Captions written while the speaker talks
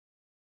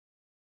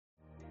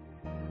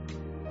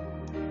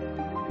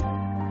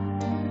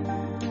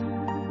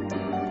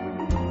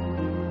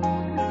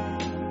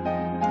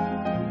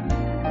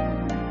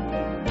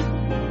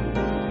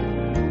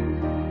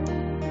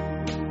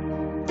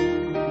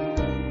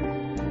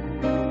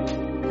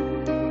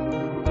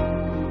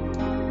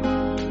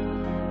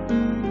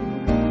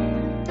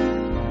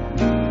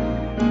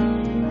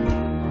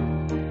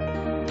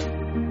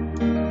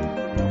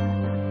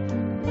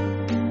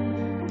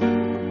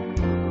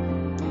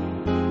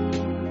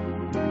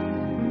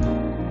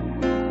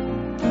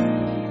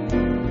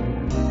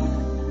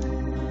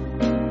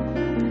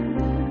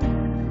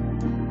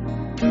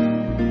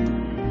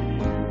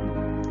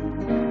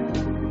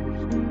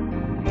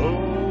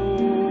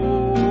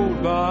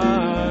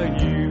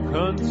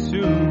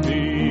consume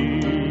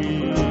me.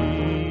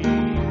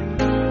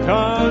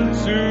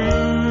 Consume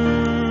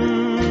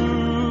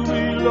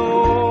me,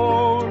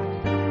 Lord,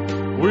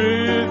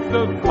 with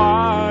the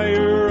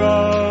fire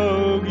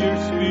of your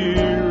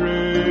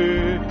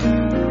Spirit.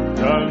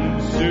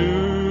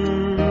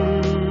 Consume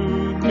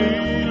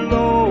me,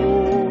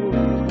 Lord,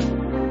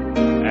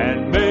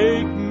 and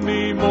make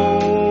me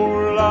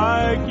more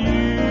like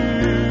you.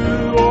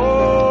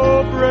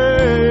 Oh, break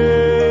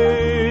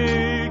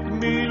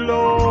me,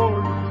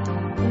 Lord,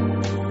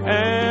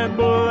 and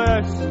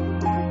bless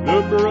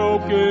the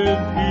broken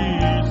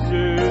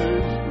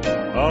pieces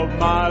of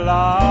my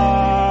life.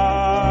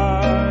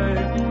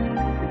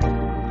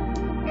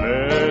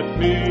 Let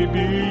me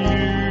be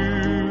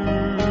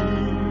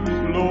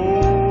used,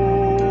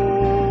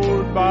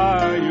 Lord,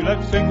 by you.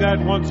 Let's sing that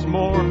once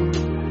more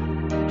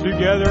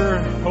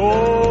together.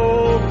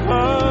 Oh,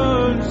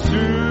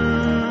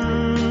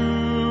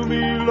 consume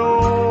me,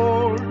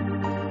 Lord,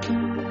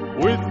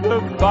 with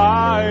the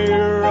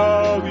fire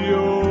of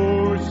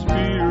your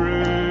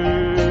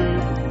Spirit.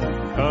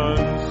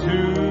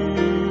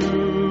 Consume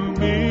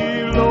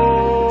me,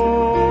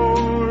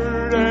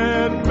 Lord,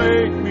 and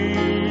make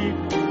me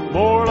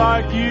more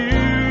like you.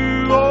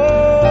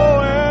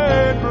 Oh,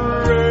 and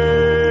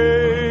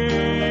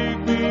break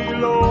me,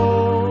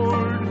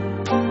 Lord,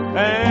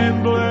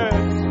 and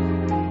bless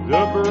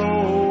the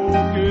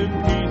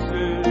broken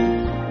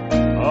pieces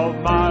of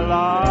my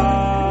life.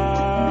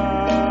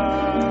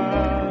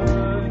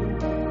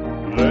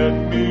 Let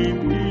me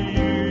be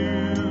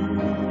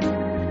used,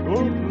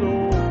 oh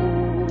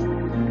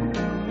Lord,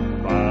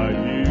 by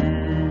you.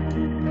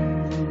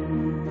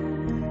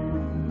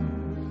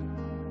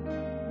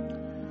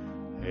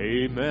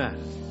 Amen.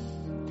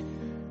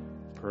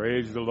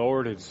 Praise the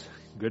Lord. It's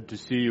good to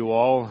see you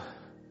all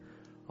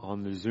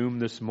on the Zoom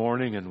this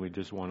morning, and we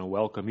just want to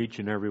welcome each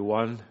and every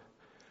one.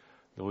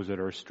 Those that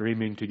are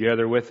streaming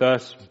together with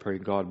us, pray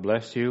God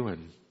bless you,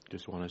 and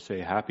just want to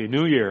say Happy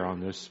New Year on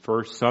this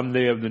first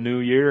Sunday of the new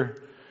year.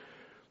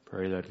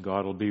 Pray that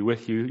God will be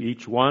with you,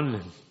 each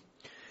one.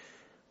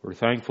 We're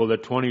thankful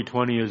that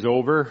 2020 is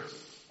over.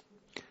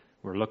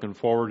 We're looking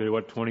forward to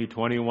what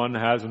 2021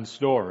 has in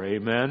store.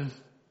 Amen.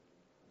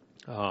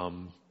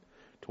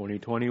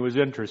 2020 was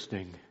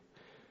interesting,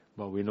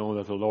 but we know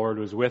that the Lord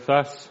was with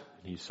us.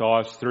 He saw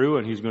us through,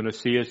 and He's going to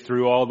see us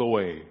through all the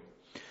way.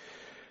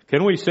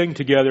 Can we sing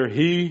together,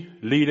 He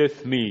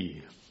leadeth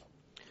me?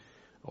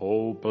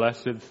 Oh,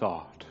 blessed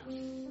thought.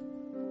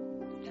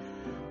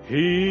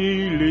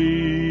 He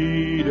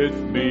leadeth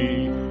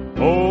me.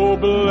 Oh,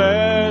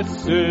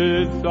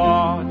 blessed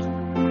thought.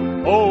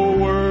 Oh,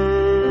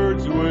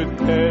 words with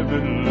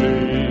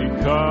heavenly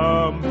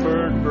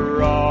comfort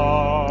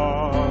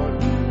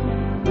brought.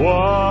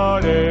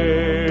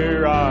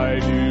 Whate'er I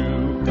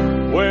do,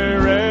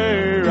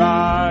 where'er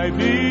I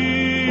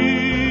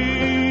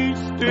be,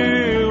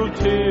 still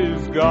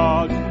 'tis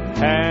God's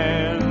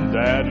hand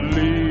that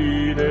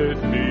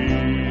leadeth me.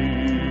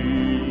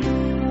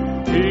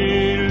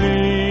 He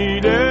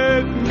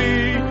leadeth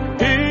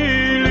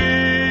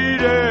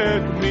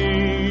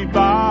me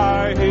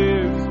by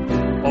His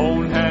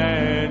own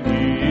hand.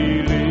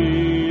 He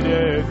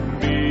leadeth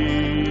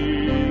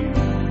me.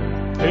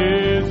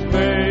 His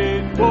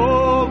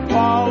faithful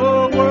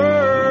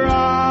follower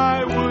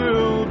I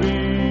will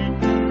be,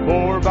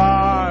 for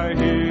by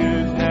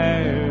His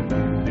hand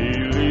He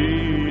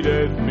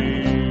leadeth me.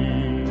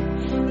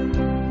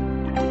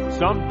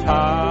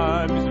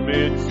 Sometimes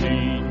mid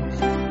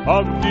scenes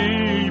of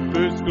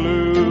deepest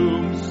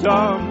gloom,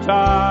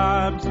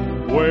 sometimes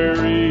where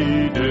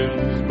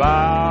Eden's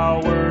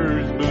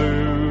bowers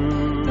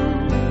bloom,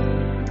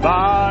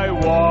 by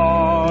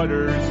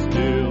waters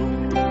still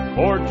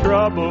or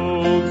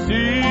troubled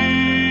sea,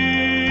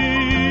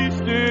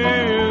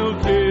 still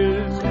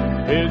 'tis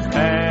His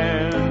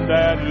hand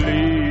that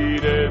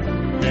leadeth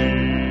me.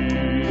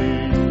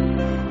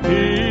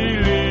 He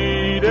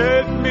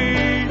leadeth me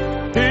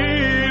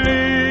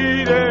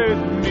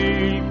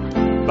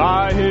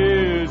by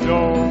His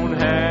own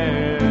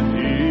hand.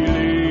 He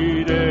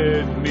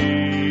leadeth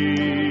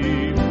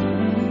me.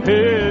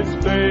 His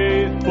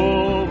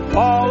faithful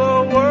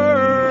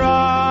follower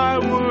I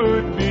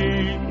would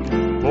be,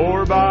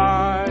 for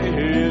by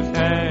His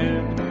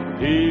hand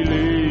He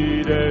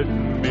leadeth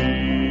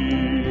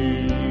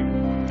me.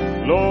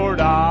 Lord,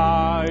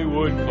 I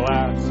would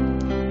clasp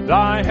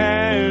Thy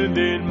hand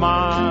in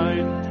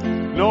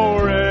mine,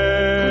 nor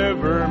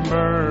ever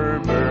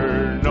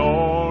murmur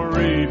nor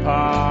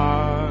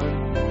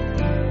repine,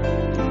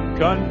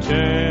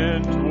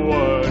 content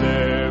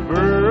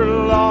whatever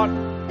lot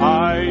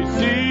I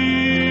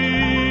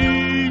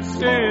see,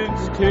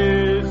 since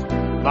 'tis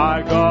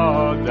my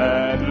God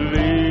that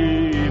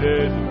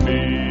leadeth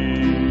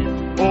me.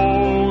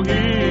 Oh,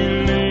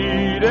 He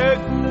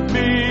leadeth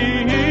me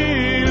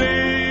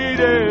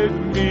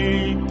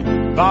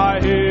by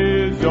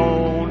His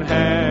own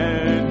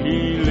hand.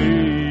 He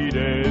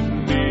leadeth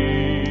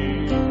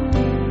me.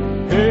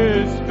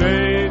 His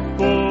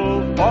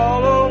faithful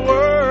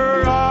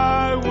follower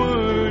I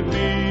would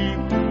be,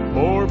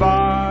 for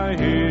by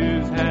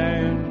His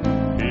hand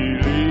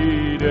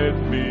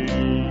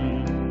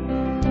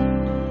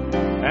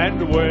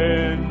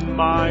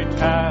my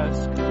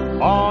task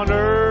on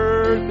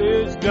earth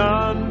is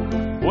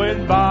done,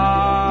 when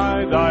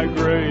by thy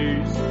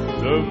grace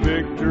the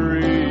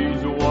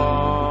victory's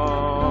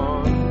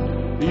won.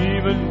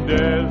 Even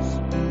death's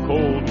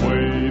cold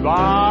wave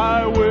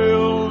I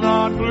will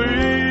not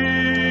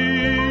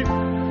flee,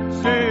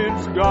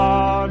 since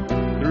God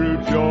through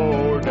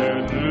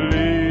Jordan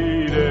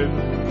leadeth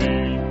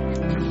me.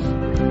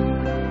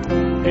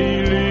 He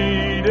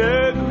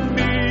leadeth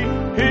me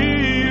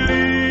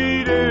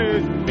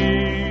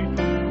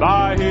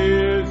by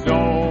his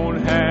own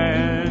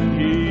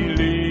hand. He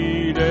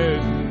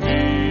leadeth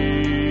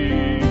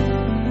me,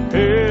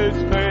 his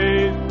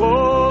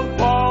faithful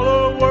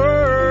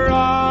follower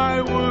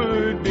I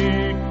would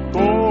be,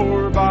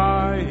 for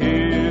by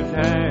his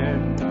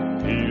hand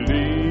he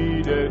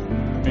leadeth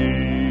me.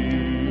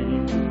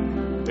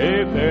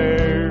 If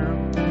e'er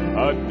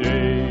a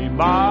day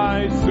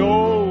my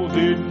soul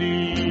did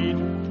need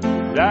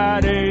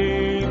that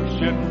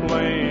ancient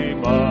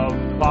flame of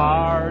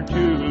fire to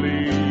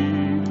lead,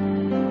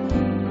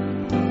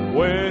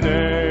 when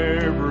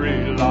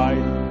every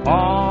light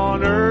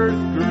on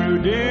earth grew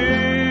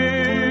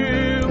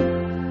dim,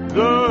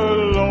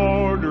 the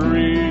Lord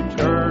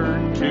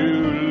returned to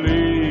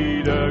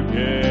lead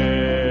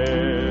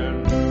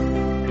again.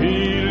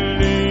 He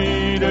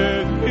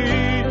leadeth me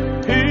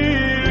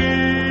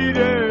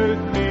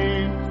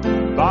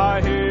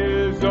by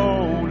his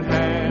own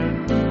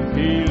hand.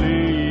 He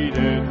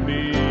leadeth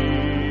me,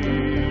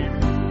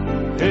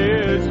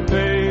 his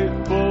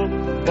faithful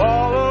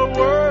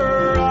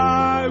follower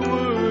I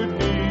would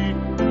be,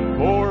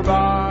 for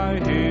by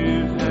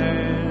his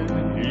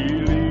hand he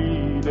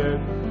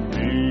leadeth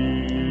me.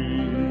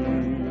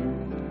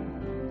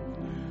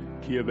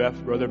 Key of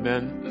F, brother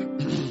Ben.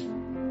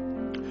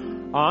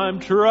 I'm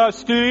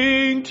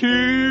trusting to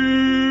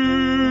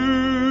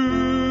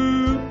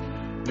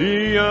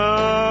the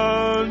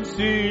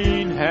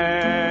unseen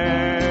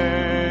hand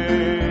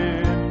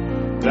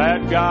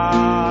that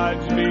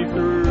guides me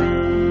through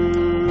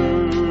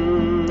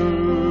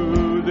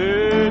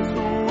this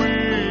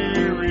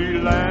weary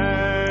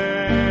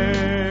land,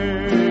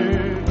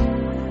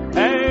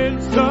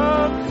 and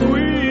some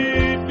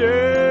sweet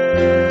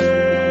day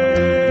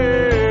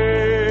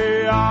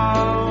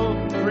I'll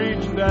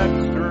reach that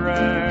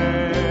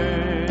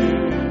strand,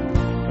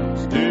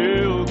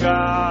 still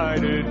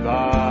guided by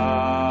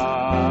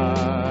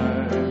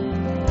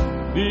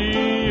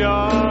the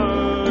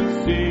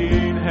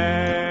unseen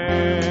hand.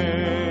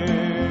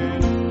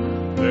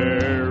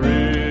 There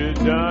is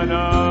an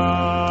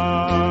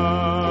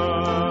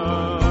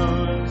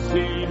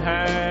unseen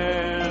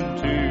hand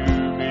to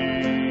me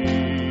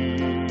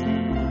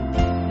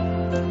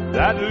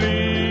that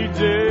leads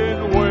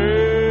in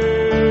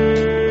ways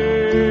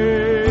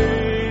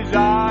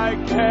I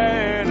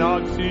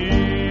cannot see,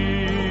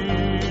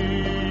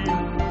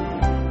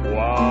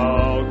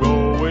 while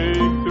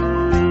going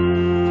through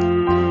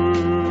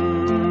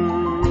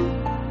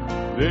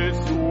this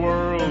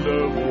world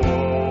of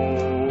woe.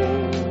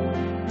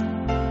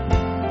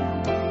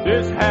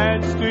 This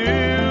hand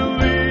still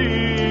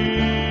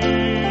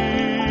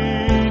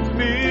leads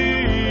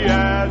me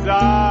as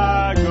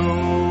I go.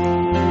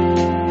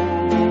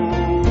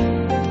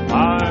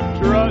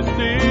 I'm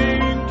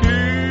trusting to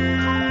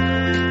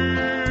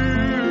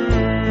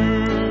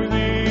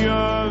the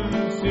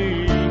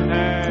unseen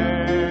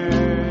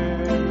hand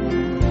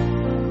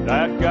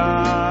that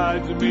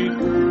guides me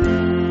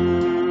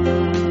through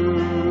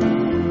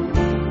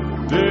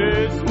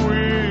this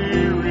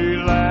weary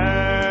land,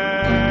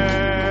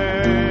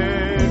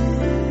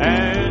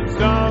 and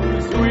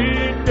some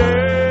sweet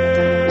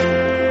day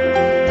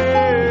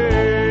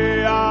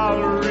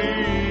I'll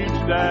reach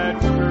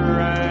that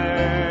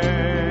strand,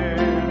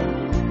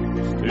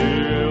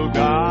 still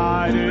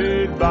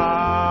guided by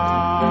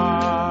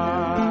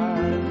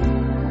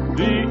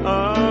the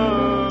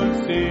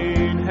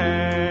unseen hand.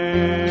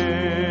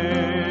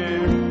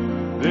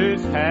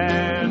 This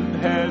hand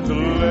has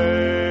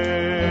led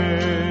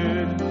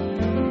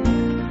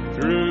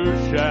through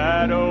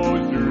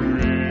shadows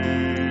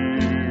drear,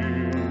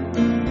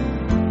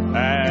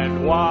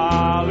 and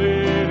while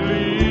it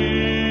leads,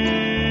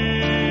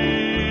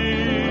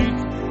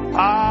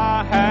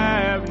 I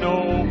have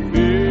no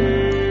fear.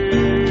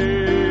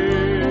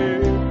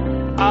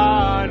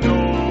 I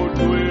know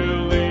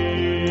 'twill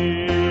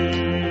lead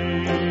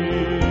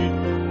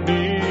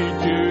me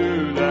to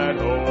that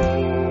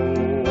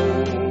home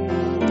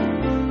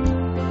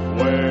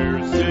where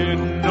sin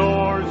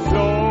nor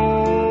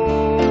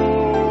sorrow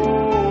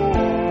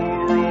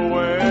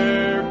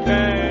e'er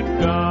can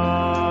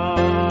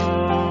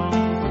come.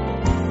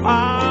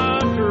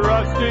 I'm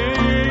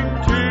trusting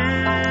to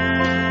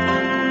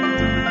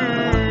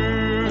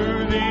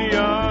the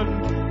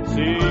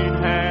unseen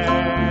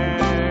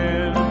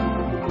hand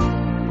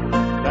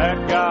that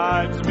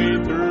guides me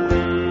through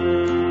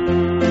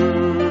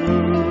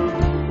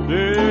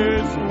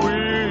this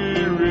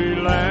weary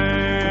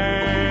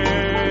land,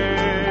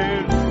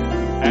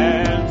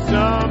 and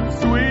some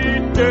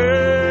sweet day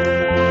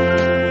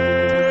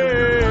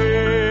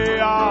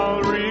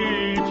I'll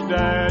reach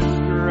that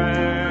strand,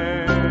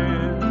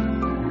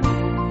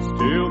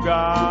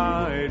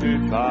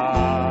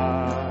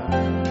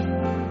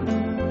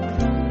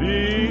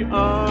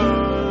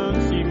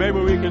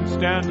 maybe we can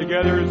stand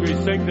together as we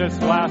sing this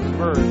last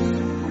verse.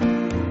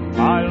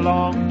 I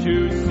long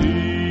to see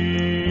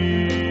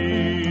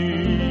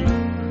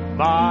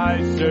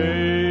my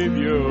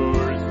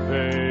Savior's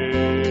face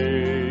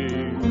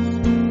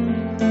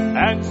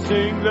and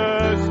sing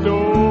the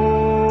story,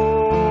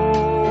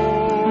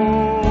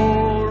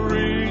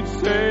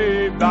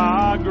 saved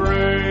by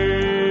grace,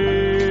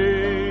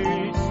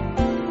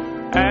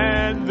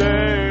 and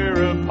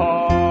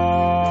thereupon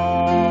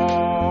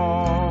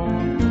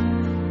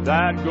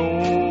that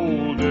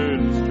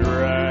golden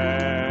strand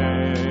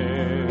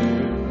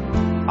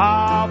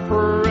I'll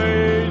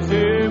praise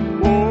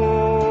Him for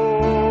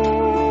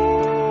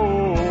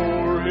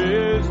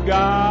His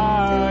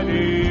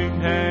guiding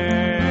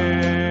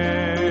hand.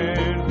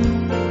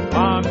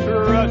 I'm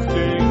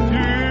trusting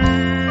to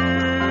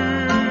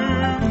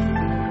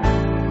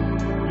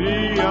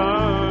the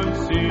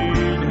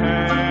unseen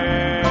hand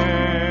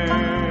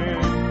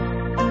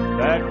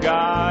that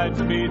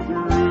guides me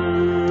through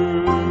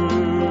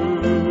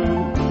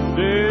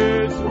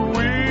this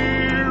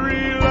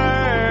weary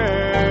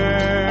land,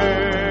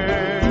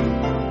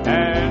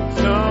 and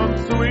some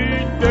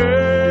sweet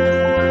day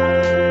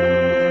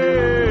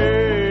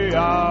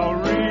I'll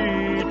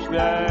reach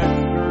that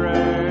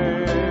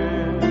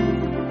strand,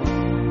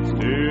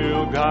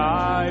 still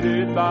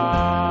guided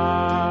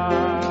by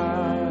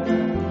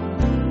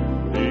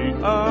the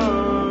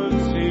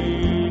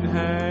unseen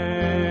hand.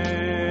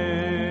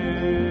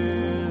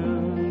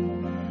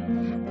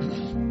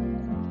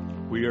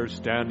 We are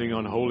standing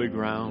on holy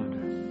ground.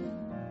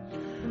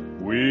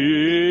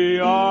 We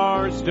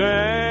are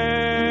standing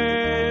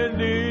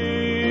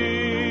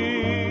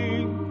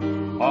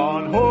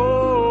on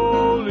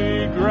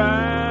holy ground,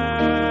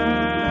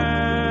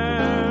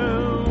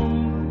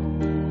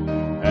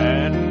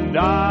 and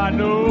I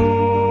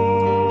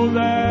know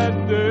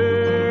that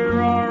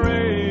there are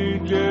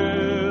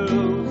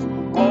angels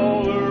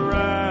all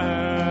around.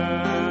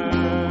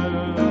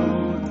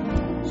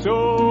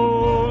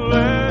 So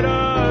let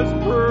us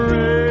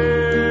praise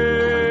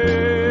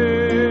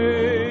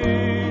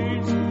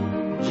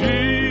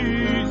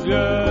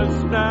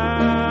Jesus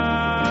now,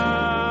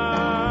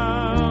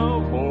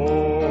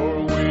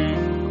 for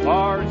we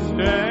are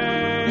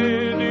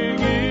standing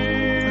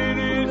in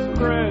His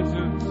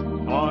presence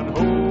on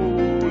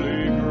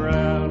holy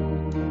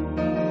ground.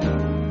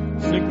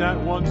 Sing that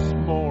once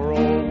more.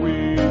 Oh,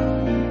 we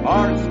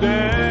are standing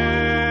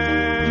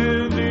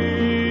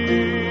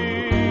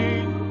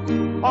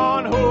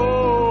on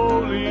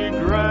holy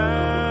ground,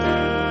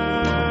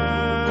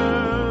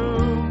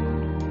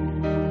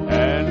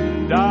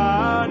 and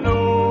I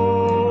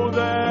know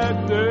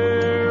that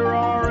there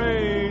are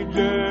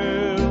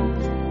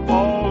angels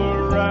all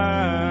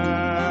around.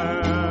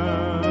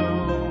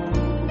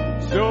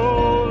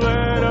 So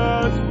let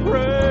us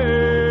praise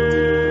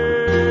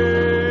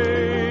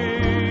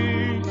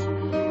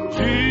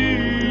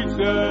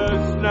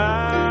Jesus now,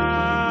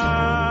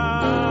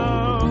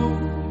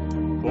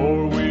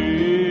 for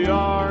we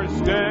are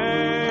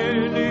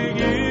standing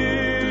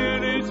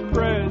in His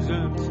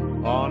presence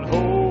on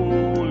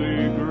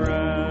holy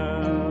ground.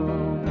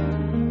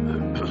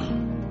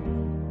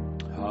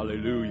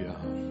 Hallelujah.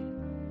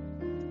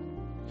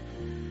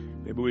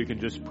 Maybe we can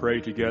just pray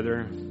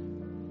together.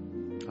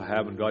 I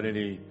haven't got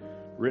any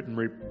written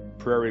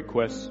prayer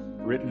requests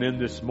written in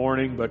this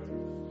morning, but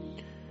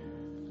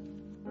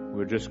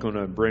we're just going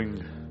to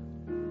bring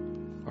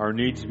our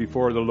needs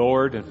before the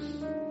Lord,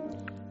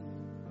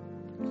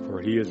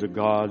 for He is a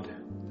God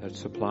that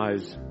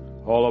supplies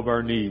all of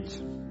our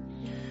needs.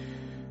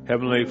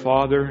 Heavenly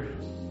Father,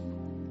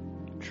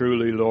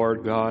 truly,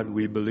 Lord God,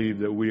 we believe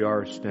that we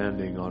are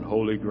standing on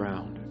holy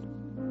ground.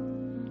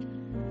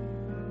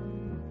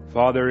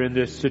 Father, in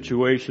this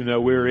situation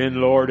that we're in,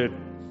 Lord, it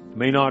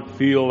may not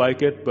feel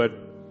like it, but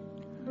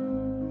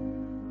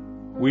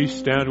we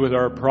stand with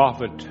our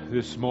prophet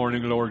this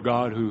morning, Lord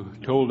God, who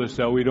told us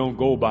that we don't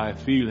go by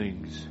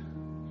feelings.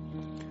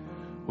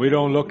 We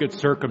don't look at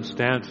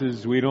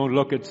circumstances. We don't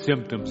look at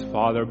symptoms,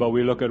 Father, but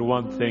we look at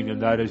one thing,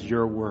 and that is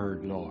your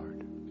word,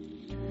 Lord.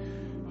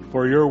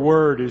 For your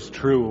word is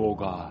true, O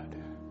God.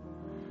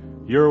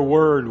 Your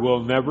word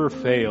will never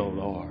fail,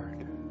 Lord.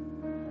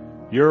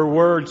 Your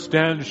word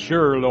stands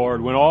sure,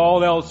 Lord. When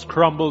all else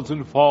crumbles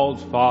and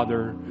falls,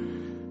 Father,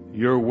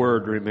 your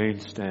word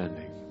remains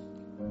standing.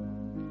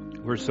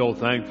 We're so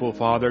thankful,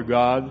 Father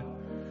God,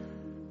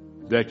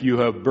 that you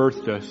have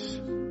birthed us.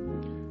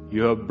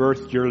 You have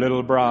birthed your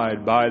little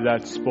bride by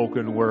that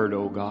spoken word,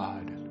 O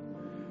God.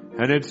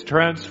 And it's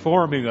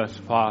transforming us,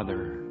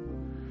 Father,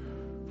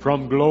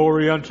 from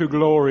glory unto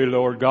glory,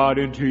 Lord God,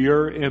 into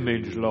your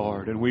image,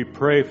 Lord. And we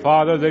pray,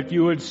 Father, that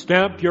you would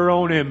stamp your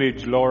own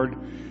image, Lord,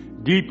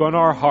 deep on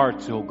our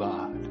hearts, O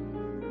God.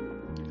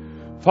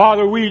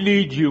 Father, we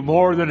need you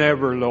more than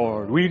ever,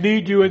 Lord. We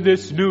need you in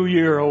this new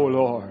year, O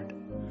Lord.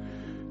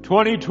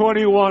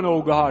 2021,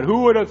 O God.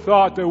 Who would have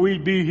thought that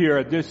we'd be here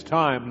at this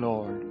time,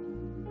 Lord?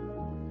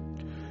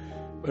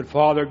 But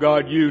Father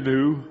God, you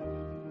knew.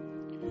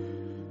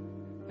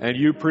 And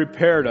you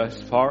prepared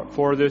us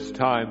for this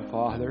time,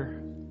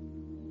 Father.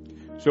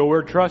 So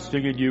we're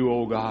trusting in you,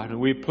 O God, and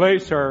we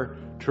place our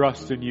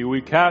trust in you.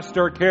 We cast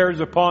our cares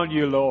upon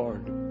you,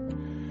 Lord.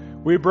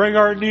 We bring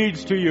our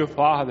needs to you,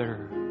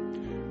 Father.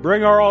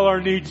 Bring all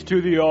our needs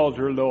to the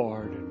altar,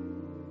 Lord.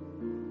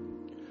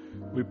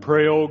 We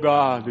pray, O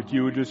God, that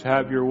you would just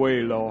have your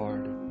way,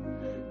 Lord.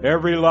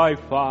 Every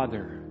life,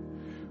 Father.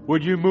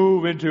 Would you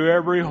move into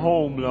every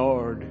home,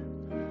 Lord?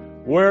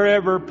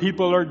 Wherever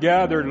people are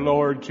gathered,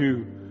 Lord,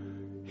 to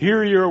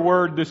hear your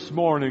word this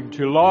morning,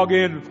 to log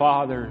in,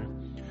 Father,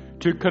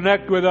 to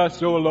connect with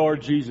us, O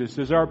Lord Jesus,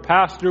 as our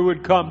pastor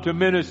would come to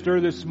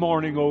minister this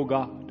morning, O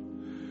God.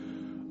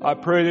 I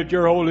pray that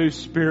your Holy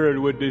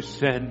Spirit would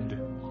descend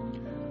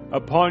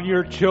upon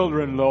your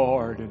children,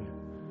 Lord, and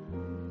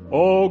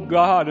oh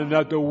God, and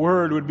that the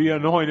word would be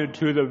anointed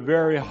to the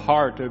very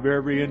heart of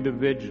every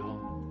individual.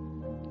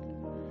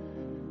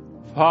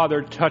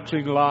 Father,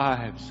 touching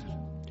lives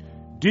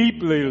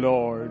deeply,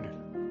 Lord,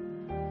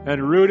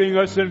 and rooting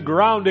us and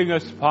grounding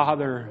us,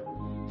 Father,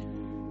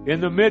 in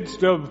the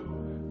midst of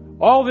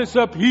all this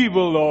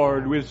upheaval,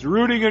 Lord, with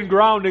rooting and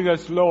grounding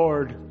us,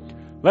 Lord,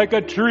 like a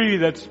tree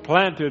that's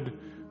planted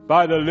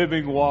by the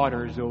living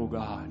waters, oh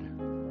God.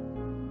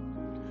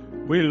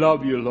 We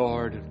love you,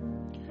 Lord.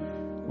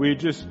 We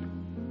just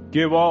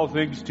give all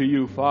things to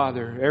you,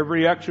 Father.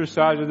 Every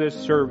exercise of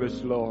this service,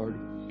 Lord.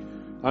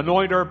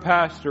 Anoint our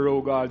pastor,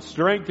 oh God.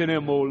 Strengthen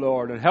him, oh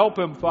Lord, and help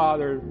him,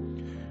 Father,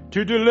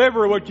 to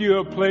deliver what you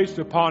have placed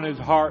upon his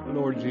heart,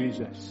 Lord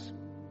Jesus.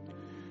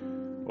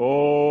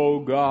 Oh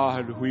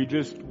God, we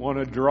just want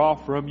to draw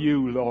from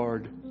you,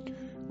 Lord.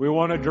 We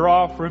want to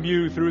draw from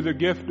you through the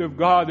gift of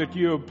God that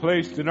you have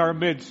placed in our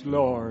midst,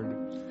 Lord.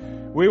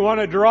 We want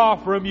to draw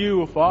from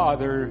you,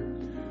 Father,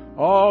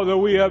 all that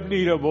we have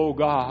need of, O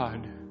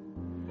God.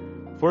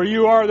 For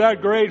you are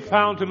that great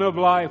fountain of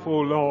life,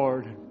 O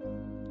Lord.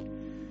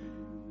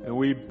 And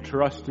we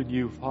trust in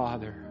you,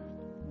 Father.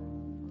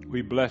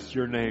 We bless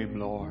your name,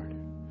 Lord.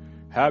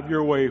 Have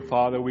your way,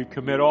 Father. We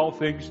commit all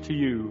things to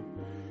you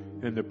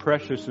in the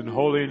precious and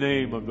holy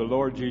name of the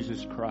Lord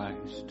Jesus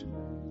Christ.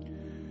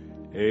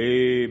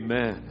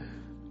 Amen.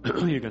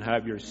 You can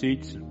have your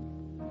seats.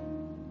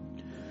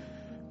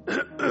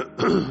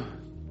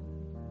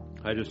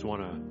 I just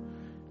want to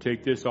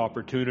take this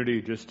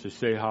opportunity just to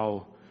say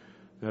how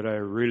that I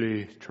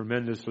really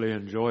tremendously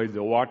enjoyed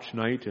the watch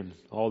night and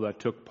all that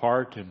took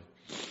part and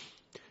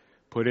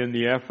put in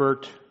the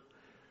effort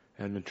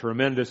and the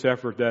tremendous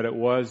effort that it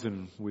was,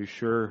 and we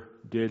sure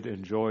did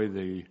enjoy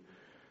the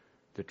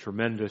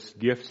tremendous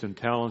gifts and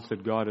talents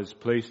that God has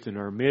placed in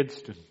our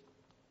midst.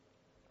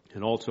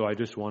 And also I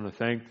just want to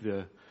thank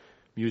the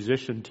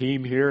musician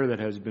team here that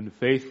has been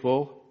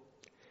faithful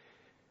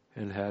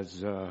and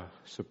has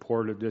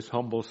supported this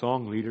humble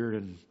song leader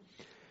and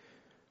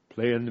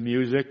playing the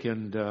music.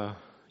 And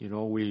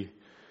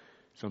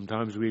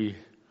sometimes we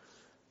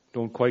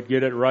don't quite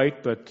get it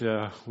right, but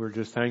we're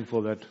just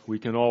thankful that we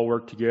can all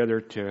work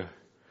together to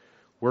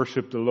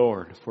worship the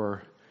Lord,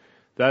 for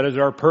that is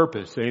our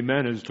purpose,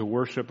 amen, is to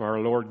worship our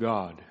Lord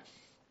God.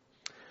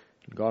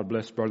 God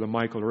bless Brother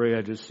Michael Ray.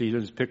 I just see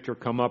his picture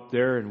come up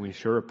there, and we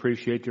sure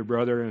appreciate your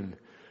brother and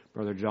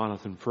Brother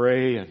Jonathan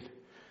Frey and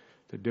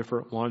the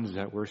different ones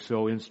that were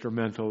so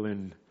instrumental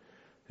in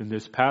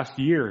this past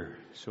year.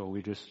 So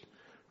we just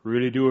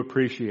really do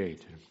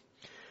appreciate.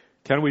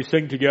 Can we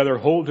sing together,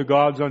 Hold to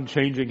God's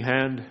Unchanging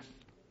Hand?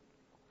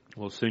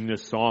 We'll sing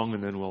this song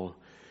and then we'll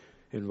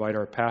invite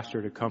our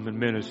pastor to come and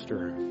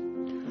minister.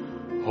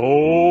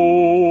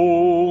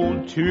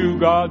 Hold to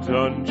God's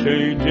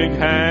unchanging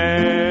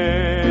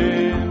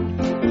hand.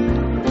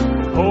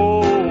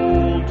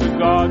 Hold to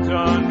God's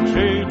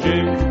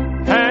unchanging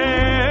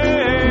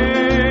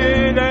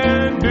hand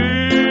and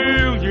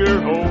build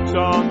your hopes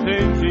on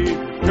things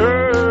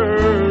eternal.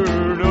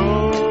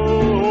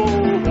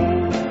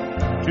 Hold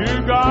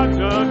to God's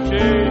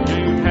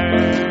unchanging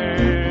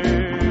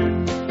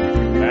hand.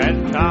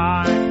 And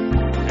time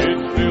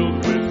is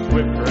filled with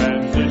swift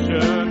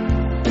transition.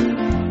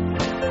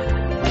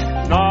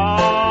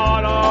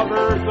 Not of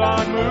earth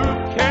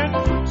unmoved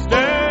can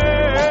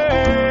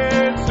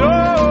stand.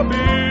 So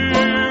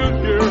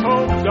build your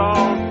hopes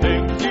on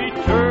things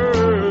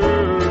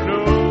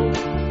eternal.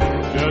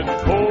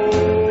 Just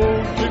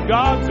hold to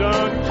God's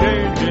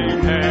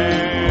unchanging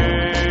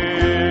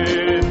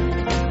hand.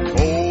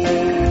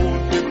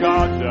 Hold to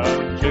God's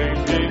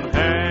unchanging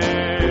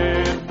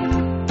hand.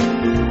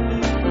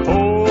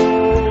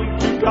 Hold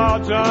to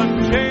God's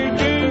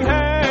unchanging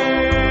hand.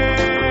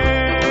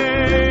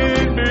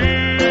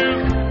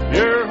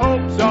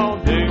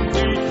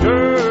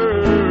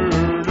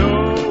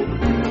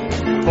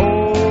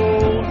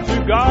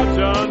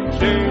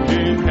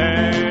 Unchanging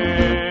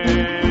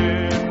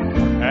hand,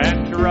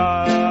 and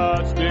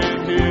trust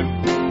in Him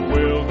who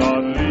will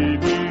not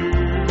leave you.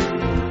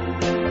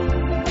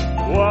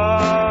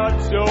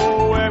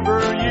 Whatsoever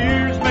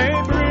years may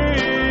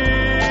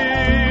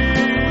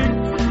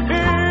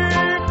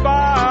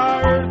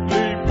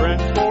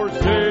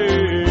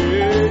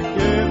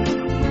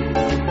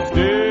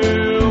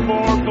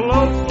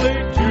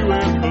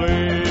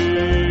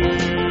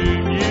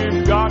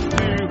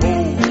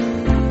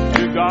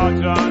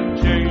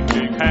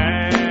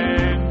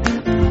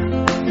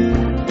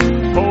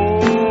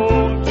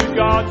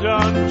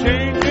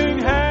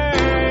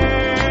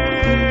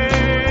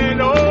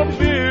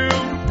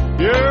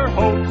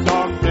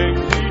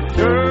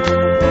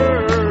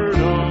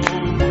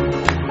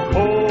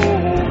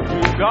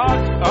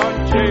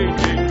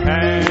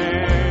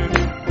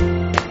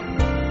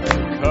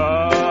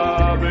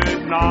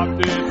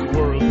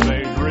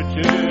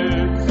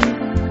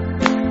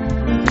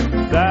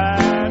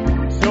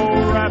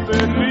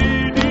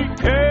rapidly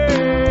decay,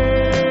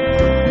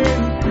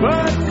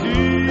 but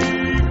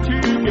seek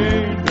to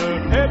gain the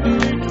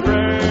heavenly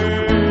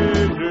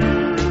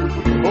treasure.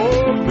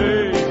 Oh,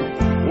 they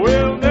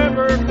will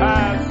never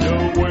pass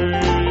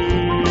away.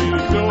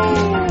 So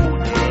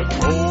just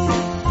hold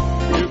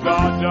to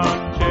God's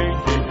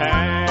unchanging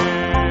hand.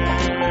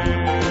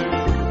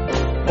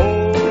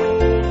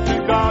 Hold to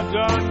God's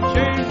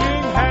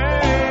unchanging hand.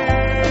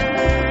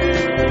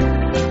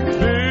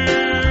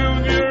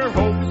 Build your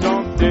hopes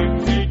on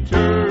things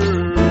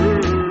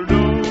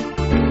eternal.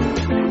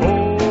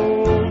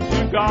 Hold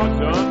to God's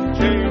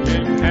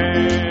unchanging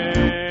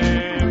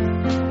hand.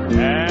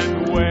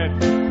 And when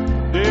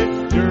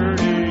this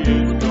journey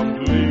is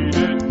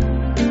completed,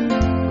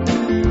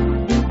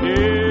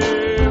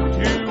 if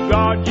to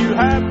God you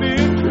have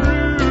been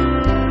true,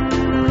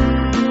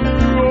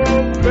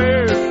 oh,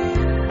 fair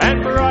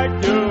and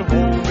bright to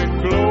home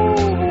in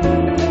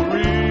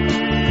glory,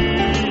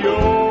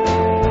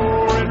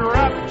 your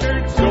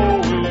enraptured soul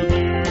will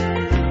view.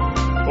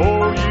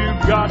 Oh,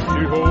 you've got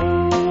to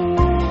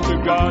hold to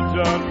God's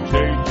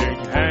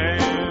unchanging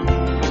hand.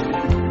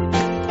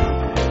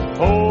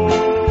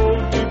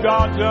 Hold to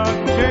God's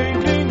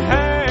unchanging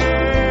hand.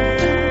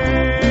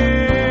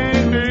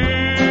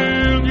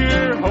 Build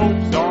your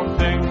hopes on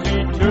things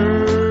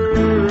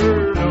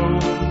eternal.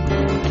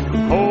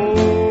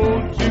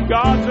 Hold to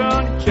God's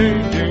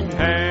unchanging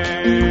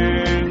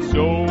hand.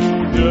 So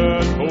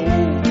just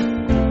hold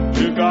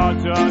to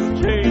God's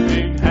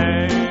unchanging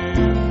hand.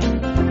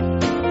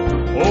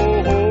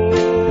 Oh,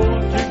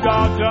 hold to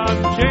God's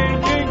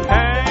unchanging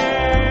hand.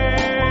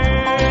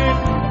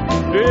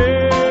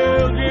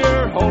 Build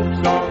your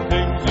hopes on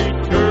things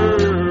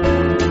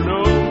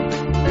eternal.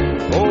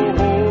 Oh,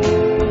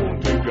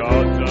 hold to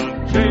God's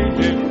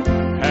unchanging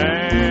hand.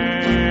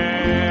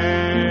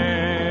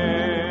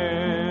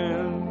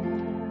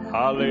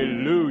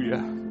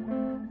 Hallelujah.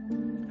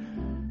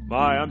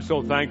 My, I'm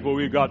so thankful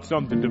we've got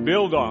something to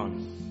build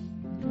on.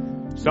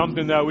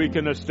 Something that we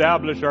can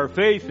establish our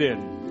faith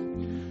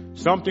in.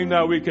 Something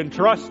that we can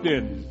trust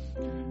in.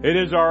 It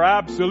is our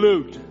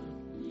absolute.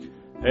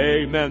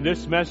 Amen.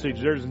 This message,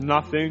 there's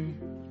nothing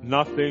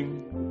like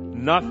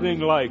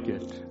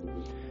it.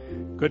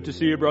 Good to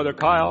see you, Brother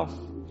Kyle.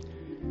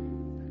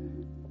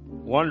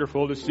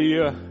 Wonderful to see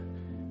you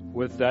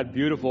with that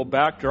beautiful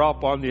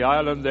backdrop on the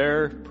island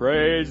there.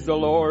 Praise the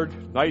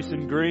Lord. Nice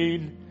and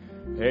green.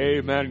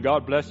 Amen.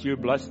 God bless you.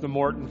 Bless the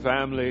Morton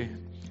family.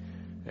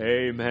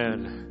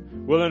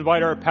 Amen. We'll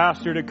invite our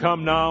pastor to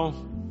come now.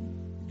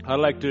 I'd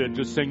like to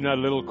just sing that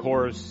little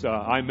chorus,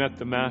 I Met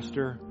the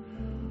Master.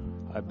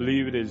 I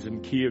believe it is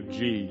in key of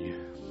G.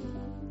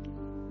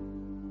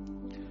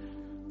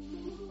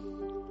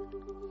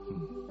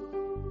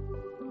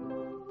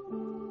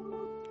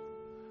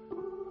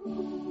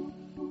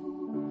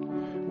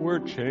 Were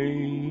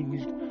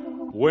changed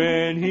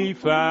when he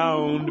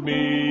found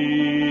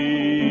me.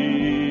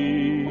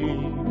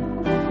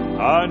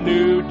 A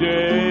new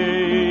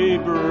day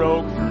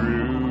broke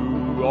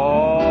through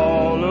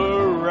all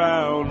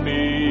around me.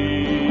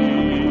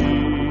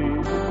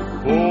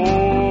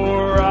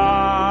 For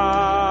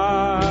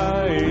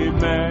I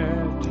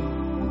met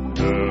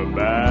the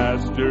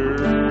Master.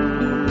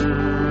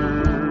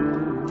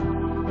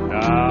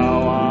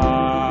 Now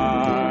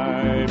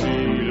I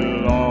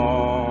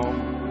belong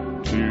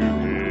to Him.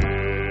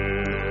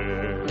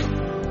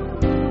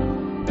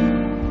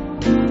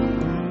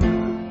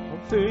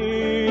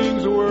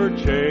 Things were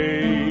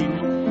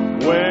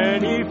changed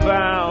when He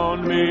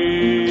found me.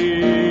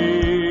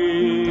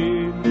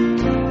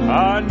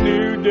 A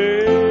new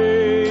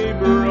day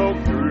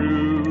broke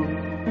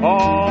through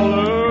all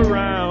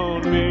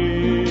around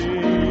me.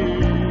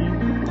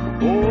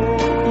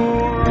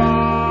 For I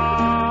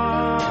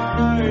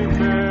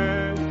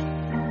met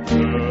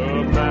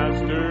the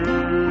Master.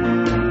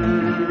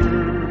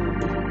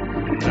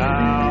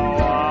 Now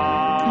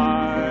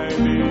I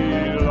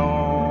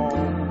belong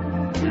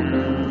to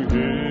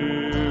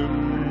Him.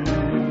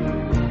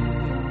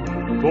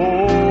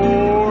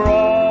 For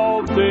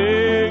all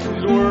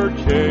things were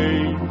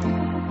changed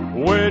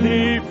when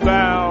He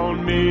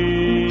found me.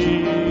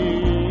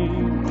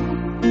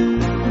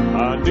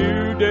 A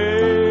new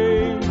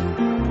day.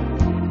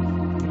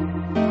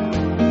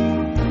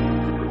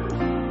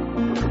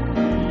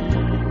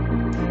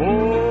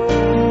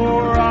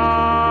 For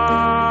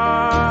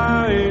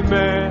I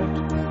met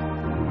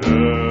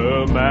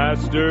the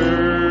Master.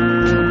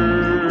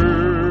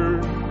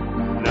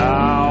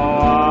 Now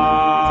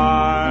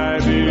I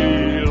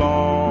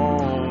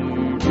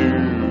belong to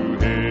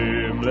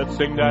Him. Let's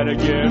sing that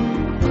again.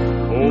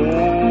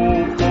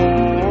 Oh,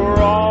 for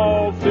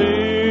all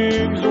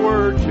things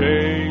were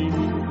changed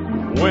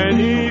when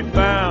He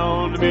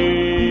found me.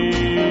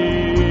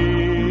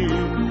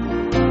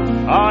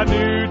 A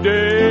new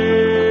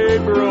day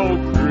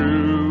broke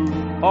through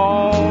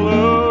all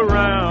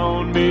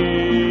around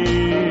me.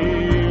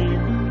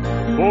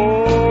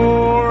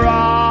 For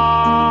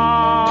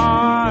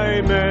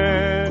I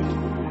met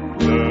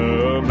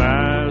the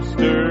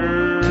Master.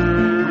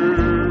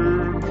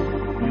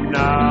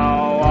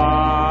 Now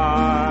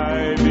I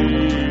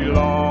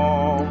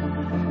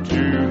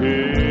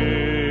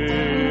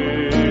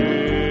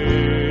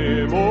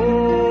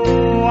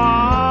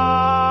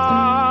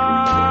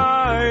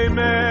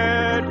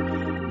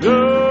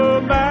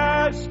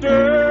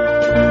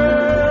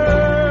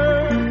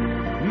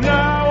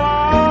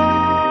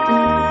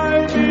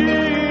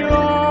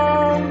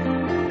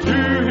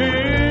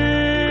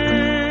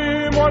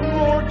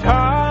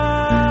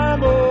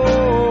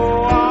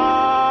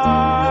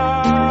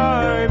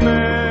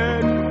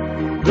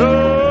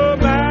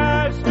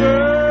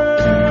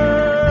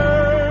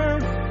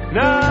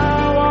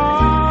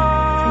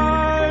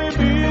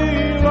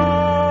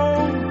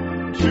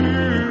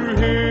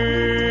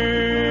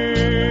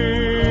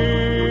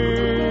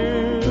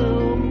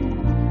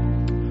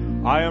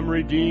I am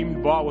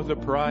redeemed, bought with a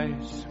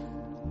price.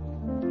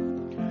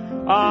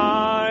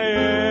 I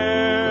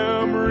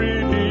am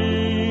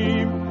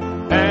redeemed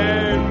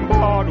and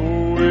bought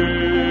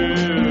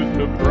with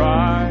a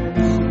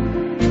price.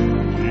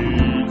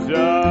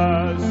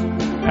 Jesus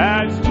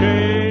has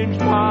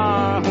changed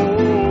my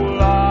whole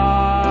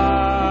life.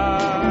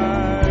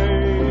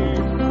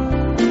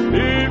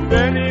 If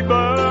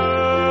anybody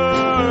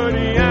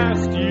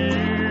asks you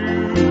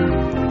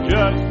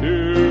just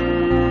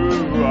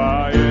who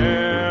I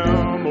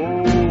am,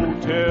 oh,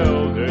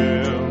 tell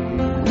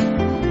them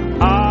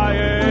I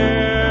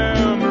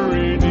am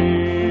redeemed.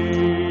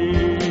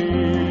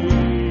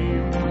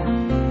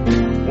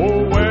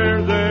 Oh,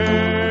 where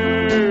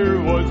there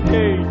was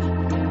hate,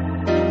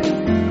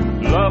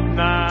 love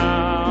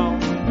now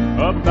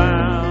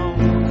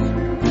abounds.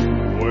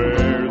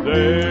 Where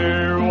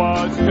there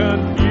was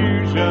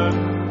confusion,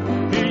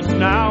 peace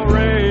now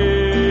reigns.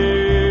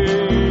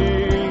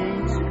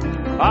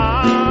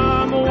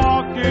 I'm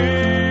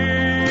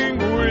walking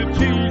with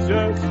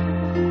Jesus.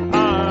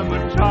 I'm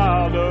a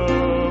child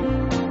of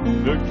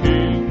the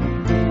King.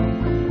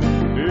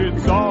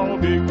 It's all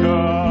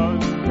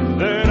because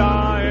that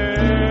I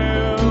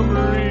am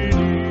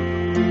redeemed.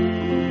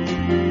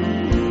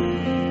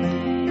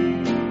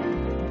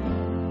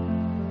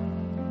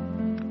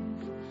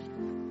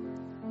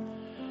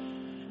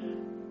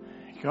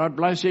 God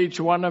bless each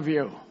one of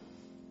you.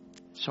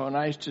 So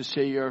nice to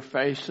see your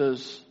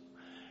faces.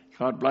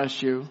 God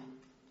bless you.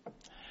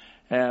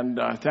 And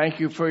thank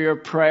you for your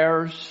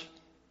prayers.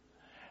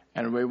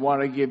 And we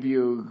want to give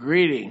you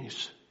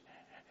greetings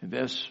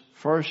this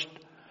first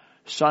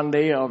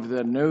Sunday of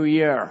the new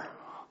year,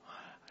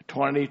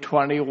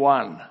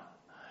 2021.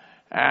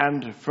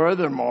 And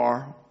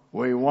furthermore,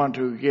 we want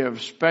to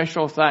give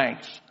special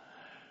thanks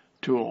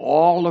to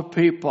all the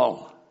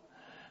people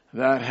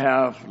that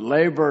have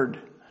labored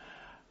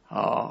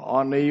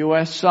on the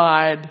U.S.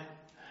 side,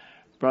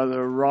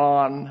 Brother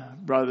Ron,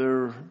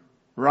 Brother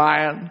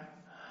Ryan,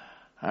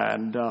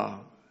 and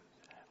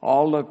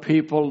all the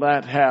people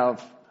that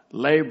have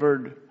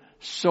labored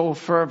so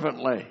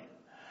fervently.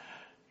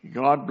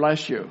 God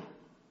bless you.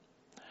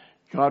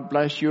 God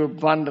bless you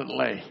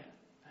abundantly,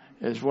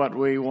 is what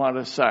we want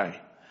to say.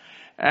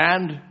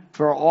 And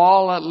for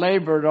all that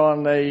labored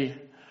on the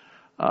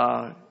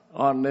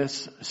on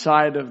this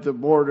side of the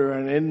border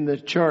and in the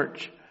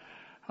church,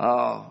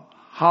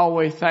 how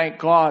we thank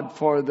God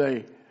for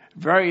the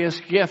various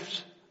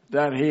gifts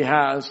that He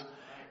has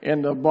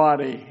in the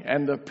body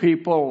and the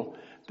people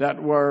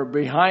that were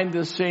behind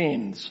the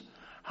scenes.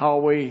 How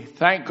we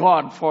thank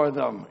God for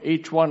them,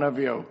 each one of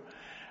you.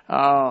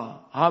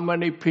 How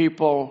many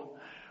people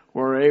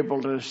were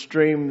able to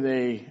stream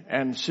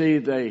and see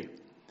the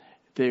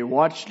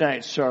watch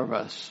night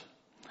service?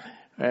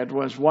 It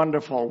was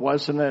wonderful,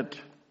 wasn't it?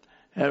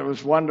 It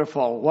was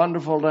wonderful.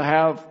 Wonderful to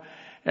have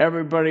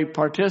everybody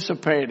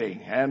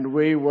participating, and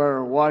we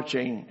were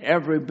watching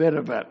every bit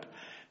of it.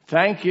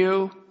 Thank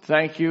you.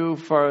 Thank you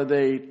for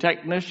the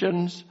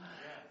technicians.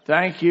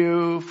 Thank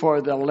you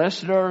for the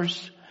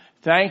listeners.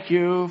 Thank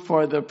you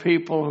for the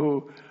people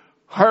who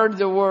heard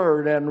the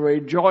word and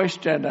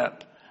rejoiced in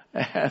it.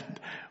 And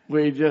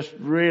we just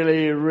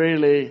really,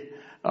 really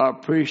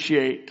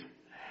appreciate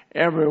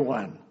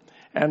everyone.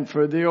 And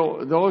for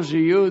those of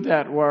you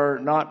that were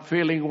not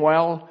feeling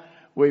well,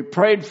 we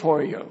prayed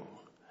for you.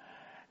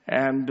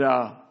 And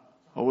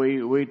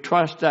we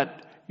trust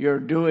that you're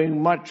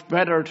doing much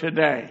better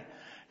today.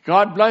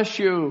 God bless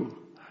you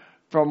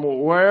from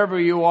wherever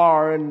you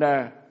are in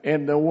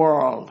the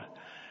world.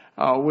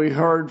 We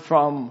heard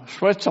from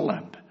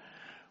Switzerland.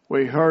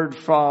 We heard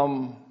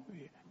from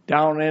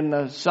down in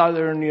the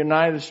southern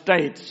United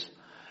States.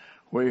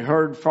 We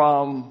heard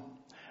from,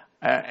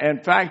 in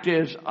fact,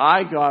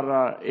 I got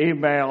an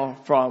email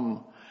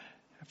from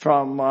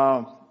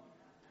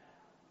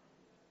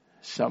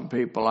some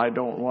people I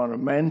don't want to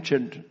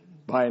mention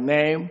by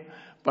name,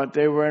 but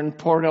they were in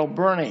Port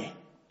Alberni.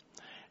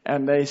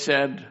 And they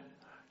said,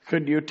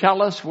 could you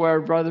tell us where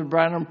Brother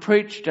Branham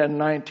preached in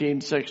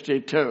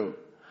 1962?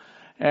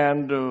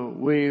 And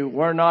we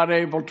were not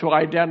able to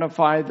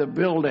identify the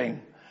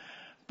building,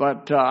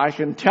 but I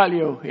can tell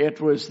you it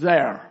was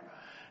there.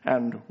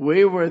 And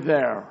we were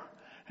there.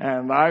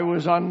 And I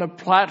was on the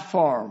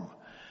platform.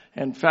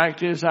 In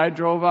fact, I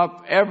drove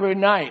up every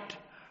night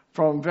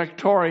from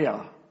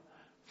Victoria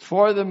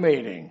for the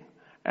meeting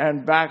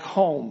and back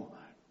home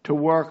to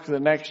work the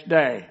next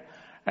day,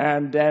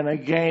 and then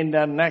again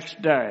the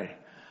next day.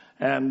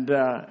 And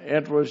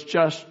it was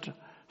just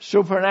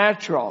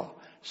supernatural.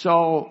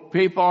 So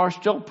people are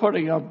still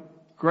putting a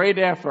great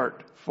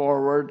effort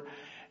forward,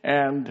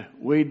 and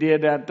we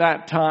did at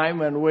that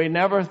time, and we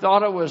never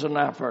thought it was an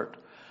effort.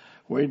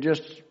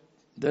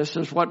 This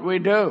is what we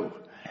do.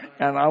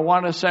 And I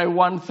want to say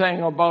one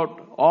thing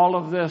about all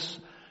of this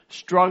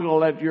struggle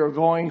that you're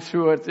going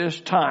through at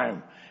this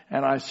time.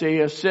 And I see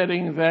you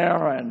sitting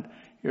there and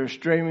you're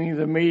streaming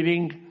the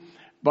meeting.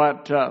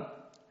 But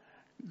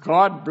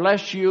God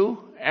bless you.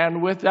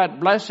 And with that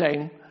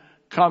blessing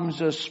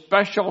comes a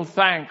special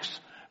thanks,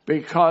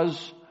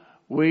 because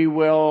we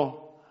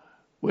will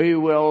we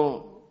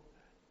will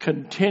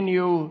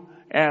continue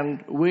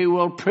and we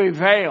will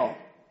prevail.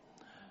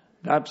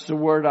 That's the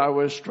word I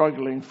was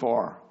struggling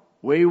for.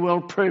 We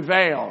will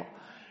prevail.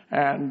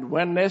 And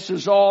when this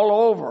is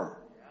all over,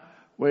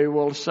 we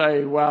will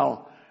say,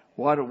 well,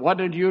 what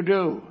did you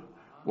do?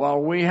 Well,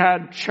 we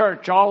had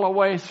church all the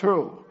way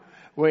through.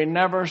 We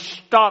never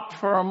stopped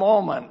for a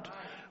moment.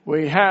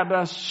 We had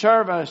a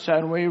service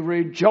and we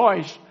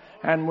rejoiced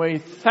and we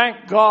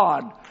thank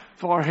God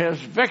for His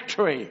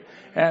victory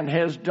and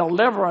His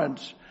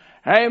deliverance.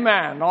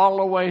 Amen. All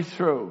the way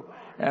through.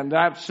 And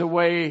that's the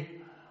way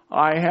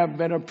I have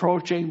been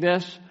approaching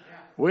this.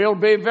 We'll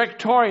be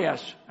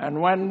victorious.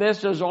 And when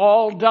this is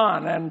all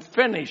done and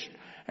finished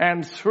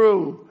and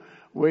through,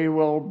 we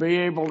will be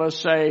able to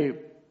say,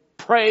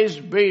 praise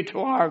be to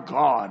our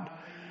God.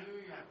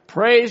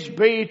 Praise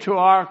be to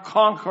our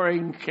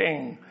conquering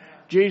King,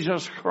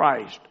 Jesus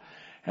Christ.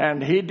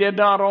 And He did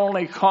not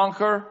only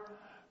conquer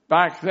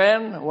back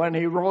then when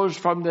He rose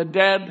from the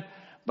dead,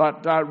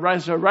 but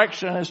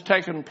resurrection has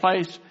taken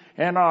place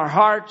in our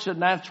hearts,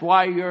 and that's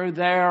why you're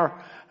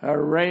there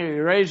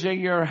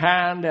raising your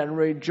hand and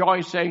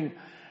rejoicing,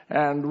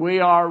 and we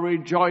are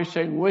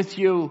rejoicing with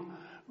you.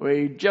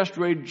 We just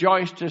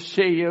rejoice to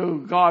see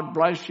you. God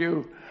bless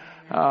you,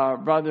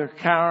 Sister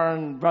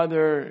Karen,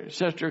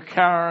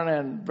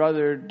 and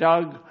Brother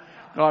Doug.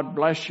 God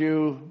bless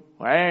you.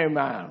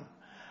 Amen.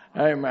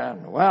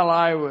 Amen. Well,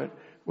 I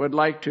would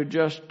like to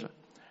just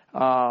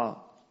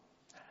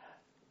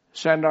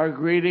send our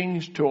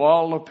greetings to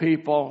all the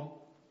people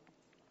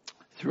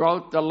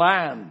throughout the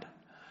land.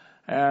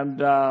 And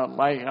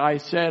like I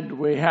said,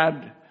 we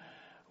had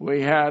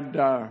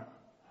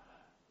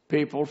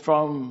people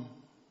from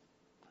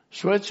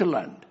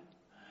Switzerland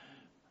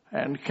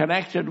and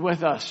connected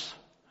with us.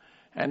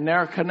 And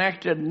they're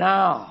connected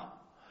now.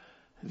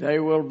 They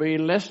will be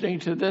listening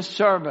to this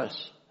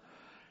service.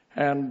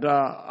 And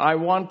I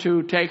want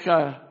to take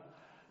a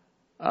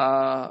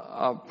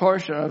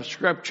portion of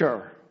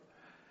Scripture,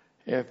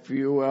 if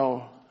you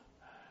will.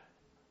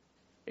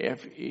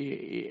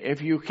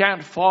 If you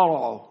can't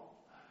follow,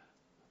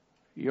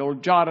 you'll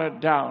jot it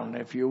down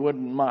if you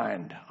wouldn't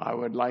mind. I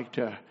would like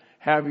to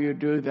have you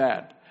do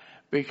that,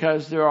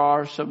 because there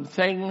are some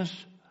things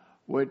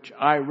which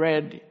I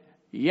read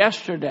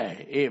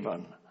yesterday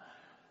even,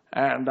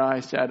 and I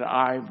said,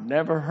 I've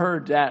never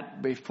heard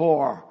that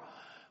before,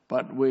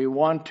 but we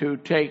want to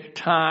take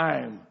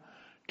time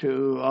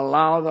to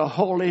allow the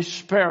Holy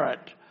Spirit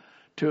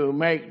to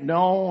make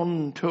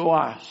known to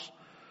us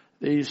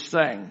these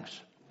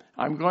things.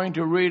 I'm going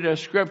to read a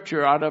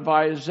scripture out of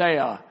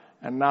Isaiah,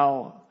 and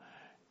now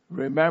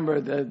remember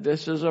that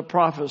this is a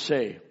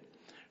prophecy.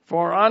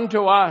 For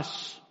unto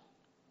us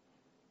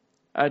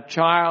a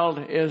child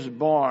is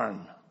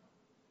born.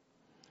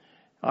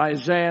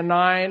 Isaiah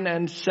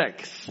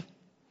 9:6.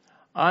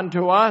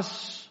 Unto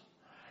us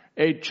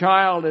a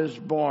child is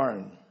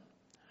born.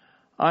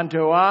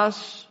 Unto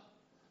us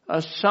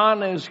a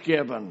son is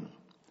given.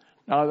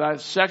 Now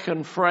that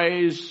second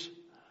phrase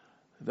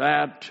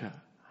that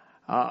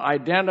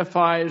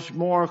identifies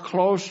more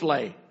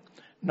closely.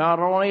 Not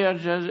only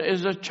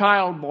is a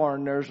child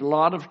born, there's a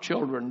lot of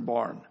children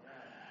born.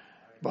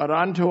 But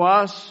unto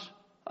us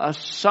a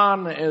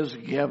son is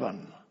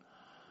given.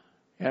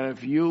 And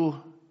if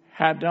you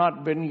had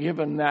not been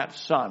given that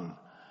son,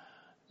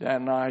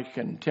 then I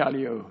can tell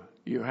you,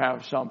 you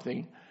have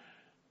something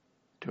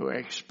to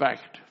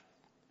expect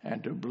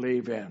and to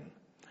believe in.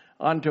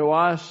 Unto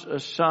us a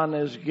son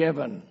is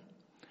given.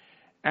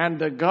 And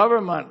the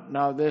government,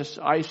 now this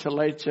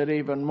isolates it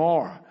even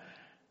more.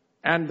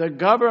 And the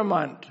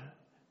government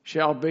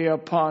shall be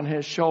upon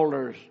his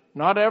shoulders.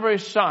 Not every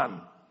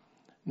son,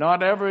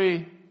 not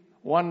every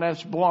one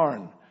that's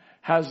born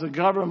has the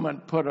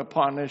government put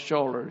upon his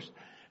shoulders.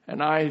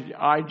 And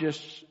I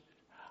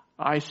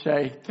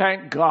say,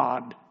 thank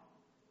God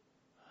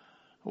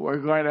we're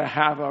going to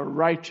have a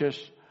righteous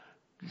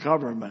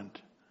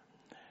government.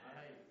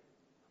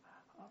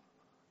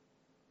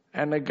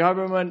 And the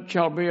government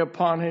shall be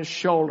upon his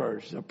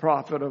shoulders. The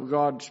prophet of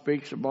God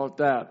speaks about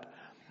that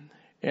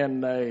in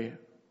the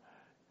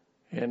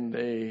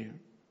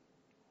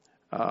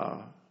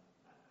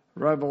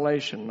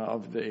revelation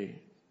of the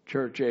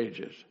church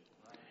ages.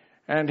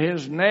 And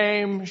his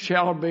name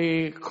shall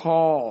be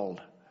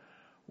called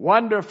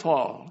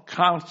Wonderful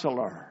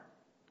Counselor,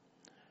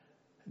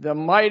 the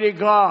Mighty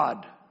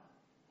God,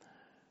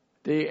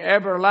 the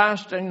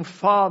Everlasting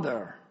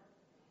Father,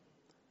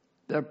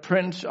 the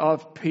Prince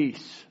of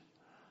Peace.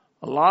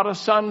 A lot of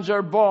sons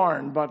are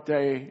born, but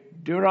they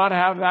do not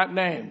have that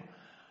name.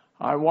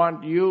 I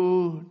want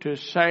you to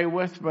say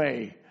with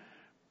me,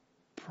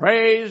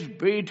 praise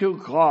be to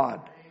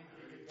God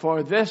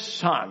for this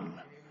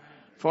son,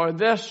 for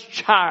this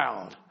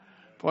child,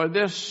 for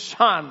this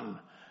son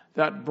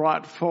that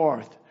brought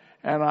forth.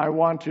 And I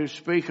want to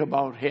speak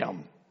about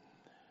him.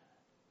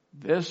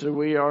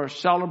 We are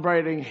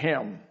celebrating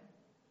him.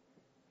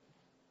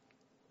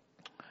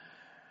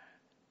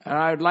 And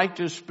I'd like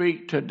to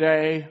speak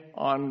today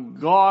on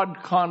God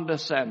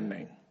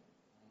condescending.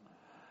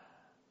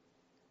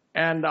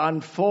 and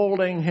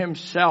unfolding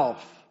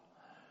himself.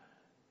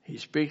 He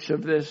speaks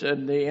of this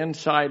in the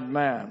inside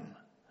man.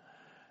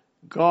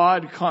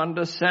 God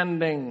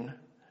condescending,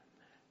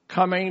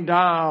 coming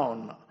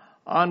down,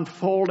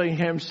 unfolding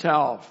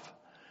himself.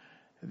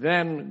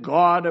 Then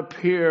God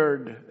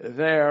appeared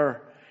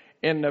there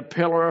in the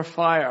pillar of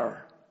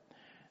fire.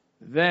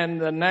 Then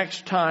the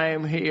next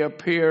time he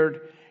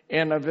appeared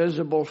in a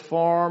visible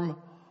form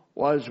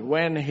was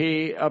when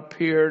he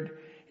appeared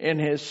in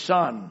his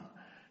Son,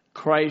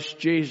 Christ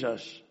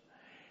Jesus.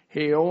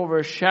 He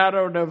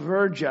overshadowed a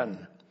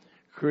virgin,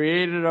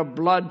 created a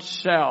blood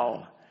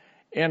cell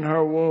in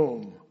her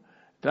womb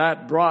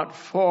that brought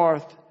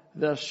forth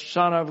the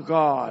Son of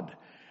God,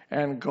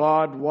 and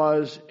God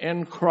was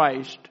in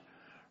Christ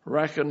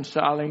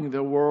reconciling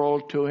the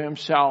world to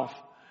himself.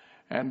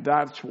 And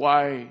that's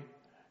why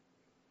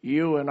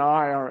you and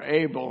I are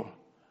able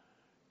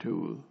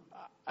to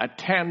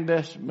attend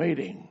this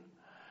meeting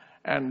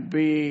and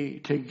be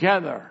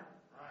together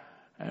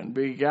and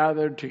be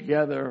gathered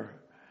together.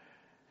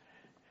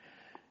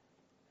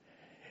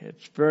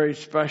 It's very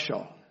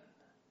special.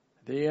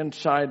 The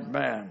inside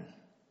man.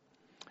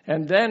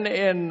 And then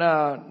in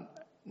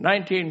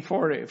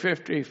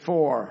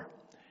 1954,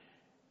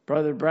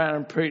 Brother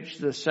Branham preached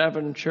the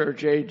 7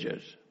 church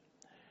ages.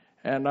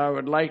 And I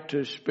would like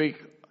to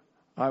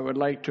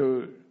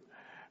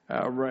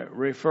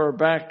refer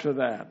back to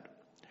that.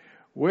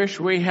 Wish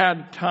we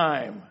had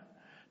time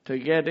to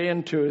get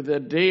into the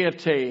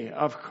deity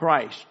of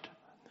Christ.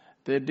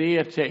 The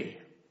deity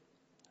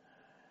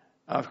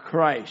of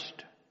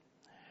Christ.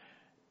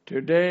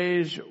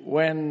 Today's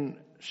when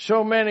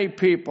so many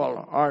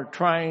people are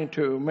trying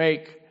to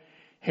make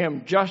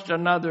him just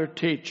another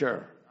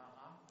teacher,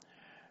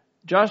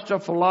 just a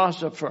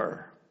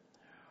philosopher,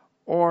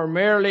 or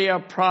merely a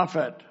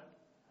prophet.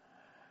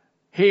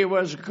 He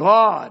was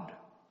God.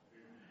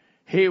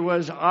 He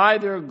was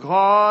either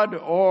God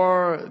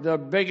or the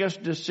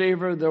biggest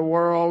deceiver the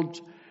world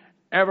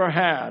ever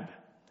had.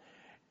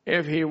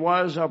 If he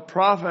was a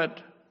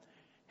prophet,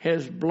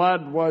 his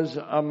blood was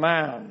a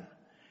man.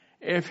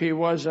 If he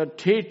was a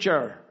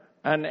teacher,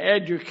 an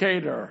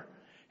educator,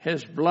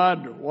 his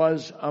blood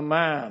was a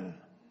man.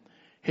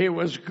 He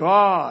was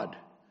God,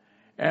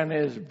 and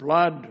his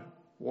blood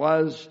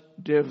was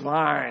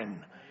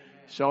divine.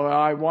 So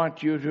I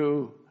want you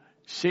to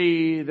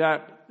see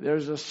that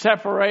there's a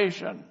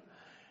separation.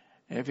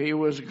 If he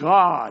was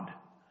God,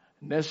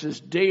 and this is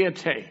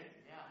deity.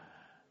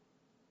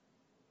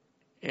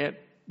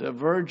 The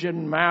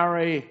Virgin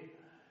Mary,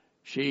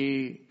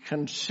 she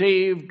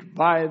conceived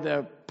by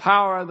the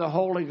power of the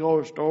Holy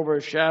Ghost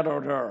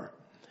overshadowed her.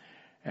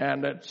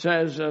 And it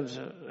says,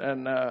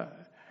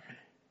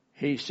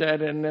 he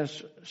said in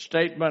this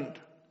statement,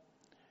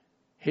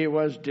 he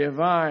was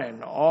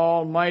divine.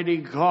 Almighty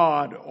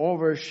God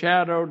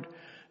overshadowed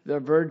the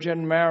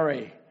Virgin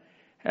Mary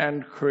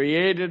and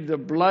created the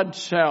blood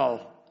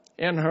cell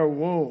in her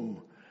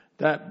womb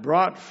that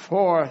brought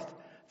forth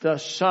the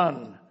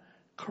Son,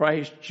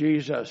 Christ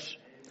Jesus.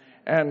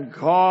 And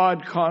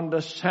God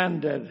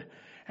condescended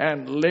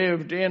and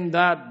lived in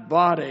that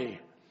body.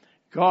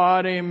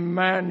 God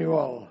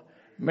Emmanuel,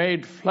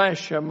 made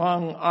flesh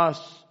among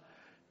us,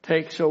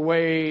 takes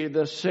away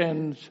the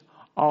sins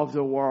of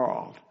the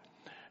world.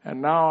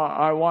 And now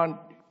I want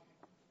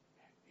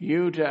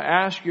you to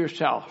ask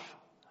yourself,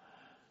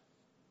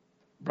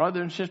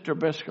 Brother and Sister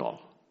Biscoe,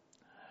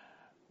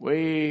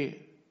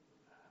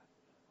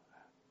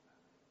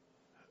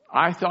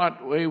 I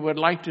thought we would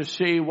like to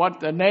see what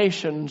the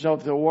nations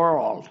of the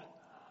world,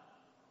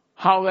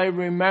 how they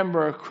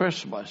remember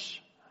Christmas.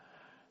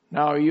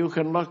 Now you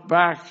can look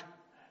back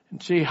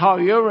and see how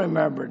you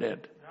remembered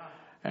it.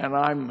 And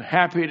I'm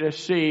happy to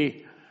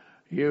see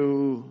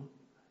you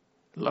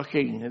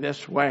looking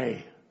this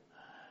way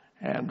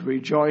and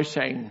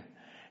rejoicing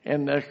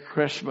in the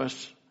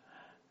Christmas,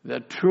 the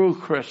true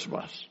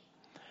Christmas.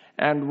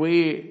 And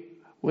we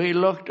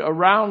looked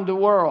around the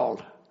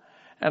world,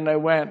 and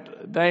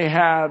they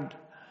had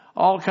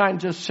all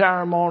kinds of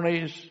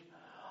ceremonies,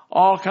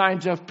 all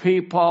kinds of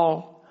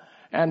people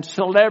and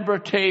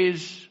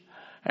celebrities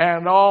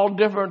and all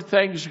different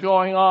things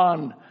going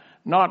on.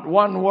 Not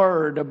one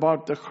word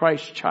about the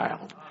Christ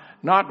child.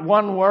 Not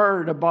one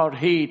word about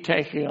he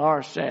taking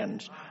our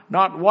sins.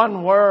 Not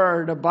one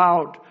word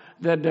about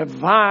the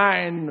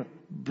divine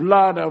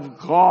blood of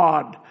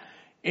God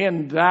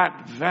in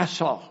that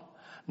vessel.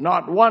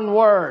 Not one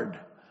word,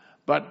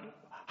 but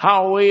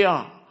how we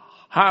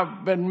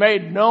have been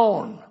made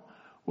known.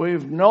 We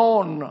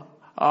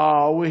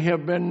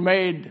have been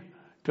made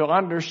to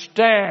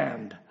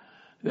understand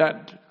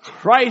that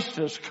Christ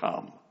has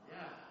come.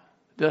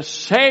 The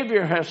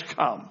Savior has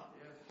come.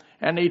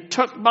 And he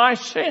took my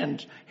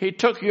sins. He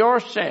took your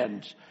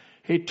sins.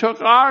 He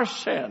took our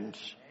sins.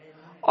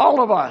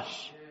 All of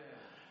us.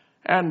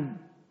 And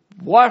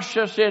washed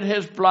us in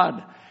his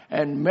blood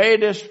and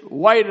made us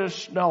white as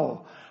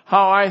snow.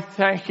 How I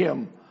thank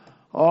him.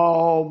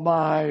 Oh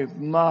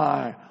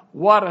my.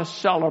 What a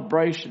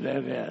celebration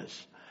it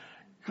is.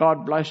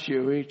 God bless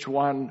you, each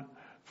one,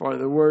 for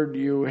the word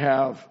you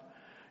have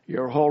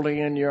you're holding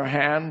in your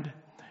hand.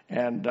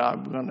 And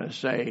I'm going to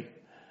say,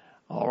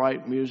 all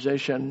right,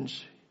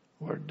 musicians,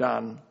 we're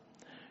done.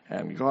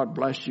 And God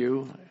bless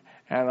you.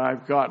 And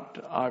I've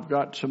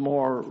got some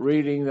more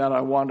reading that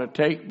I want to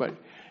take, but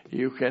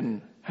you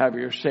can have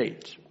your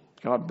seats.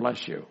 God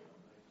bless you.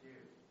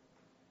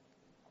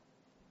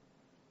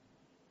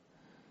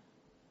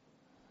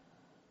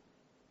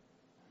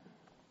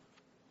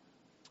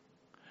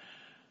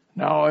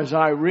 Now, as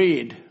I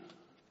read,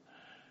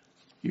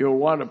 you'll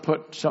want to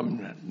put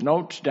some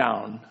notes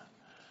down,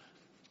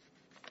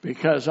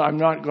 because I'm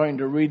not going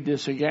to read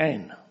this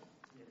again.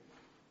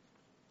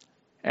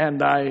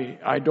 And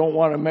I don't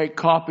want to make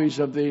copies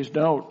of these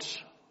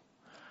notes.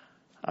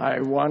 I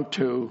want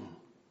to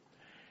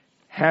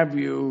have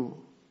you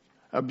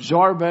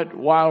absorb it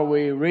while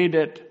we read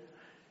it.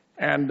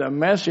 And the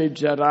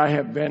message that I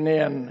have been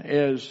in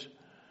is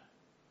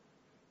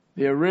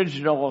the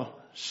original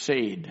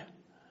seed.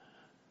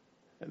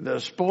 The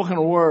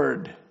spoken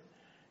word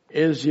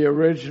is the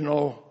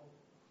original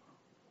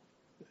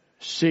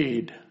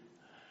seed.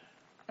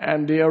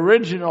 And the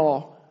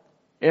original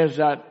is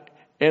that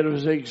it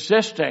was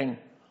existing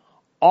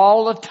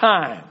all the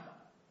time.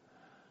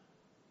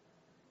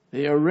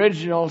 The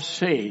original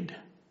seed.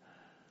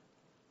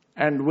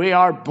 And we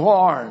are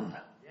born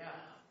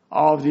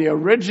of the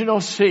original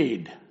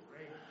seed.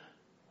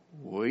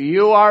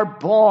 You are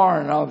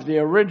born of the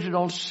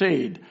original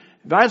seed.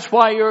 That's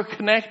why you're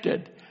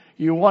connected.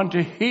 You want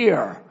to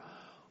hear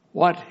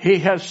what he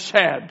has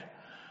said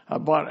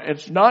about it.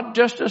 It's not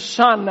just a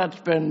son that's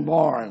been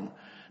born.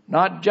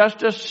 Not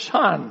just a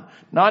son.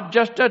 Not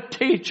just a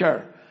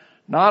teacher.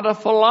 Not a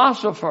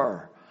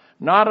philosopher.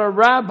 Not a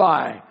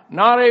rabbi.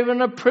 Not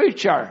even a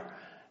preacher.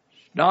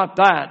 It's not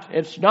that.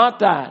 It's not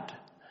that.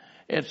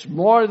 It's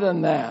more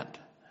than that.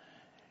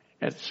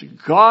 It's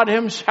God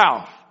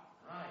himself.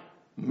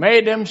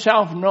 Made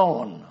himself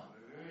known.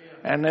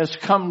 And has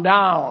come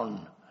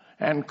down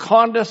and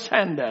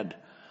condescended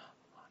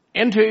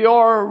into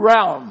your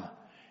realm,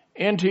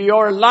 into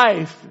your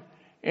life,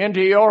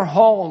 into your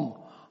home,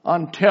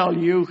 until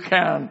you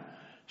can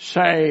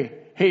say,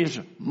 he's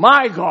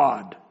my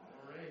God.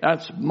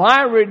 That's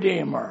my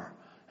Redeemer.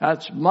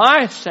 That's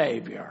my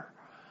Savior.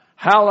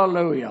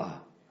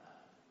 Hallelujah.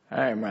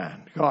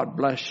 Amen. God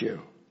bless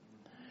you.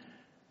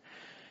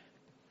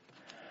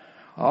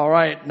 All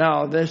right,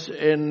 now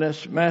in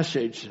this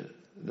message,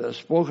 the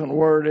spoken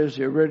word is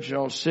the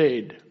original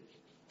seed.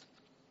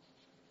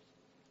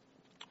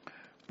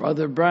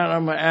 Brother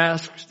Branham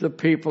asks the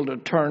people to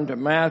turn to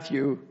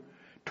Matthew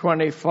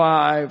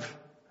 25,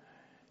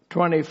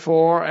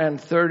 24,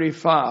 and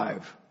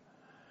 35.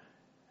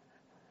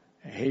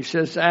 He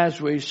says,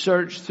 as we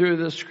search through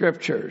the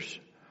scriptures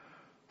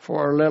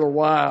for a little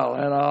while,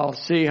 and I'll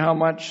see how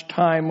much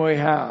time we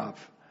have.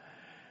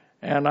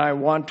 And I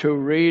want to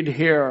read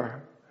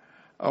here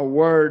a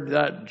word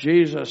that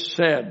Jesus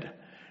said,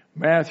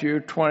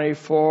 Matthew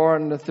 24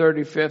 and the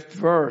 35th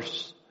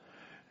verse,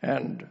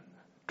 and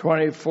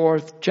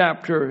 24th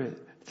chapter,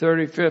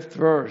 35th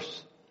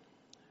verse.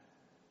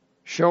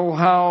 Show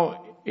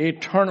how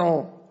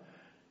eternal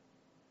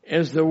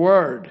is the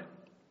word.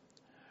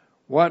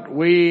 What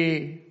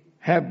we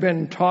have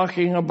been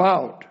talking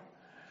about.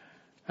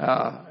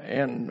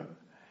 And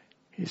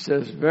he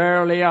says,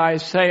 verily I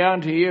say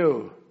unto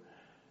you,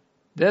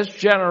 this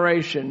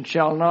generation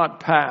shall not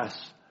pass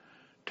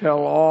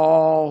till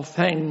all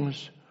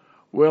things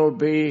will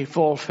be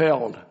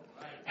fulfilled.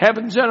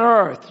 Heavens and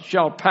earth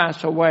shall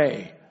pass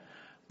away,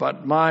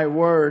 but my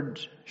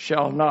words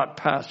shall not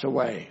pass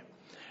away.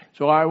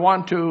 So I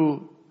want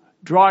to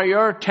draw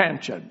your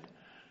attention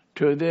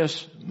to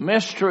this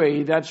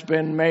mystery that's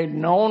been made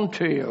known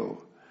to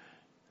you.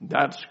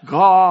 That's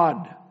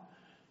God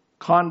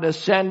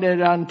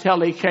condescended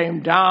until he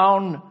came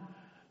down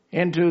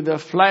into the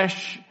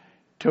flesh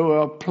to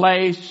a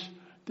place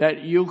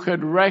that you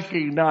could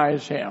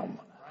recognize him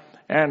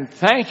and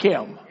thank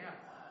him.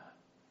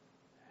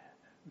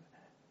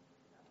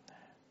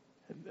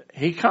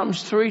 He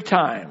comes 3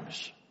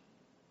 times.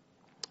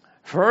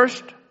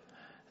 First,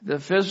 the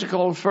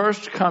physical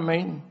first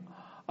coming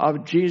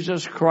of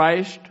Jesus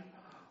Christ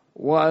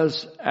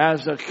was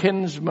as a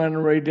kinsman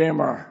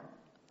redeemer.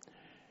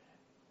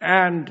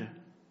 And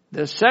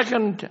the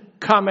second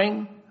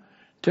coming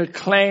to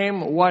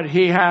claim what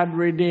he had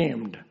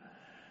redeemed.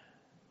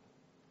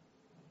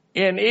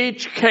 In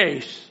each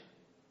case,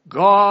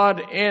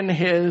 God in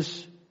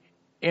his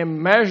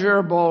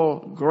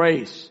immeasurable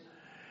grace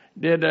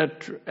did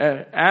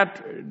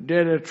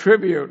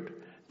attribute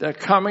the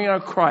coming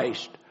of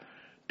Christ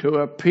to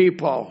a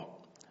people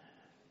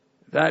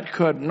that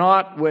could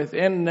not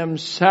within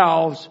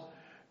themselves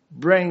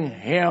bring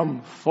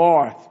him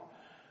forth.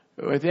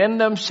 Within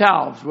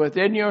themselves,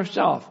 within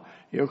yourself,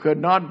 you could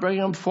not bring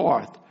him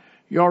forth.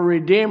 Your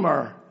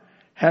Redeemer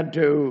had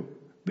to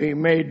be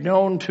made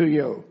known to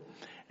you.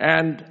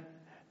 And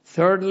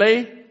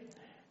thirdly,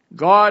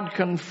 God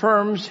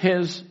confirms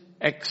his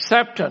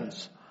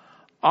acceptance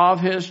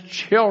of his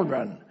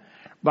children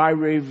by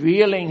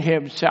revealing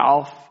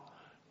himself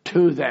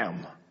to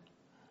them.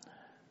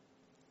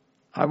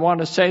 I want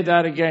to say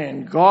that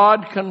again.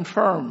 God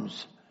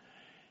confirms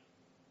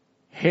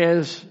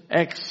His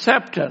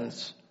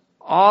acceptance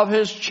of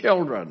His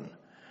children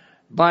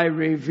by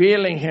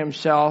revealing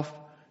Himself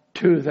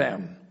to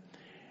them.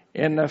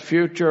 In the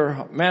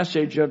future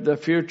message of the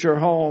future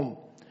home,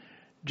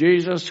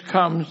 Jesus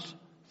comes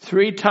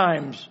 3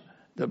 times,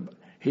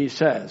 he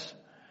says.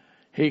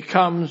 He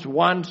comes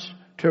once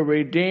to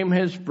redeem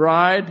His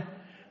bride,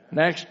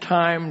 next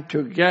time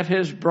to get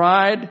His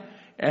bride,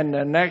 and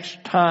the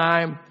next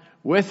time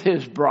with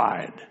His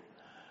bride.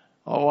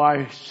 Oh,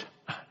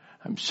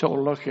 I'm so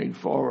looking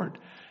forward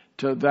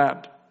to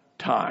that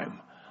time.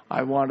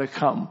 I want to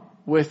come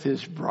with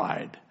His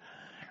bride.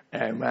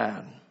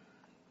 Amen.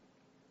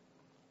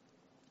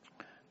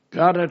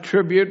 God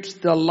attributes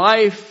the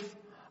life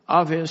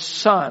of His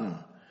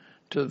Son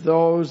to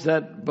those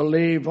that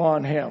believe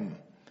on Him.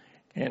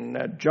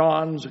 In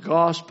John's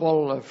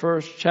Gospel, the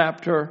 1st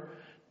chapter,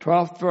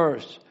 12th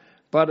verse,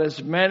 but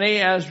as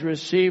many as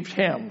received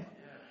Him,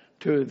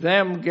 to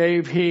them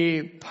gave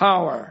He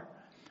power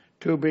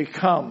to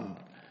become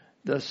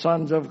the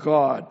sons of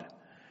God,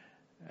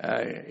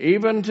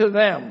 even to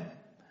them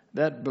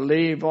that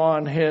believe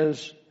on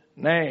His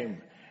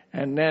name.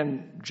 And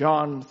then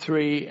John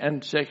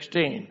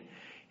 3:16,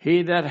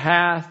 He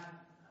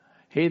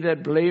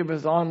that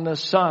believeth on the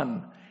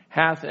Son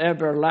hath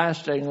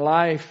everlasting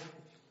life,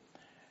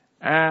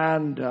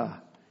 and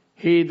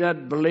he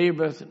that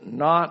believeth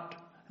not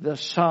the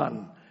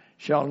Son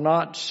shall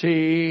not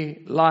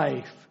see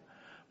life,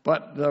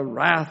 but the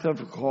wrath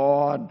of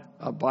God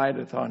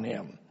abideth on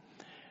him.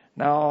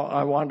 Now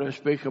I want to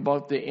speak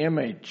about the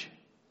image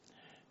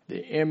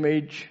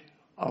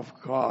of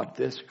God,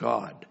 this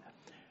God.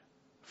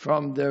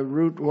 From the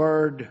root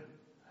word,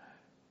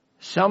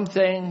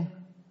 something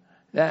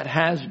that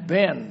has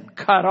been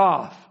cut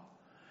off,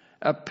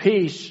 a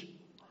piece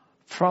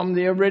from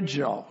the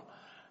original.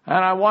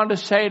 And I want to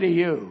say to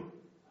you,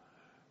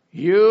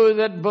 you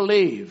that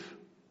believe,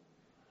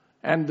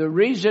 and the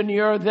reason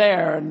you're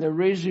there and the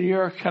reason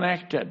you're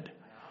connected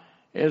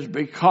is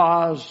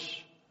because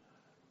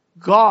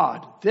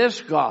God,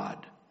 this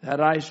God that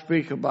I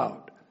speak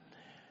about,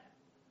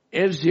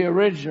 is the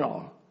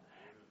original.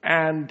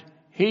 And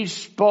He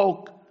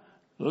spoke,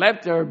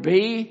 let there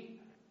be,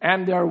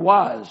 and there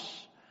was.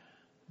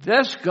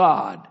 This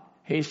God,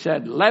 He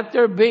said, let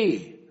there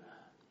be.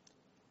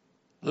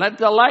 Let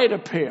the light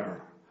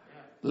appear.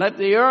 Let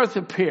the earth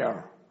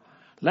appear.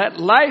 Let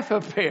life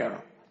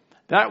appear.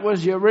 That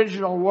was the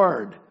original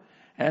word.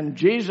 And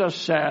Jesus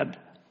said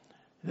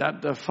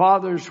that the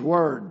Father's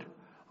word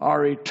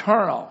are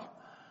eternal.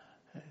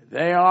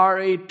 They are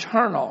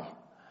eternal.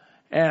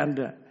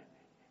 And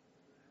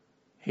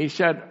He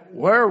said,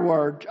 we're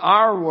words,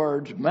 our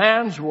words,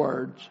 man's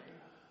words,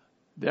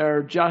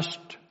 they're just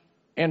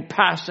in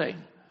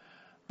passing.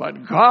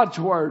 But God's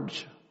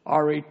words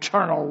are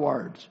eternal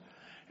words.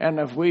 And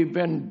if we've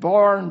been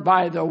born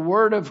by the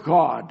Word of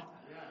God,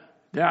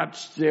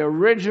 that's the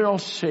original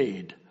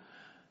seed.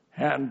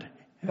 And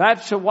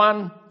that's the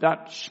one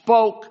that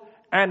spoke,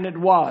 and it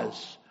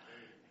was.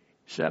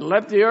 He said,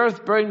 let the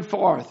earth bring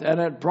forth, and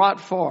it brought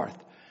forth.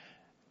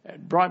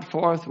 It brought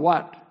forth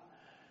what?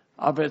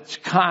 Of its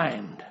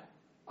kind,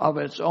 of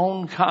its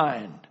own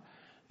kind.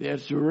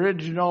 Its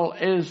original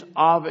is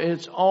of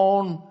its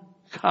own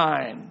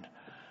kind.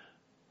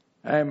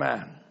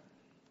 Amen.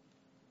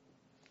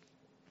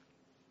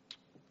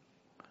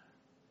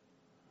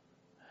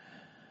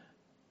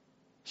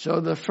 So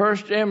the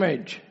first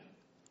image,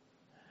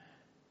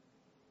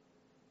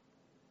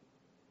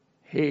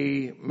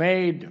 He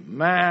made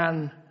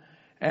man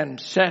and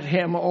set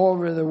him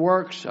over the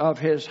works of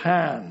His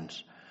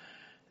hands.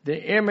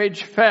 The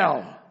image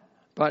fell,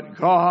 but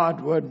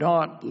God would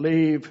not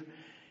leave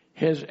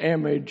His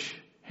image,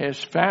 His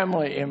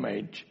family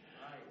image,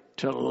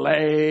 to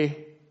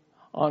lay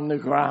on the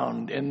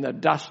ground in the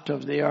dust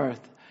of the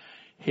earth.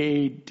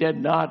 He did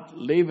not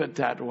leave it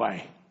that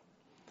way.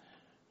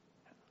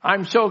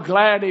 I'm so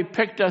glad He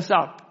picked us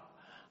up.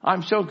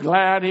 I'm so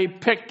glad He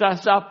picked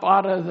us up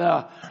out of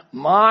the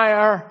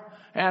mire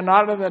and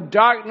out of the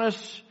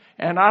darkness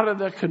and out of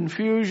the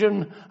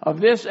confusion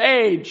of this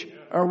age,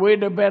 or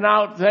we'd have been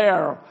out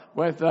there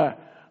with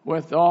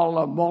all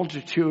the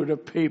multitude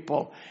of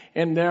people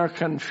in their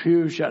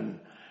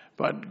confusion.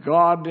 But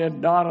God did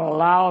not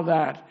allow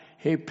that.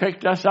 He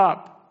picked us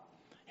up.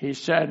 He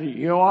said,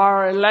 you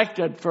are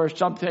elected for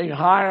something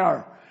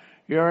higher.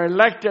 You're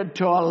elected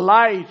to a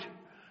light.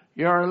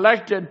 You're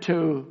elected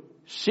to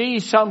see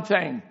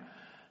something.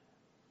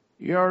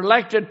 You're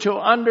elected to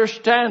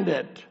understand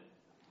it.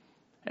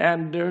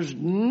 And there's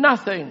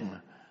nothing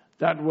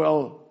that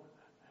will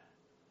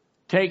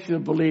take the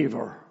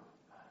believer.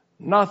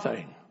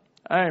 Nothing.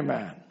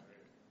 Amen.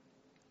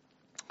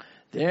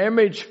 The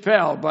image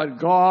fell, but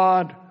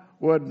God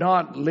would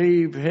not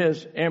leave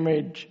His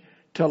image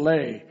to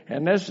lay.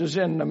 And this is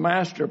in the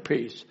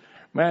masterpiece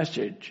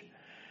message.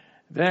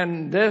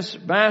 Then this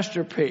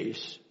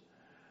masterpiece,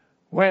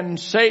 when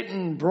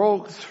Satan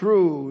broke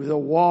through the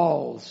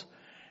walls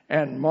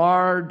and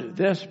marred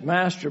this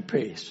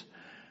masterpiece,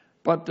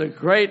 But the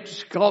great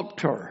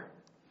sculptor,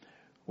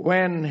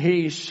 when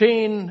he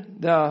seen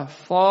the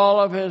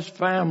fall of his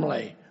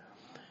family,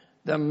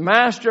 the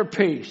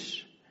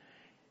masterpiece,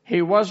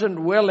 he wasn't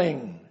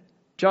willing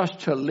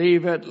just to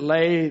leave it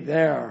lay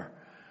there.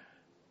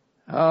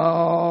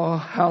 Oh,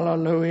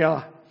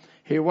 hallelujah.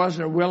 He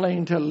wasn't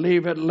willing to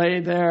leave it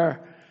lay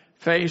there,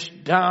 face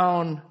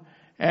down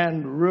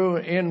and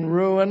in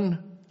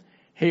ruin.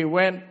 He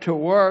went to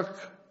work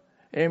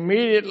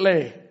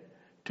immediately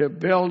to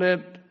build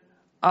it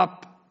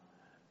up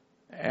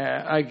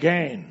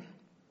again.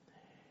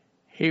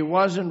 He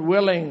wasn't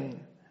willing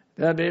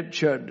that it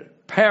should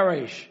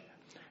perish,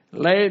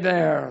 lay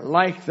there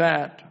like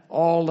that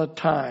all the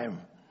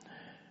time,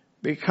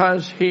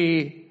 because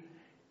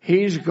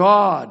he's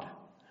God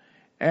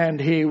and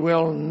he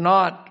will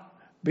not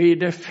be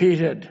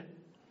defeated.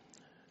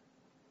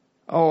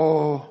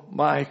 Oh,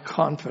 my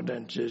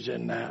confidence is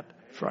in that,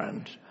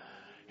 friends.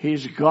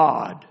 He's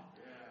God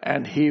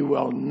and he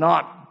will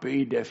not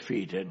be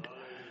defeated.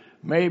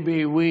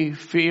 Maybe we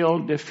feel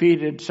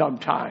defeated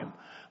sometime,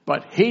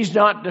 but he's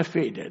not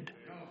defeated.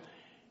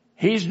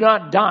 He's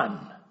not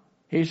done.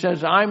 He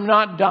says, I'm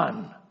not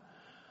done.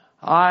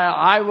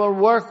 I will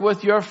work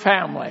with your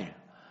family.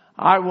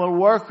 I will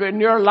work in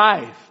your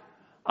life.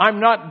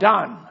 I'm not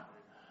done.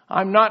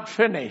 I'm not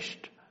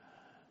finished.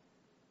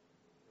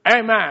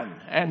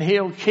 Amen. And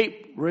he'll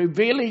keep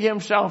revealing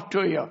himself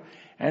to you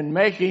and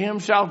making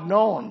himself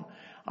known.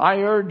 I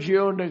urge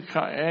you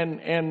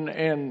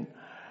to,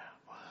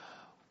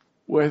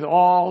 with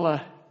all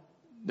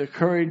the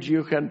courage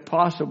you can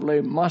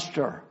possibly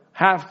muster,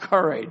 have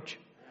courage.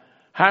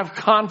 Have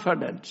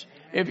confidence.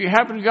 If you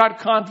haven't got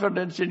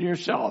confidence in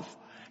yourself,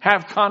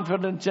 have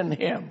confidence in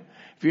him.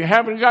 If you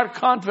haven't got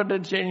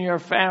confidence in your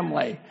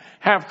family,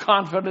 have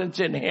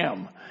confidence in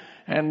him.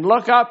 And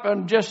look up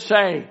and just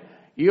say,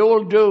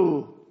 you'll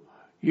do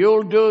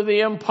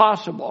the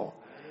impossible.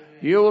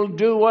 You'll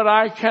do what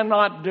I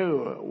cannot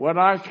do, what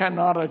I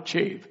cannot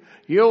achieve.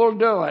 You'll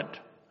do it.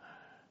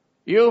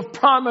 You've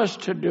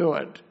promised to do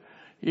it.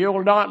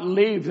 You'll not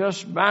leave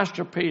this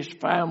masterpiece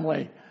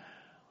family.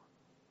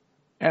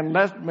 And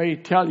let me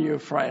tell you,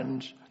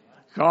 friends,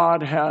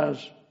 God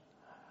has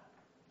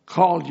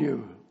called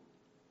you.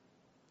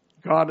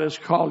 God has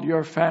called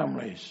your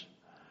families.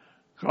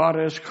 God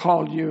has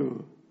called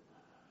you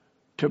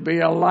to be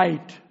a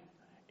light.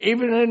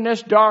 Even in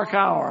this dark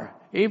hour,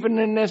 even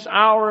in this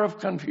hour of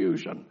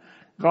confusion,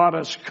 God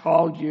has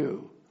called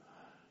you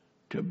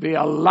to be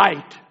a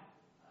light.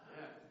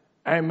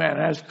 Amen.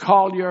 Has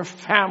called your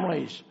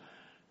families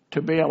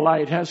to be a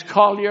light. Has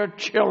called your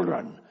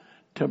children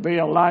to be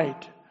a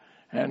light.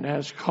 And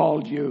has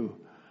called you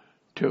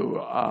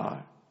to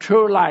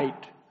true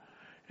light.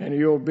 And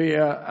you'll be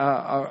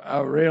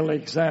a real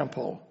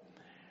example.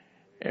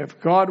 If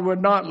God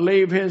would not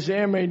leave his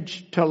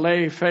image to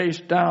lay face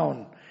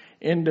down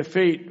in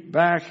defeat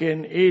back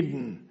in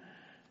Eden,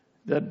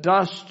 the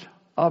dust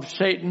of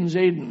Satan's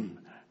Eden,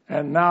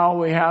 and now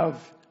we have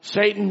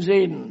Satan's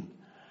Eden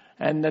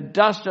and the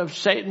dust of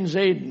Satan's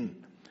Eden.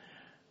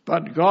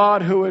 But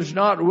God, who is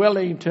not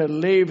willing to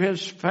leave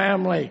his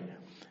family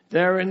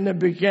there in the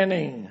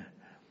beginning,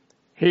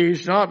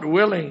 he's not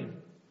willing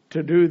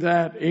to do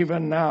that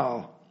even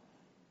now.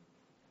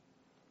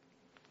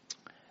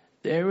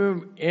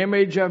 The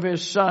image of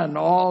his Son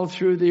all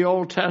through the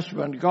Old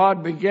Testament.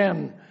 God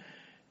began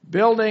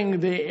building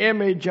the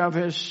image of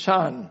his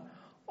Son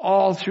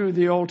all through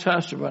the Old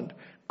Testament.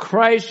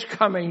 Christ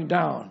coming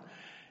down.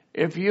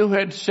 If you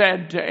had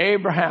said to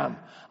Abraham,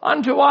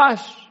 unto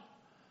us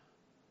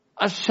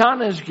a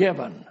son is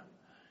given,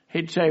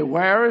 he'd say,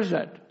 where is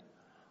it?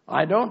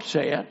 I don't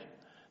say it.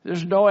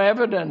 There's no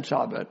evidence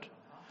of it.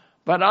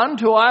 But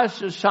unto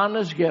us a son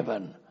is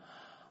given.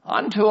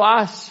 Unto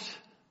us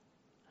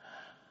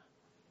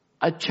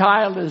a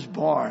child is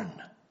born.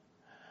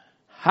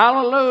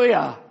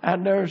 Hallelujah.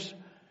 And there's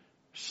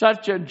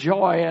such a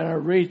joy and a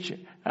reach,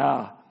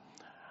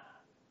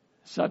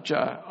 such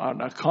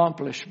an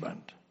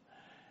accomplishment.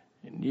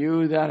 And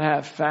you that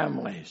have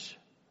families,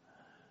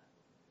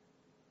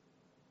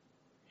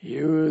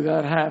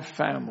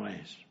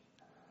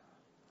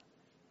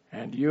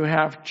 and you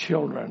have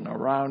children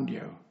around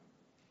you,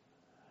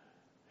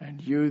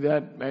 and you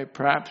that may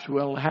perhaps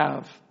will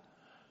have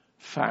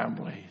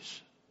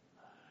families,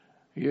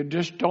 you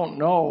just don't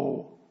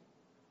know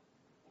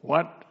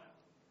what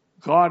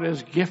God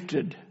has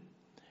gifted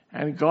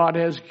and God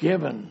has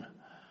given.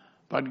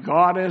 But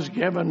God has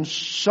given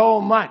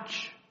so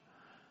much.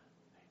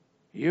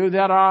 You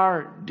that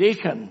are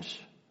deacons,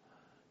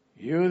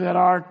 you that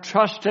are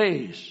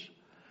trustees,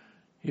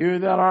 you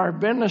that are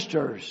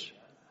ministers,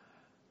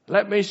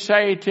 let me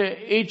say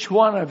to each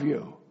one of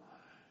you,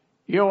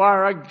 you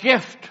are a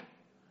gift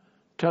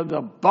to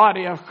the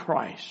body of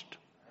Christ.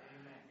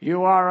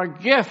 You are a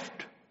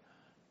gift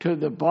to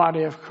the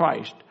body of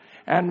Christ.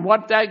 And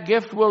what that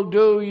gift will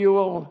do, you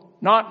will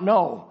not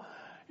know.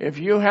 If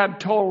you had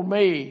told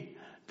me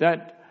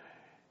that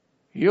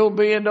you'll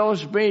be in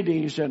those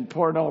meetings in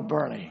Port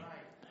Alberni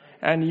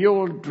and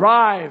you'll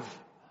drive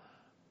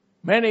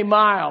many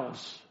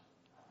miles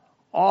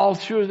all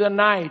through the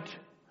night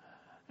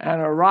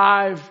and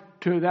arrive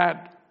to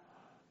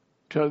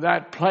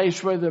that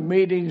place where the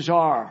meetings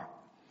are.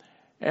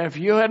 If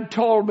you had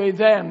told me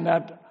then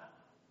that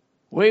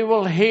we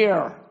will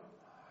hear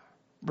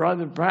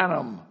Brother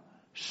Branham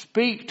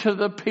speak to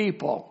the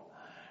people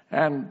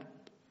and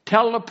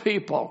tell the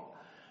people,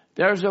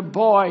 there's a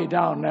boy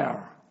down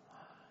there.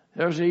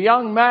 There's a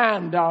young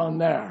man down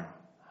there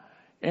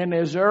in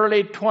his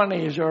early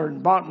 20s or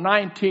about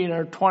 19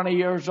 or 20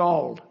 years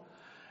old.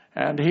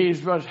 And he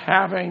was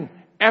having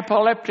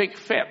epileptic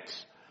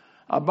fits,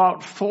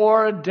 about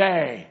 4 a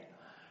day.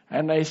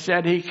 And they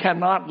said he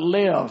cannot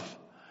live.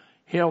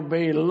 He'll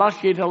be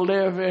lucky to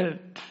live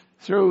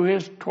through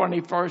his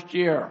 21st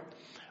year.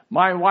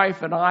 My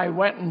wife and I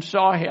went and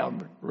saw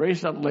him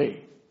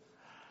recently.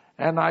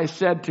 And I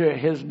said to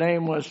his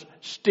name was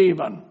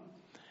Stephen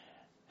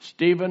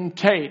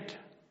Tate.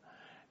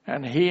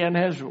 And he and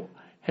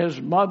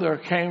his mother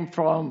came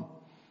from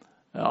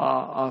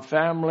a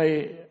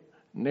family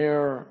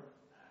near,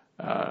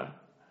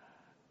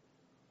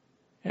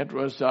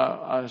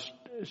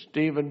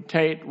 Stephen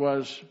Tate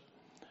was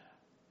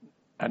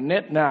a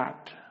Nitnat.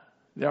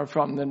 They're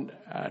from the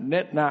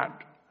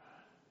Nitnat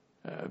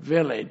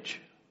village.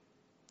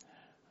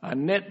 A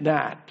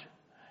Nitnat.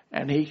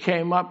 And he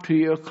came up to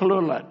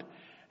Ucluelet.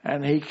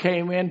 And he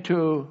came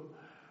into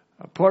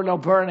Port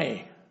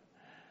Alberni.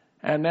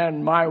 And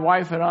then my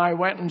wife and I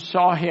went and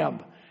saw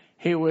him.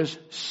 He was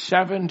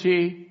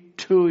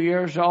 72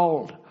 years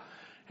old.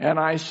 And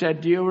I said,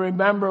 do you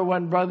remember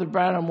when Brother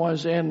Branham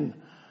was in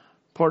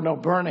Port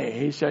Alberni?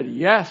 He said,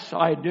 yes,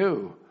 I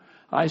do.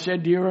 I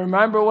said, do you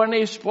remember when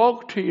he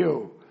spoke to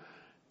you?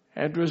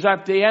 It was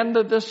at the end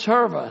of the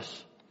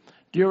service.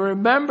 Do you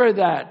remember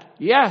that?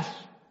 Yes,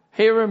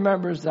 he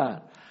remembers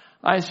that.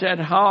 I said,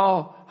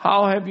 how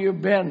have you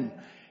been?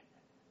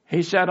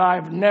 He said,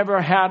 I've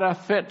never had a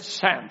fit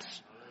since.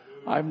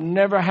 I've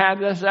never had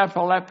this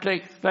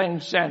epileptic thing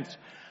since.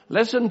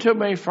 Listen to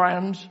me,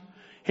 friends.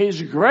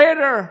 He's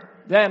greater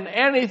than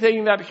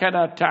anything that can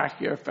attack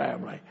your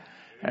family.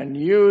 And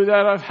you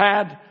that have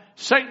had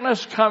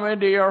sickness come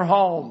into your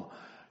home,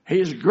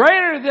 he's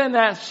greater than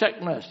that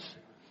sickness.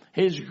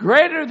 He's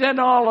greater than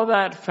all of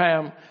that,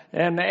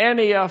 and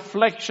any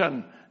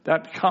affliction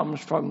that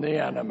comes from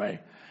the enemy.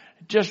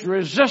 Just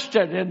resist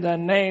it in the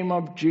name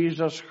of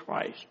Jesus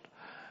Christ.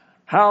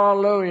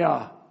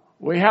 Hallelujah.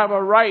 We have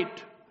a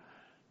right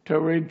to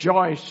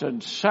rejoice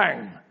and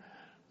sing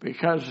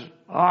because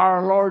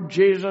our Lord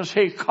Jesus,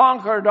 He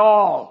conquered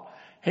all.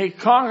 He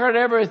conquered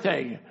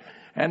everything.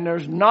 And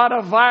there's not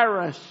a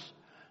virus.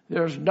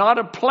 There's not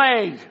a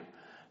plague.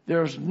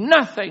 There's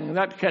nothing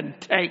that can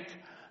take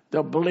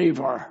the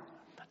believer.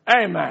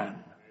 Amen.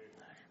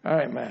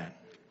 Amen.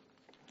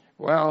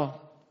 Well,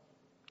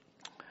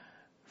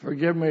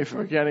 forgive me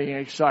for getting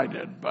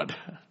excited, but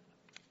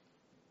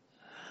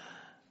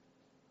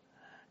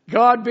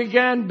God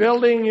began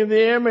building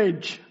the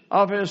image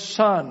of His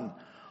Son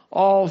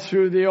all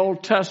through the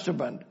Old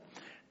Testament.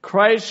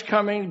 Christ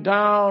coming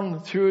down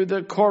through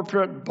the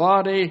corporate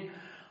body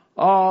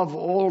of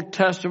Old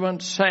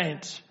Testament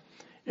saints.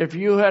 If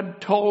you had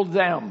told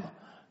them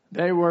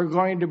they were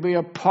going to be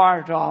a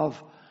part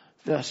of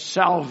the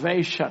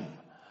salvation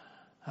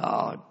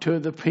to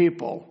the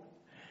people,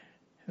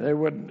 they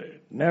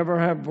would never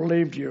have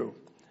believed you.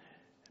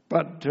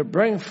 But to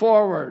bring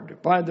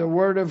forward by the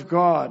word of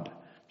God,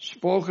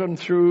 spoken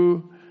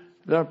through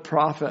the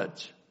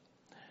prophets.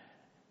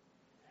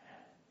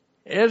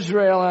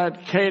 Israel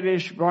at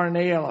Kadesh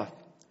Barnea.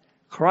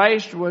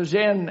 Christ was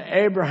in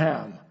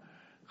Abraham.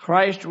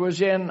 Christ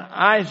was in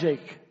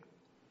Isaac.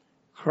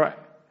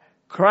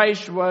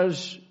 Christ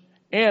was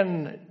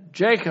in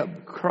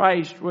Jacob.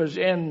 Christ was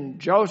in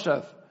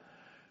Joseph.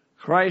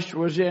 Christ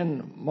was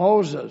in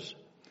Moses.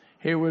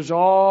 He was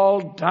all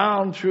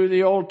down through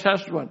the Old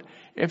Testament.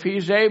 If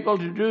He's able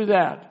to do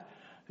that,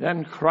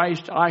 then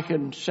Christ, I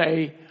can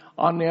say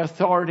on the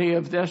authority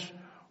of this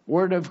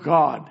Word of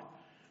God,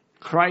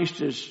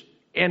 Christ is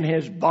in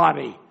His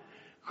body.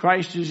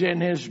 Christ is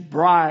in His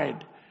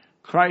bride.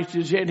 Christ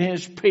is in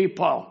His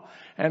people.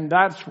 And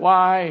that's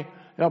why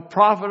the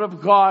prophet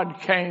of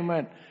God came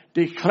and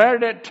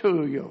declared it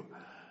to you.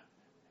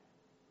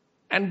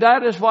 And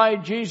that is why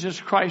Jesus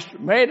Christ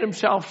made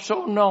Himself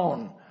so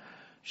known,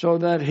 so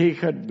that He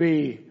could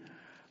be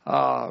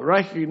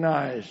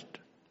recognized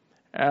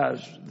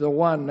as the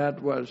one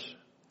that was.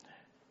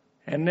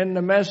 And in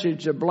the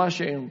message, the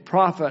blushing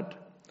prophet,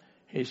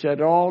 he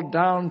said all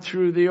down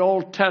through the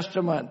Old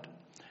Testament,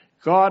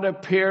 God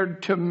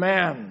appeared to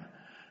men.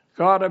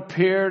 God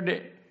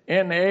appeared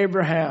in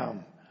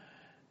Abraham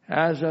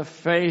as a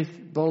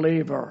faith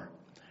believer.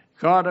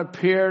 God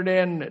appeared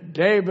in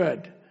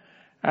David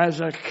as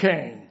a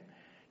king.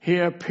 He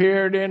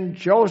appeared in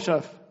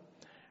Joseph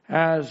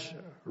as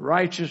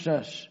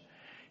righteousness.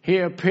 He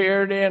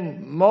appeared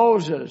in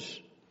Moses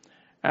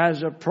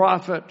as a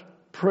prophet,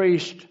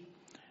 priest,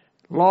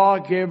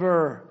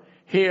 lawgiver.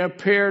 He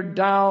appeared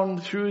down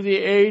through the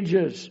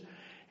ages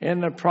in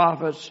the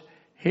prophets.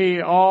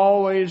 He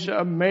always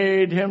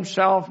made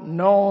Himself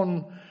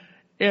known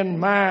in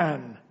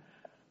man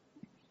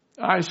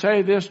I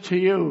say this to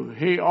you.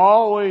 He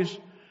always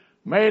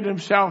made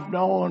himself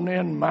known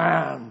in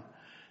man.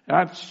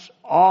 That's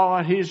all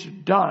that he's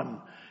done.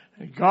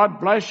 God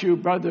bless you,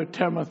 Brother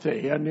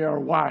Timothy, and your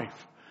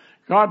wife.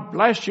 God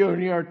bless you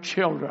and your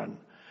children.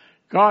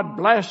 God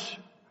bless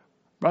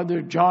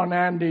Brother John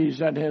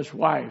Andes and his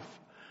wife.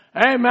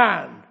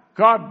 Amen.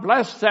 God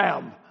bless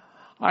them.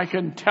 I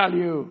can tell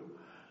you.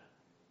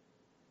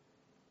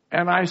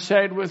 And I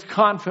say it with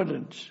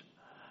confidence.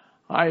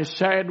 I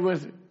say it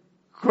with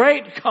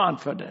great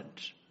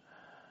confidence.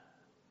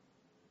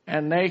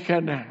 And they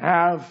can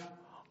have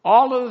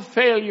all of the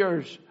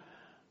failures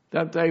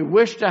that they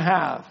wish to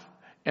have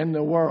in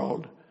the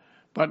world.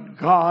 But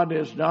God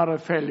is not a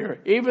failure.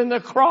 Even the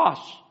cross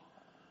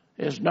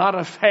is not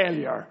a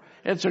failure.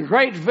 It's a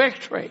great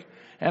victory.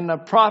 And the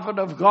prophet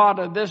of God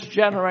of this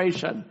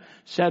generation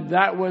said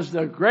that was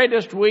the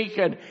greatest week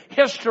in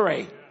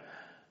history.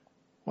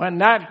 When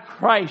that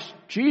Christ,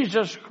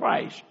 Jesus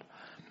Christ,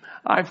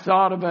 I've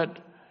thought of it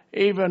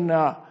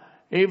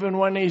even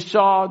when he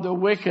saw the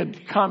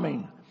wicked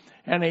coming.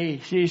 And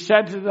he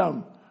said to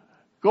them,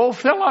 go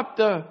fill up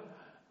the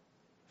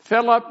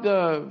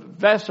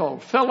vessel,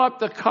 fill up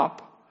the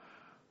cup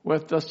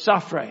with the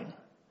suffering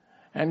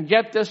and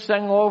get this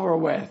thing over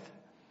with.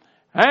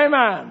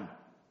 Amen.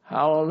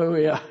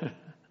 Hallelujah.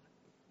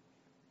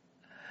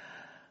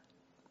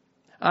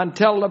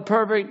 Until the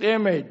perfect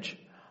image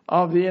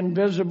of the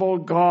invisible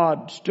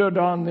God stood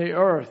on the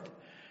earth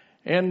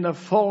in the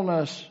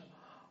fullness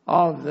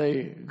of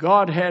the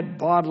Godhead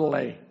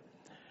bodily,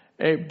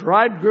 a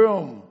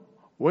bridegroom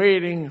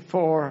waiting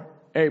for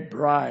a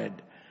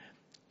bride.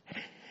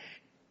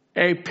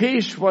 A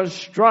piece was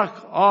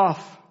struck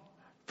off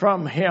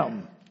from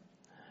him.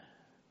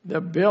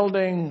 The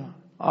building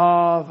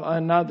of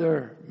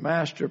another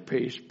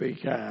masterpiece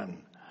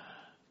began.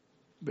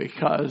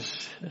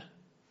 Because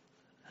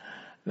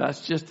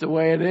that's just the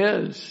way it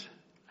is.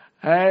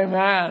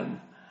 Amen.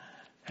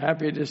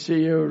 Happy to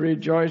see you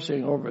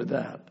rejoicing over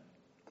that.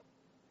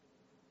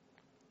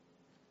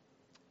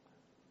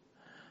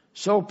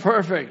 So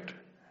perfect,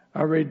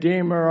 a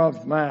redeemer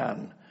of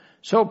man.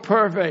 So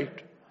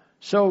perfect,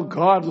 so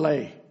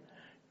godly.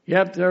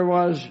 Yet there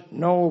was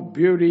no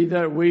beauty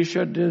that we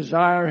should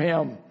desire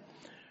him.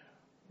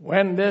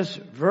 When this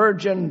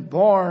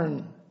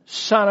virgin-born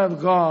Son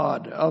of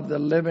God, of the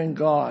living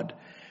God,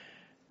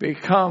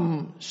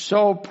 become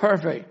so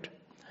perfect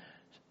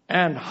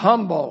and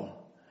humble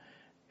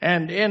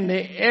and in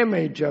the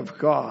image of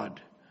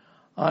God,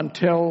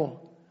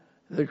 until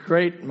the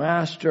great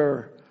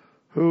Master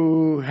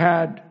who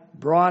had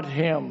brought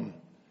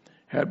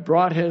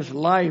his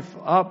life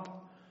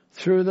up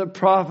through the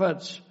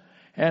prophets,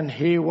 and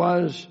he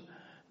was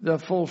the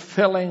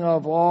fulfilling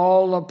of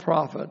all the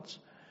prophets.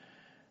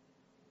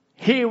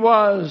 He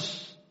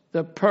was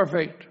the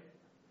perfect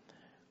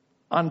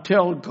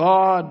until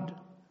God,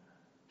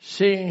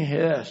 seeing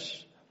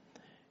this,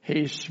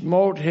 he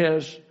smote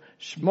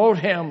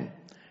him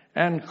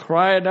and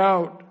cried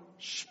out,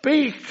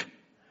 speak,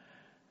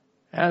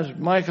 as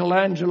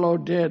Michelangelo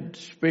did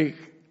speak.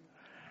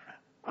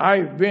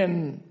 I've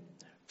been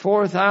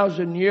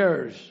 4,000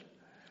 years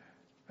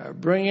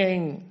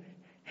bringing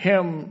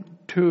him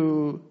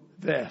to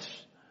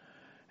this.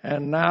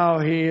 And now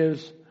he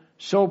is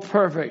so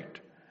perfect,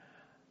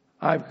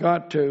 I've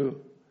got to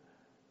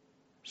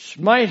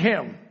smite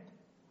him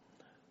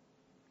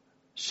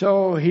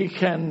so he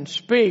can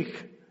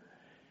speak.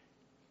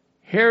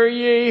 Hear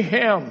ye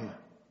him.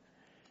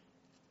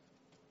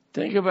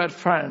 Think of it,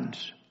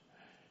 friends.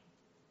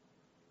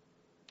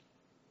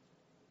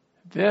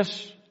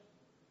 This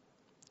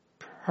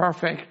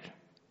perfect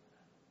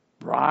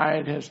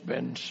bride has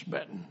been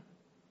smitten.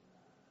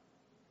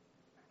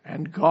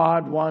 And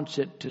God wants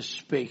it to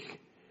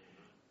speak.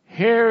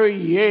 Hear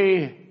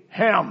ye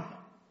him.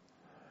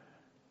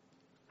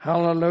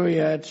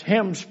 Hallelujah. It's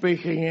him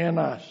speaking in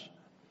us.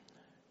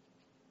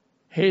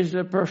 He's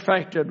the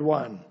perfected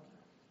one.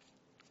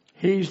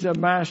 He's the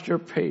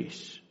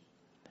masterpiece.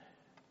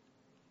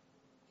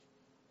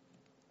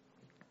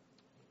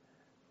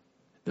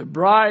 The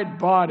bride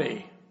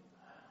body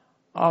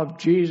of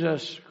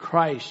Jesus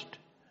Christ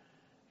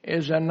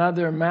is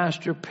another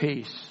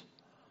masterpiece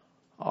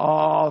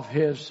of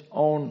his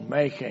own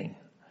making.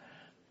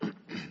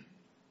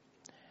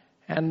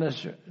 And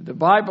the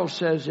Bible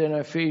says in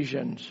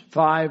Ephesians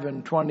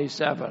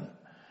 5:27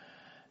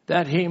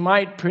 that he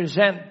might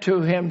present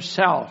to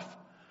himself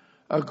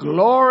a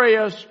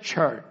glorious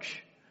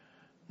church,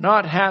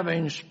 not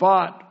having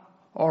spot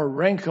or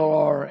wrinkle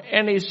or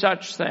any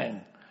such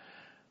thing,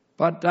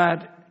 but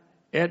that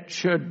it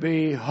should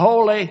be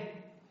holy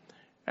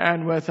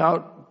and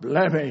without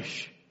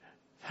blemish.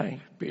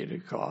 Thanks be to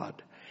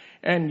God.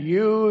 And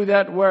you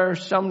that were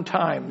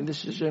sometime,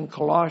 this is in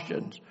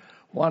Colossians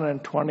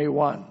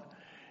 1:21,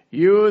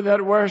 you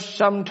that were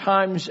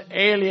sometimes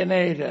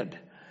alienated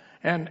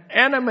and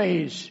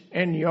enemies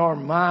in your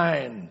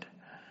mind.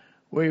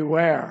 We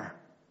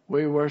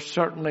were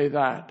certainly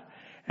that.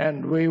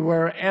 And we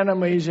were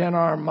enemies in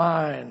our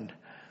mind.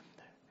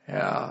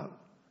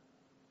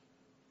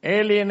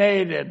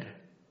 Alienated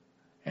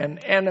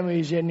and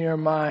enemies in your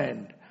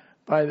mind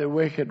by the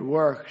wicked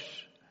works.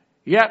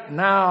 Yet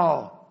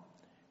now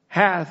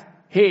hath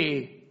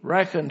he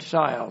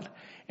reconciled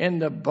in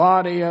the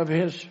body of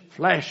his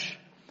flesh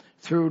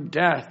through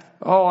death.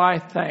 Oh, I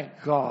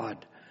thank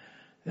God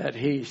that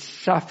he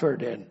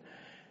suffered and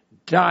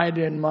died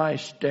in my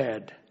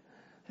stead,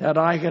 that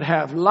I could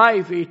have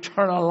life,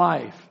 eternal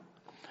life.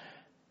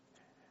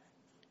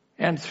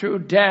 And through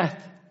death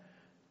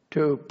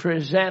to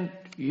present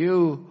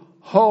you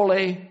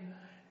holy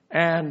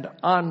and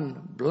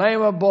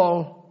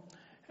unblameable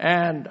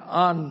and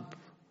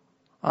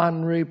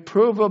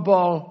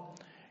unreprovable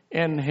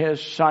in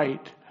his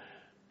sight.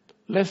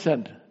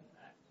 Listen,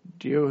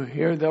 do you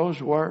hear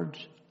those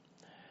words?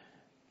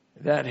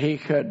 That he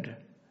could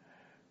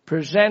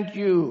present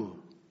you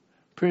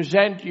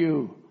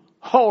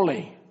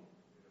holy,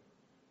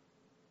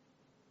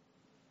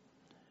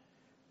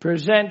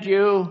 present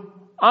you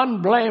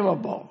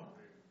unblameable,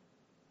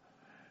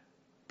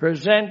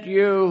 present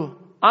you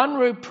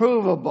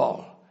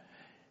unreprovable.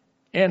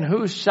 In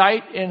whose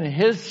sight? In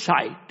his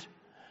sight.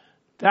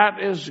 That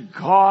is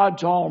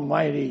God's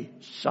almighty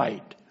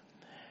sight.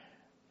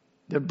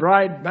 The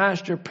bride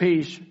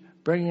masterpiece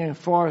bringing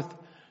forth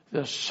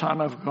the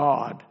Son of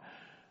God.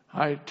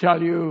 I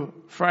tell you,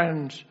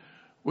 friends,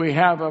 we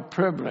have a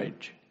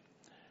privilege.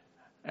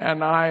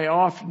 And I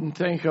often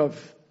think of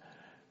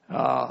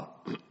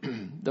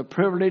the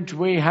privilege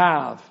we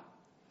have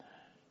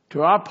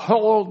to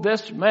uphold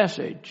this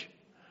message,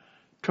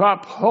 to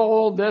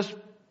uphold this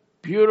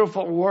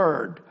beautiful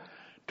word,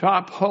 to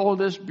uphold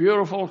this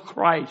beautiful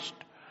Christ,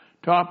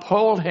 to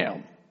uphold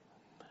him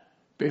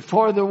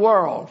before the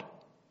world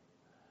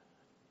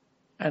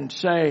and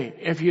say,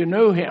 if you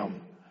knew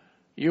him,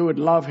 you would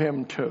love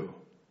him too.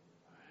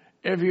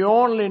 If you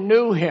only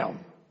knew him,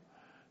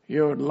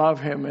 you would love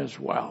him as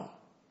well.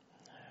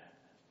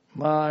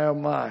 My, oh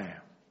my.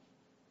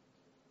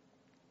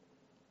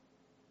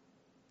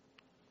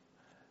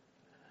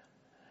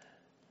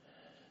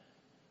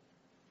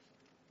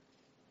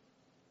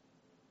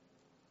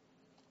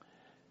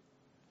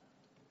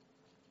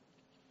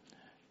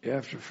 You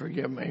have to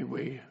forgive me.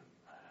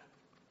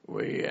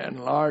 We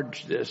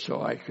enlarged this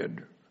so I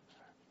could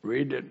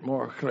read it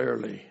more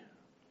clearly.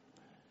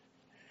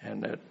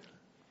 And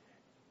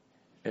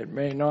it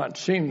may not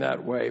seem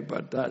that way,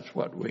 but that's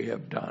what we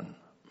have done.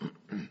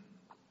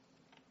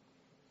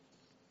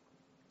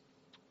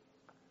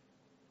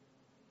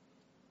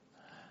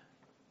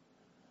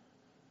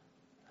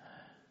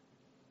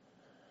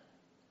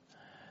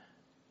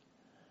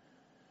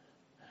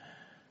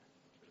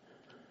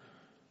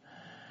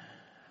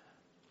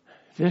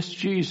 This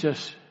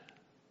Jesus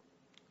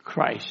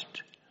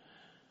Christ,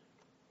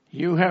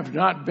 you have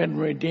not been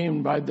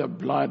redeemed by the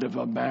blood of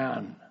a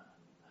man.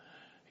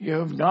 You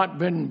have not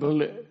been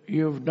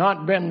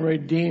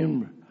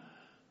redeemed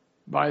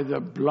by the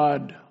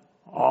blood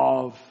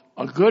of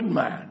a good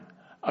man,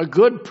 a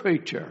good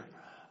preacher.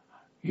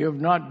 You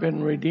have not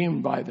been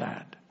redeemed by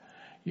that.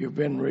 You've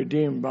been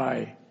redeemed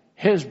by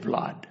his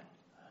blood.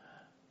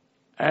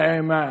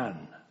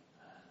 Amen.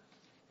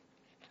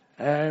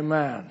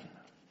 Amen.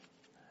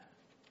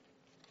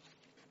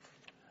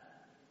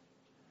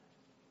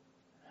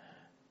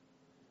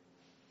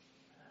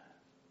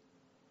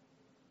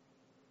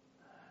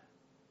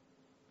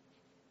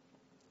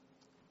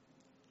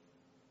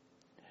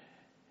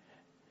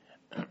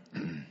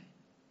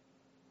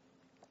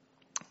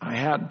 I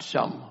had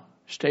some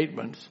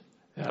statements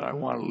that I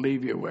want to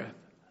leave you with.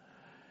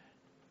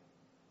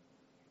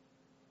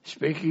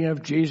 Speaking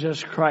of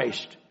Jesus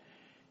Christ,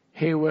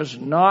 he was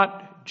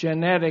not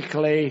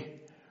genetically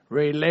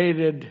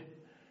related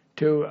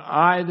to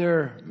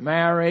either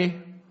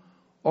Mary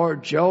or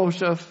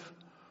Joseph,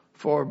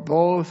 for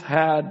both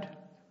had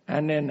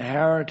an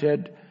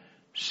inherited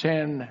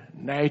sin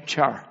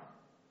nature.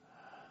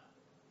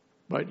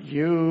 But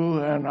you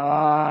and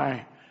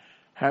I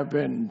have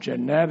been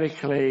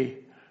genetically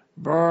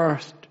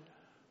birthed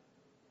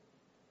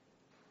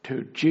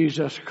to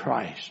Jesus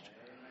Christ,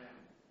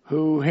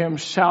 who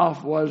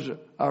himself was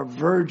a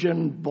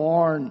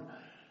virgin-born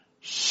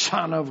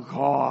Son of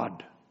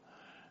God.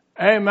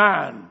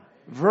 Amen.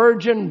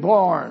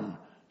 Virgin-born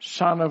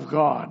Son of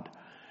God.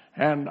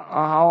 And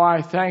how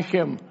I thank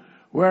him.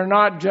 We're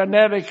not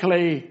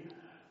genetically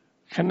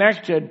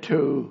connected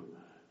to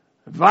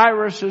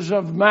viruses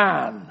of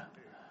man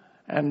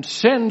and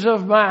sins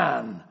of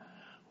man.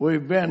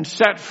 We've been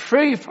set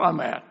free from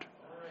it.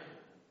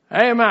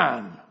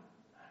 Amen.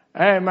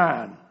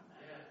 Amen.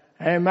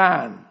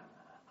 Amen.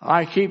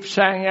 I keep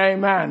saying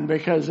amen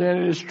because it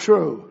is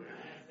true.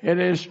 It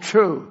is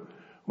true.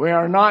 We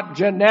are not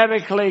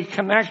genetically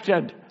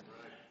connected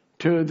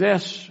to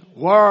this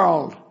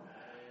world.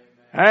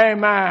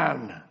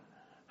 Amen.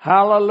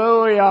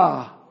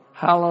 Hallelujah.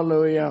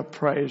 Hallelujah.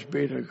 Praise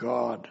be to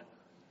God.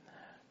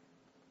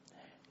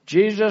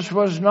 Jesus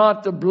was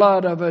not the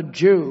blood of a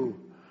Jew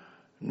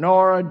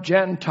nor a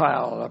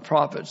Gentile, the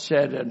prophet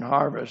said in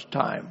harvest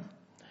time.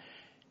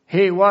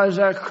 He was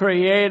a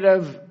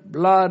creative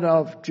blood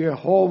of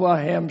Jehovah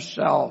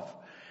himself.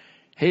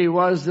 He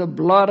was the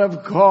blood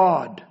of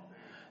God.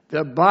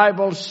 The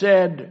Bible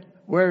said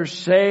we're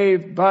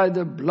saved by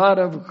the blood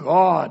of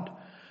God,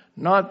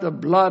 not the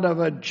blood of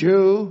a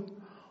Jew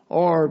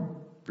or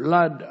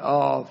blood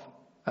of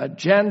a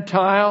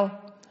Gentile.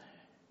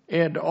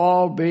 It'd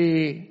all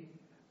be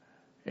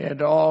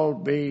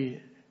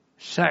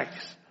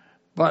sex.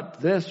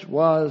 But this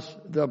was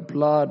the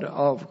blood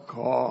of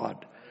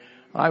God.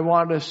 I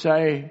want to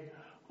say,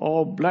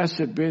 oh,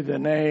 blessed be the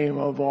name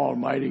of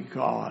Almighty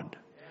God.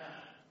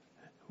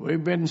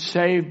 We've been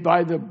saved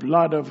by the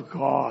blood of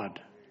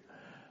God.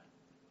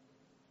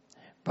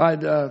 By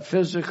the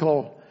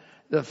physical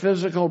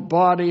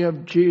body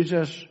of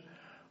Jesus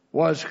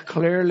was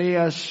clearly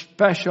a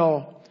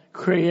special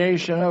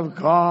creation of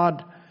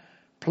God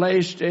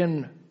placed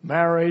in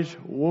Mary's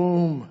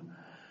womb.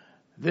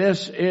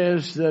 This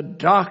is the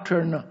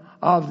doctrine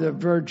of the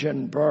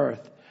virgin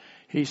birth.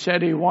 He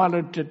said he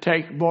wanted to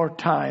take more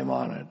time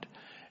on it.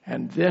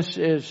 And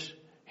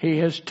he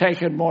has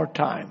taken more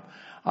time.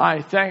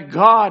 I thank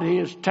God he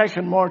has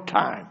taken more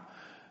time.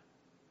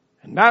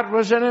 And that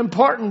was an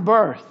important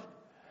birth.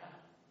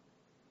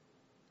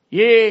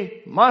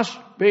 Ye must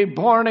be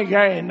born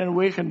again. And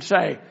we can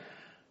say,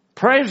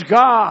 praise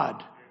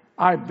God,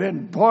 I've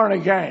been born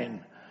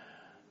again.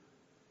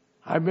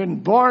 I've been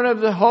born of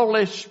the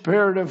Holy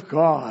Spirit of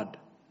God.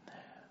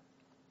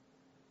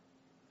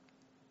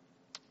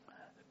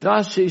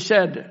 Thus he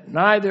said,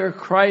 neither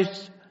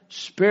Christ's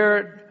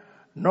spirit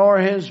nor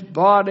his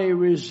body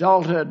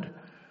resulted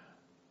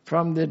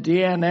from the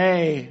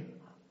DNA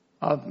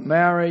of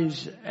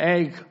Mary's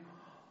egg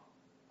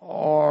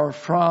or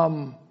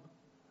from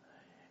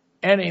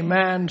any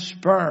man's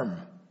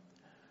sperm.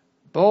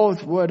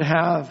 Both would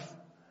have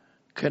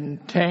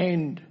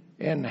contained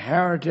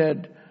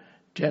inherited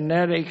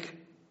genetic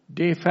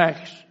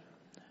defects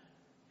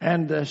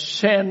and the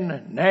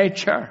sin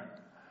nature.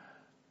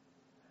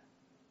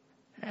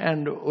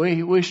 And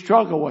we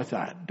struggle with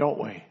that,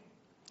 don't we?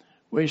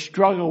 We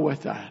struggle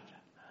with that.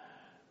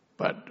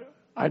 But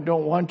I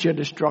don't want you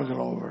to struggle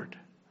over it.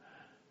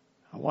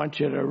 I want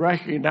you to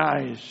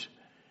recognize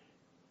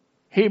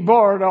he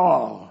bore it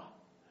all.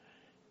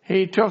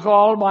 He took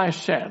all my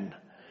sin.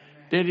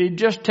 Did he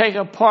just take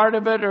a part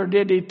of it, or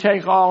did he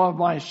take all of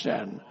my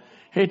sin?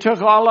 He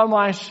took all of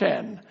my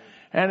sin.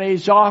 And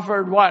he's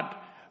offered what?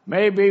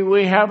 Maybe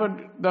we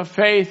haven't the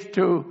faith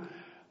to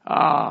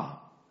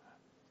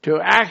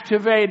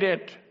activate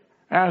it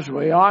as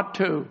we ought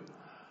to.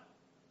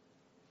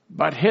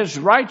 But his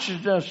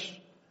righteousness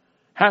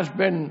has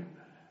been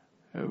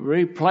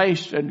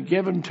replaced and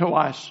given to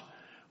us.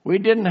 We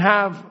didn't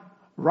have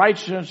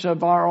righteousness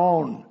of our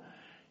own.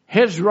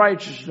 His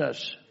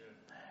righteousness.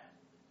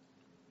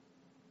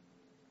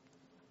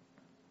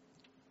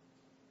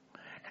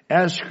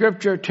 As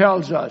Scripture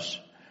tells us,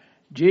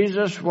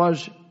 Jesus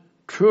was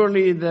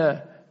truly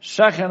the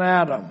second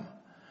Adam.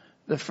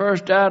 The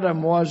first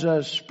Adam was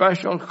a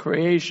special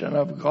creation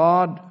of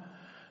God,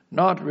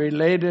 not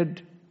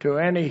related to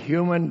any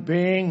human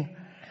being,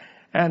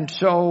 and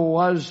so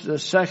was the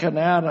second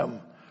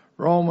Adam,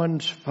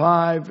 Romans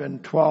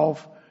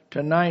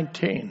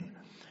 5:12-19.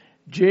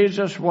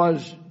 Jesus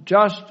was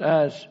just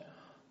as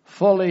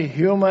fully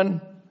human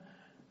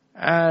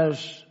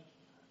as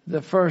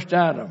the first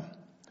Adam.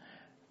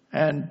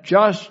 And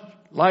just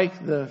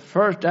like the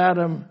first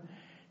Adam,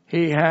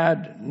 he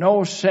had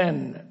no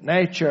sin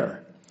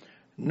nature,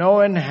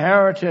 no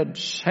inherited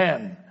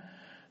sin,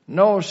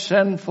 no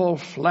sinful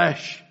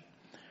flesh,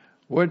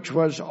 which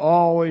was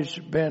always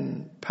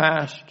been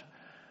passed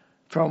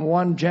from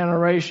one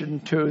generation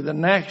to the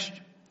next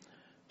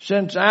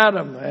since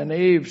Adam and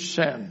Eve's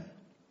sin.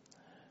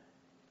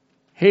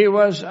 He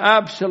was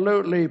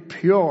absolutely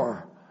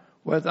pure,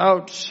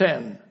 without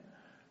sin,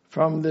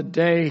 from the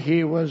day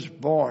he was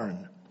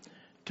born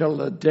till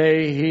the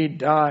day he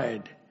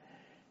died.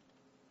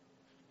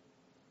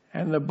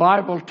 And the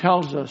Bible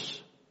tells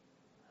us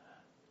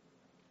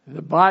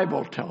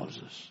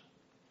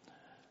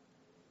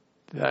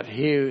that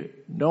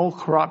no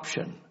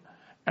corruption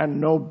and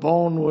no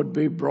bone would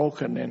be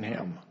broken in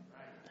him.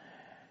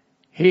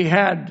 He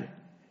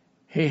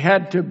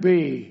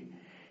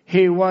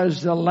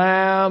was the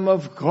Lamb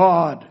of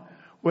God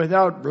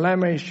without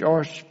blemish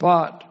or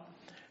spot,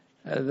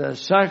 the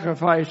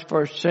sacrifice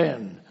for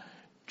sin,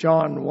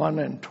 John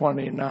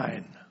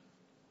 1:29.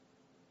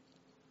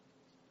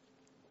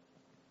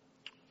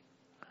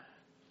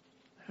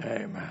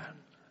 Amen.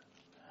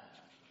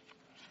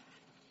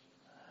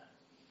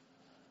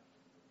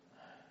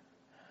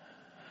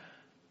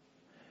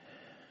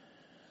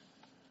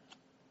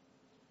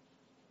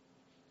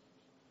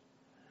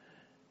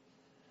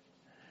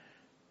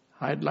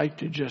 I'd like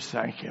to just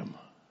thank him.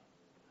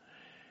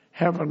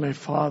 Heavenly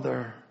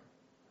Father,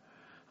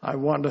 I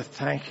want to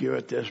thank you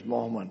at this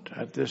moment,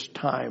 at this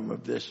time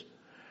of this,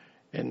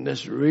 in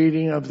this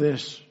reading of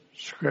this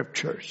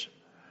scriptures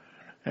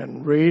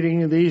and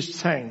reading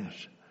these things.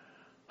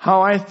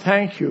 How I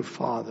thank you,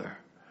 Father,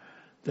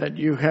 that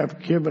you have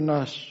given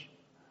us,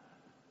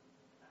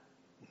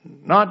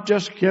 not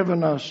just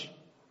given us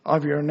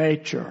of your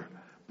nature,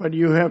 but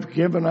you have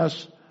given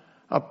us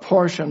a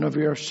portion of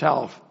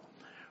yourself.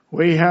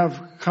 We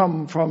have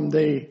come from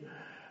the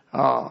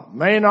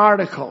main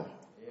article,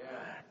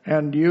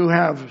 and you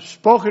have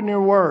spoken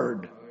your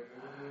word.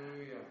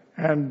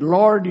 And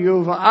Lord,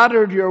 you've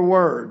uttered your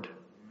word,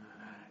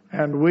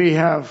 and we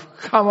have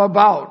come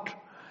about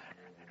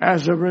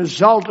as a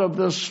result of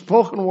the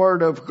spoken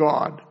word of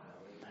God.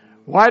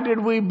 Why did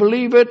we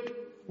believe it?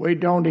 We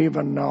don't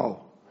even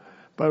know.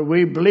 But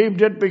we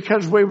believed it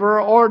because we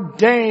were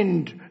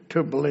ordained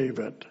to believe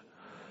it.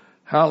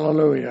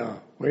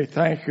 Hallelujah. We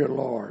thank you,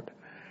 Lord.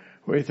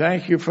 We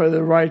thank you for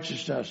the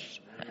righteousness.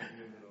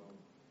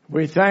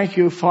 We thank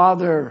you,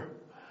 Father,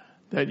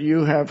 that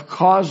you have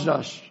caused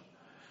us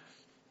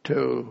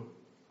to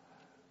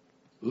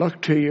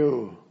look to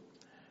you.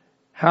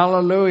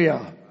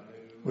 Hallelujah.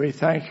 We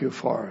thank you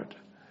for it.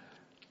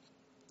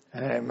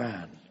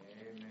 Amen.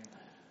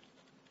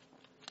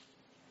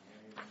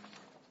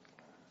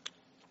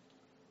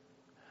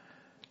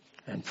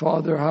 And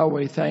Father, how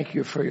we thank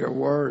you for your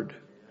word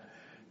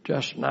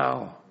just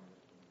now.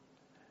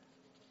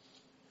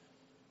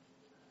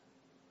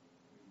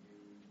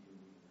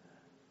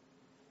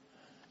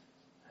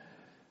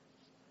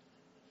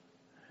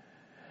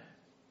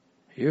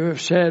 You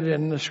have said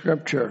in the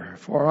scripture,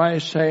 for I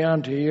say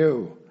unto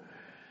you,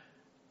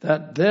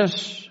 that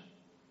this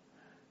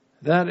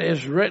that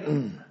is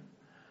written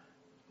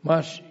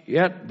must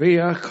yet be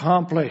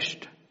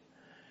accomplished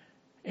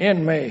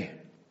in me.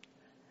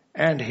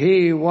 And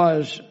he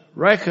was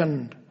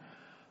reckoned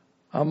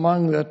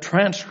among the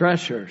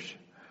transgressors,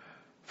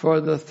 for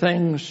the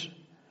things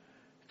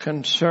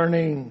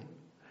concerning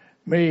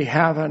me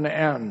have an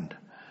end.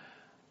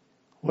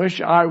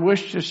 I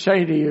wish to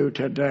say to you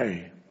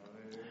today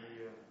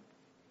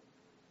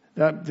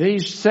that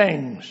these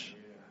things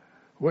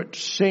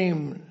which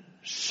seem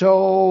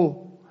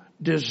so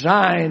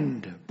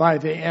designed by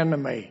the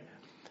enemy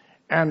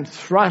and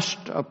thrust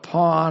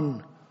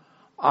upon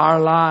our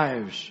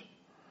lives,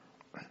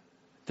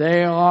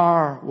 they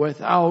are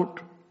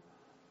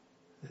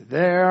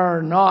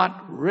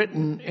not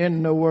written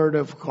in the Word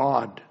of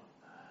God.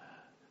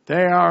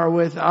 They are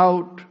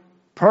without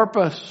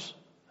purpose.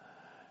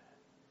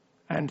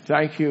 And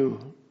thank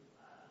you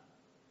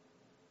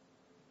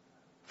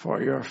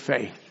for your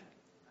faith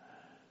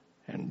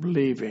and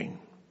believing.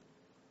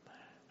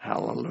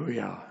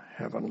 Hallelujah,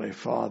 Heavenly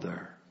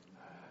Father.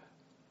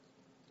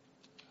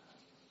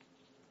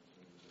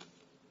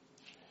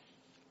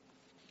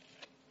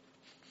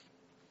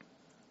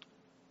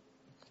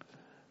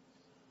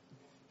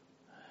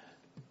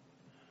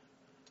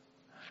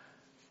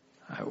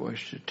 I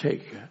wish to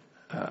take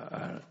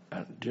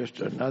just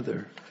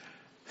another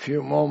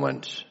few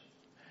moments,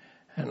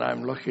 and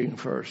I'm looking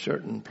for a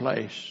certain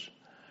place.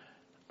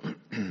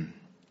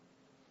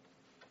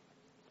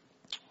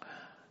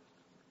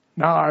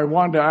 Now I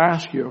want to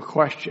ask you a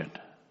question.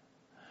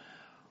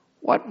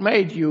 What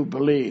made you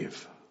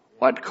believe?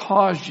 What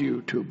caused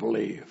you to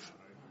believe?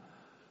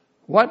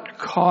 What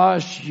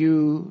caused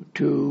you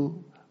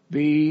to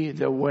be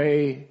the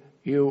way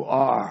you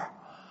are?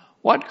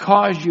 What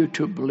caused you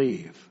to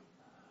believe?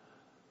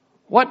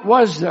 What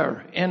was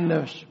there in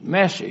this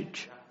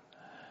message?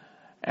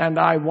 And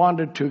I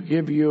wanted to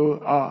give you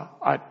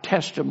a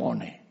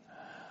testimony.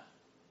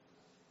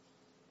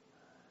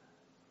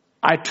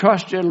 I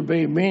trust it'll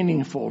be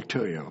meaningful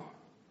to you.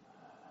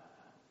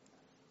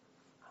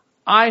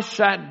 I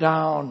sat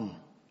down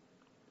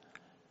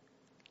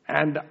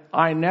and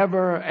I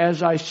never,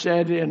 as I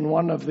said in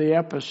one of the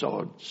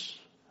episodes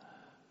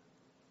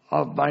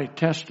of my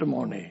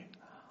testimony,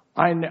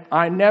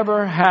 I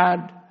never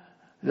had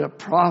the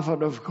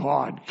prophet of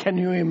God. Can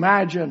you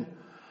imagine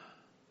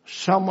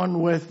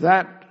someone with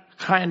that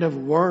kind of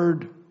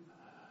word?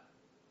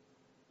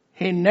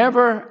 He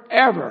never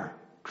ever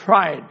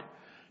tried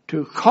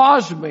to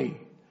cause me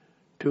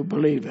to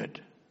believe it.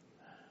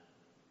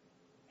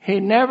 He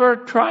never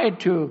tried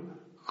to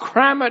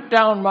cram it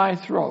down my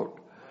throat.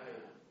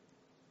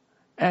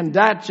 And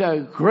that's a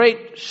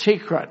great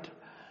secret,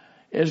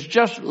 is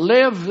just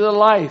live the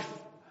life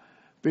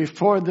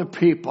before the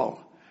people.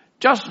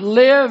 Just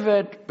live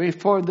it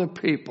before the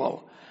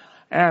people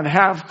and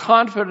have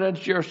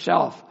confidence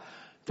yourself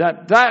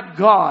that that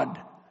God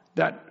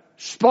that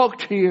spoke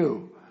to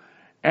you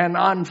and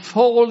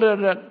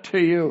unfolded it to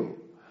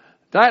you,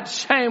 that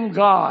same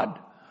God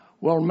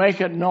will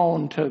make it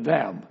known to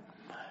them,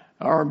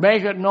 or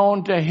make it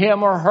known to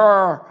him or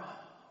her,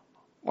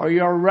 or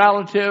your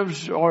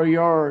relatives, or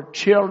your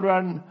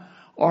children,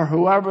 or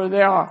whoever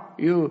they are.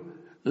 You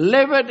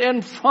live it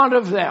in front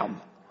of them,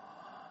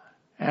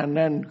 and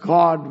then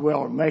God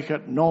will make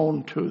it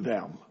known to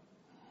them.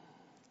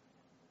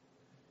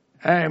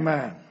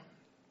 Amen.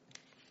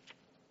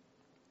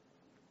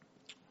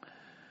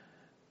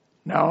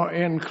 Now,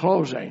 in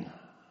closing,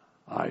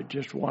 I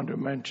just want to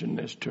mention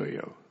this to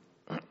you.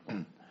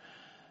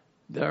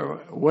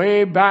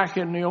 Way back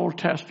in the Old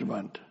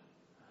Testament,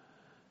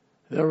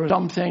 there was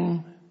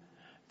something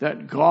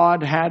that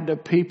God had the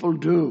people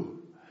do.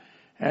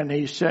 And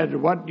he said,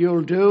 what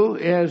you'll do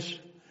is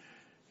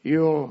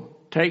you'll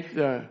take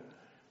the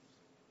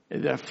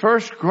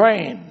first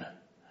grain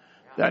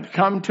that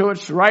come to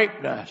its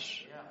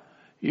ripeness,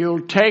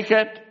 you'll take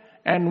it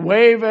and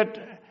wave it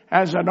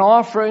as an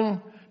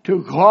offering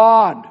to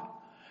God,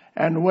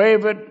 and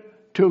wave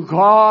it to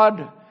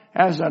God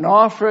as an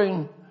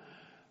offering,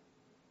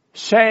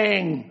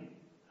 saying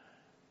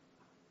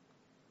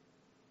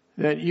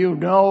that you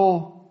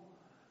know,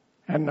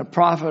 and the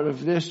prophet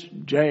of this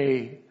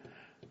day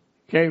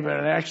gave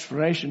an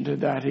explanation to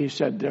that. He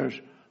said, there's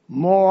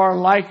more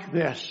like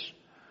this.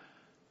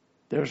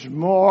 There's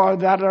more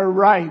that are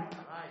ripe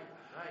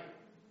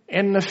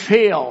in the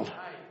field.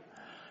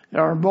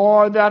 There are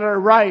more that are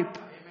ripe.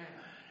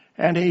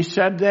 And he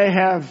said they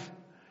have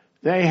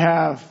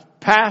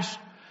passed,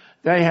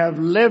 they have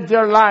lived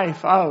their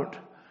life out,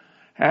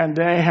 and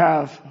they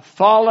have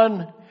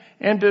fallen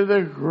into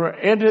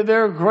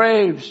their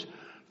graves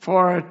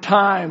for a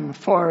time,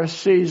 for a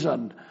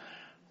season.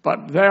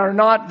 But they're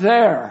not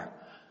there.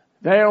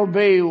 They'll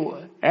be,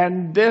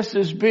 and this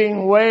is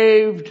being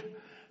waved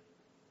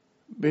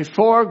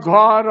before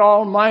God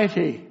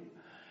Almighty.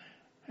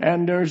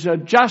 And there's a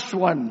just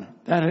one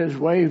that has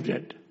waved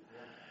it.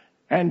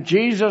 And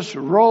Jesus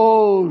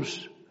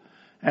rose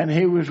and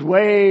he was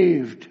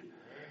waved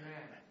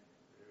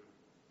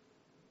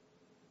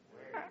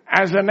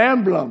as an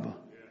emblem.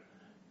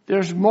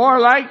 There's more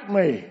like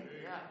me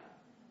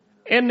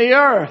in the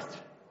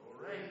earth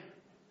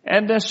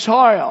and the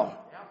soil,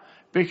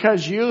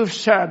 because you've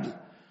said,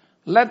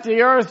 let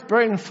the earth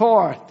bring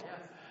forth.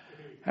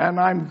 And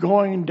I'm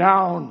going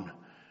down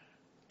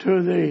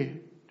to the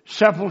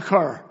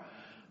sepulcher,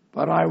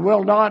 but I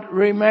will not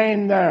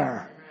remain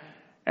there.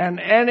 And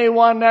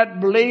anyone that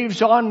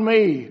believes on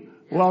me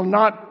will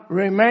not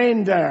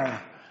remain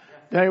there.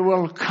 They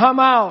will come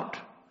out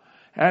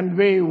and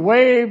be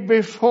waved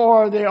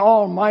before the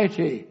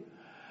Almighty.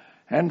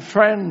 And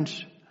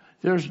friends,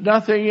 there's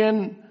nothing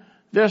in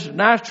this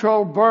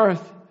natural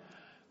birth,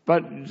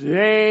 but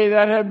they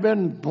that have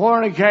been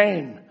born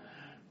again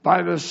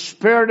by the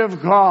Spirit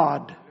of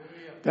God,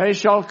 they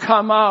shall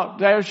come out,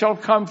 they shall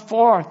come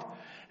forth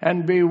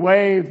and be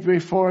waved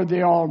before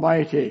the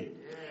Almighty.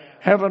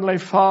 Heavenly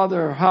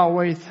Father, how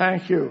we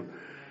thank you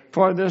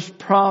for this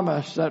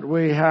promise that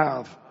we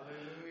have.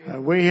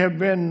 We have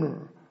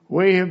been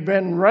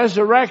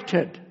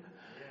resurrected.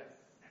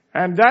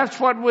 And that's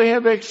what we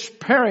have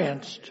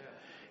experienced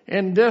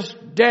in this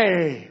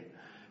day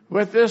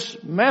with this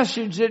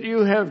message that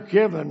you have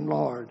given,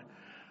 Lord.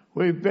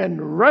 We've been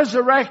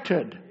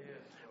resurrected.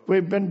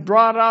 We've been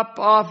brought up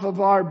off of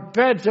our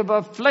beds of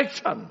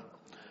affliction,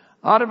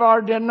 out of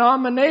our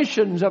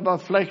denominations of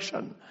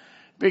affliction,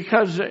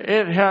 because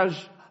it has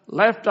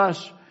left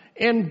us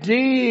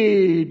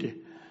indeed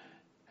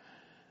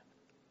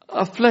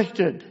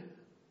afflicted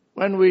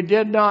when we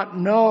did not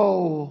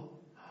know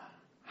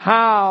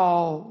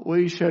how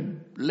we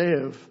should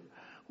live.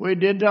 We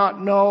did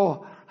not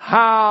know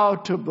how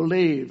to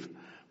believe,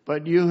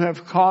 but you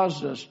have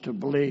caused us to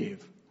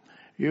believe.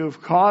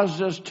 You've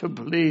caused us to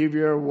believe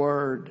your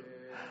word.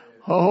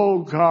 Oh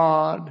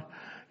God,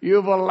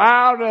 you've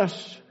allowed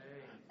us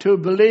to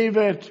believe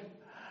it,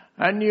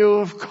 and you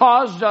have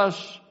caused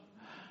us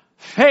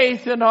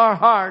faith in our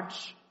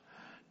hearts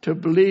to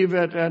believe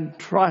it and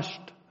trust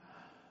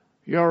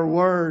your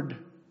word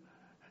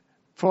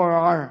for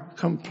our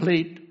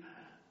complete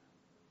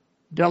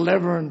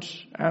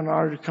deliverance and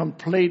our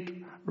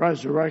complete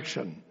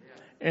resurrection.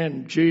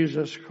 In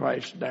Jesus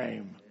Christ's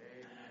name.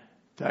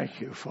 Thank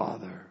you,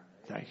 Father.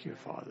 Thank you,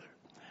 Father.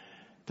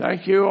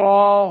 Thank you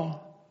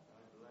all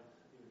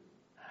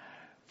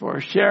for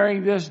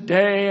sharing this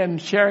day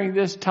and sharing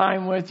this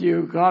time with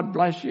you. God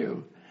bless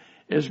you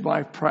is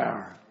my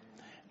prayer.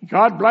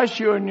 God bless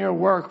you in your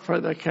work for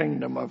the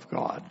kingdom of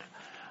God.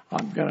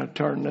 I'm going to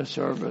turn the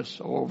service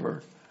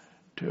over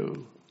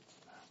to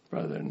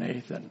Brother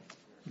Nathan,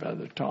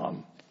 Brother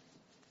Tom.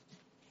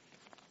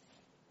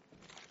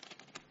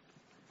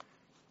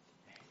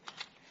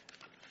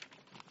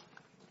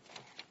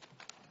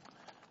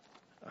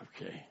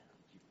 Okay. Did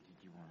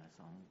you want a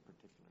song, a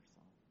particular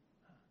song?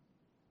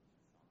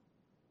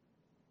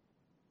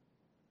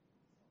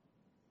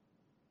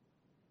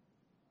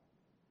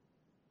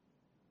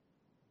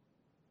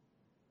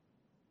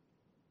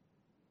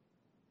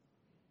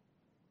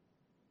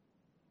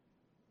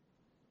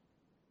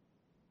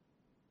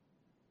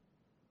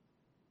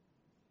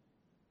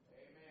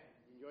 Amen.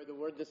 Enjoyed the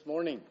word this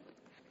morning.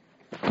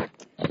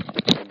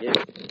 I did.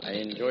 I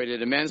enjoyed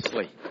it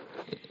immensely.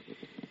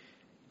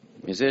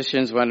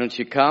 Musicians, why don't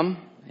you come,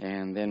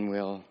 and then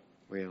we'll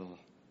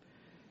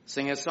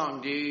sing a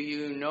song. Do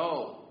you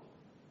know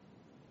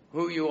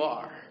who you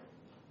are?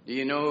 Do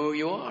you know who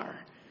you are?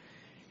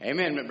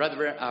 Amen.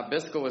 Brother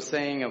Bisco was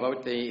saying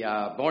about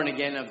the born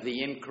again of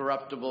the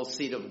incorruptible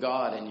seed of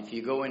God, and if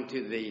you go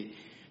into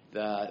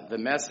the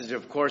message,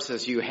 of course,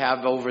 as you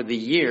have over the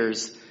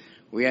years,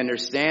 we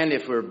understand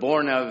if we're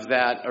born of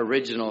that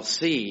original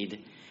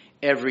seed,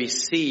 every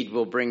seed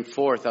will bring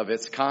forth of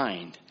its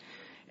kind.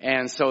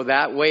 And so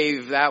that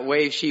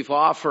wave sheaf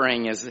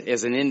offering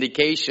is an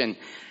indication.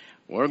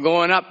 We're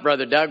going up,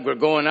 Brother Doug. We're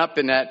going up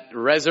in that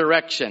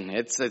resurrection.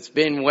 It's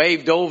been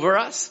waved over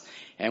us,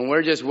 And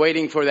we're just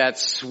waiting for that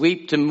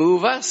sweep to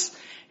move us.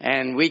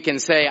 And we can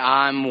say,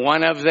 I'm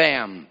one of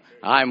them.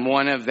 I'm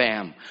one of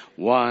them.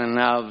 One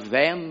of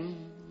them.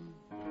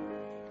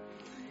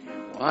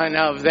 One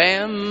of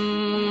them.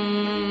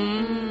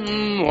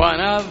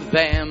 One of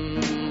them.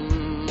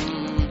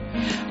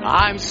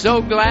 I'm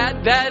so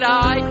glad that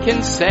I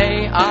can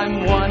say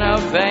I'm one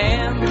of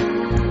them.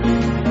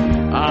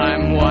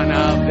 I'm one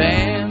of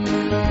them.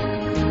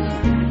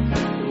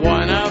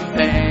 One of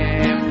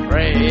them.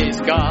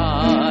 Praise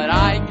God.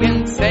 I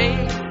can say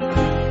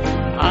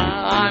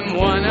I'm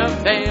one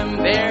of them.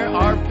 There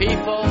are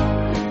people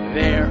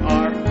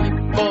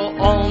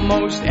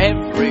almost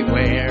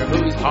everywhere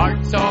whose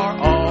hearts are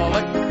all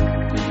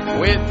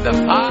with the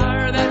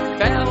fire that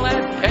fell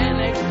at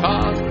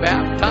Pentecost,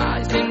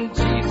 baptized in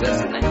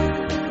Jesus'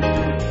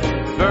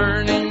 name,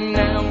 burning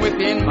now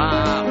within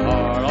my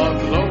heart, all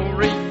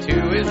glory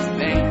to His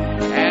name.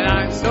 And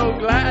I'm so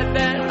glad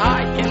that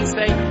I can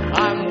say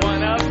I'm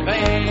one of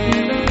them.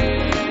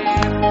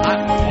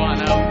 I'm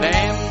one of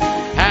them.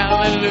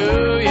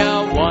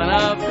 Hallelujah, one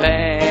of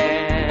them.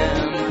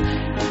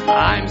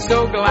 I'm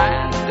so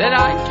glad that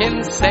I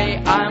can say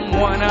I'm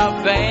one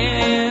of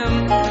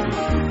them.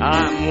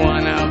 I'm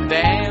one of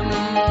them.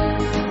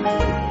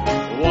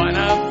 One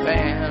of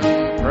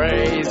them.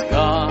 Praise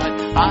God.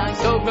 I'm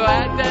so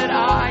glad that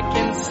I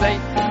can say,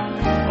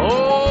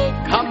 oh,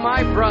 come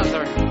my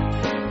brother.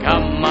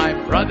 Come my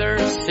brother,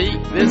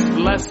 seek this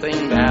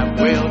blessing that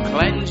will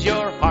cleanse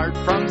your heart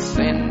from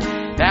sin,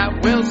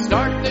 that will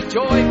start the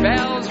joy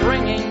bells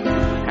ringing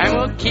and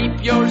will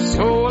keep your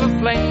soul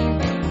aflame.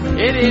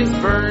 It is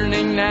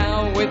burning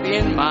now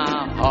within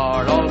my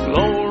heart, all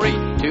glory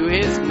to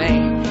His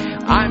name.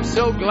 I'm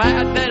so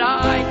glad that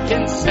I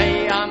can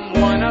say I'm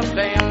one of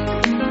them.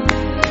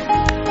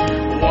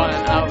 One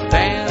of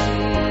them.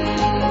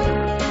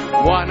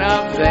 One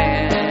of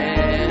them.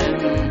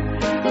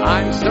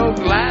 I'm so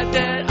glad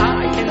that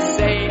I can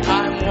say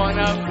I'm one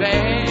of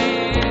them.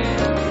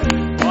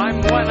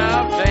 I'm one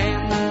of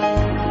them.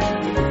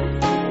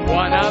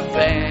 One of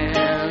them.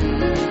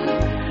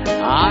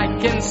 I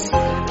can say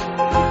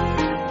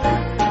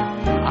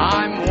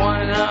I'm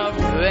one of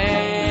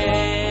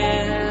them.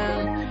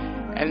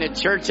 And the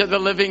Church of the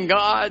Living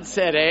God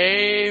said,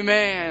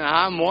 amen.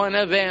 I'm one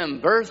of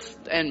them,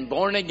 birthed and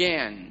born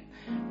again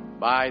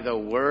by the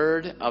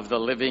word of the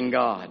living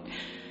God.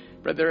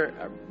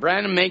 Brother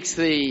Branham makes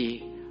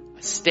the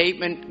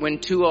statement, when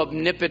two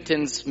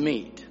omnipotents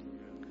meet,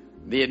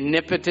 the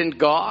omnipotent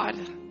God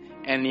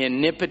and the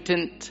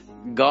omnipotent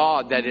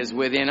God that is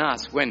within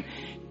us. When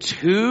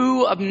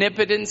two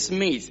omnipotents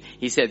meet,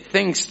 he said,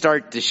 things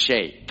start to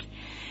shake.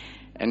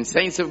 And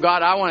saints of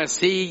God, I want to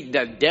see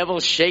the devil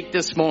shake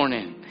this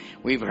morning.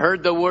 We've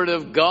heard the word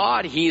of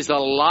God. He's a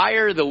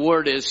liar. The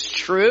word is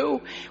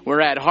true.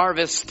 We're at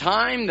harvest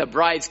time. The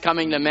bride's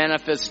coming to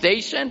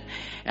manifestation.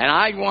 And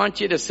I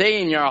want you to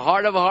say in your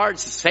heart of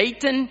hearts,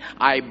 Satan,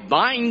 I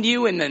bind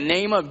you in the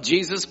name of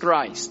Jesus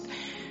Christ.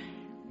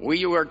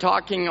 We were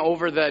talking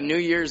over the New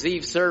Year's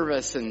Eve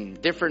service,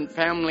 and different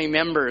family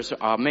members,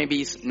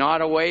 maybe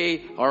not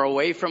away or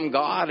away from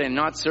God and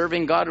not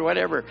serving God or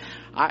whatever.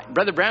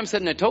 Brother Branham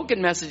said in a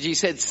token message, he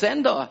said,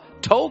 send a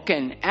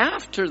token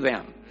after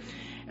them.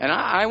 And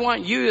I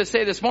want you to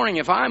say this morning,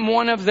 if I'm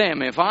one of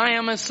them, if I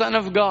am a son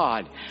of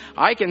God,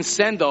 I can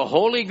send the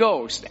Holy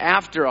Ghost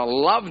after a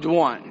loved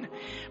one.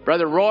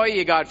 Brother Roy,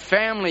 you got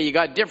family, you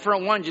got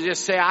different ones. You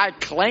just say, I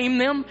claim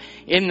them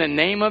in the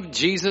name of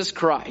Jesus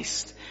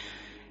Christ.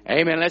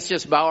 Amen. Let's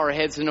just bow our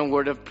heads in a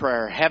word of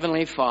prayer.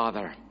 Heavenly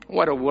Father,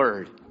 what a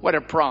word, what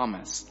a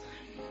promise.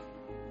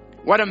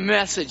 What a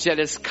message that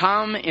has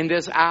come in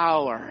this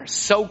hour.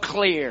 So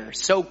clear,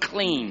 so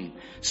clean,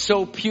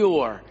 so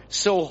pure,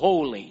 so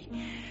holy.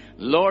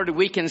 Lord,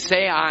 we can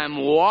say I'm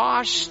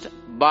washed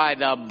by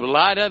the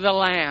blood of the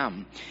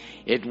Lamb.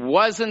 It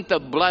wasn't the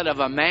blood of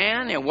a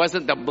man. It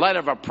wasn't the blood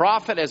of a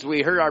prophet, as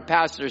we heard our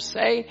pastor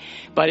say,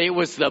 but it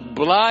was the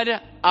blood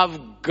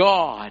of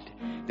God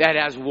that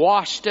has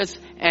washed us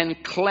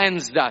and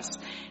cleansed us.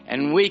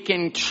 And we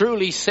can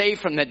truly say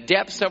from the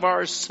depths of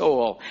our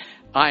soul,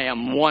 I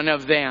am one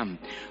of them.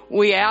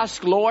 We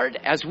ask, Lord,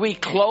 as we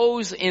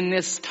close in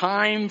this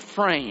time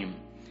frame,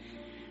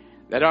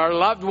 that our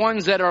loved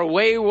ones that are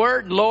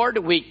wayward, Lord,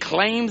 we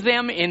claim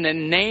them in the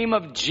name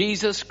of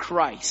Jesus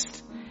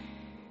Christ.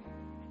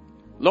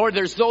 Lord,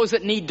 there's those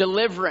that need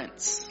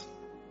deliverance.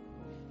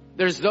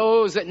 There's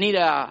those that need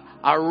a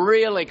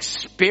real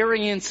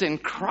experience in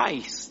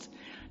Christ.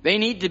 They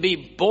need to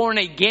be born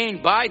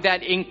again by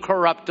that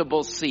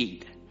incorruptible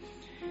seed.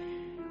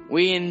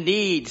 We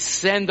indeed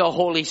send the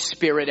Holy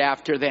Spirit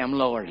after them,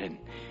 Lord. And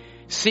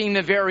seeing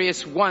the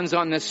various ones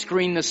on the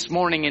screen this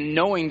morning and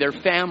knowing their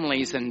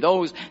families and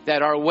those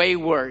that are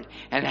wayward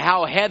and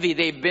how heavy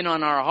they've been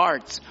on our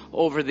hearts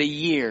over the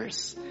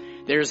years.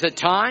 There's a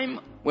time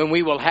when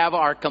we will have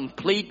our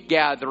complete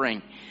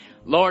gathering.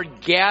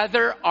 Lord,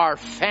 gather our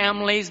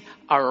families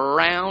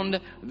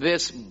around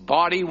this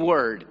body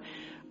word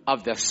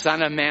of the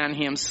Son of Man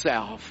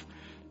Himself.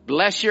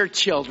 Bless your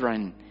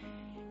children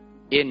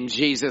in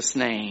Jesus'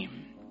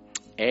 name.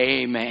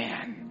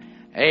 Amen.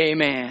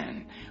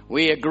 Amen.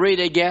 We agree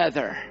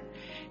together.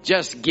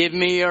 Just give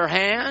me your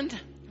hand.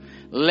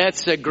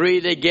 Let's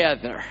agree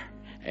together.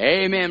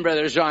 Amen,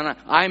 Brother John.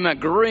 I'm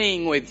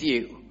agreeing with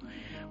you.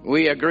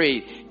 We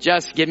agree.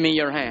 Just give me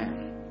your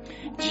hand.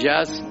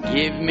 Just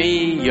give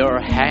me your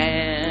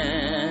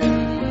hand.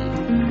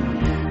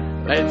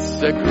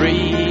 Let's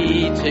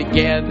agree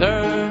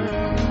together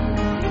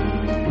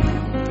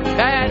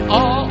that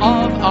all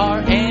of our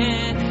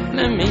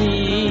enemies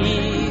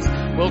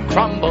will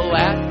crumble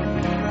at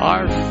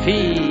our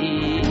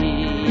feet.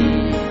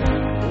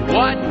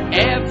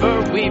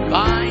 Whatever we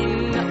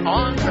bind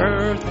on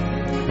earth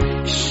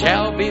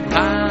shall be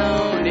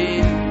bound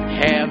in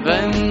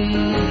heaven.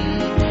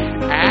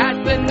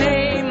 At the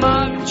name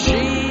of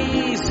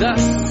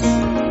Jesus,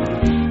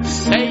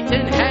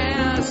 Satan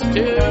has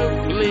to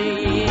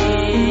flee.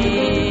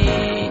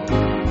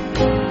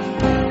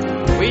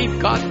 We've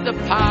got the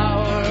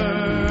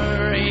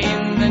power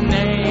in the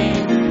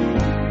name.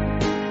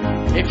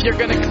 If you're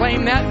going to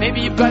claim that,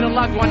 maybe you've got a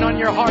loved one on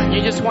your heart and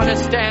you just want to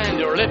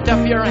stand or lift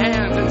up your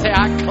hands and say,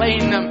 I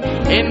claim them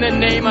in the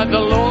name of the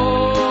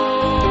Lord.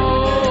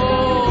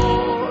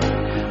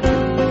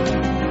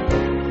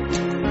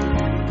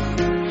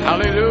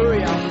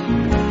 Hallelujah.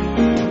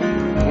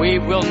 We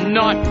will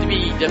not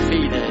be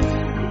defeated.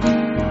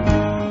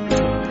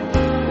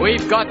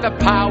 We've got the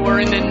power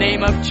in the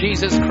name of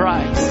Jesus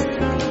Christ.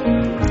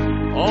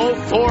 Oh,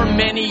 for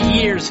many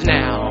years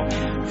now,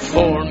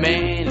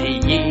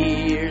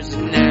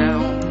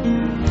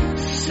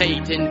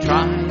 Satan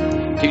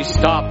tried to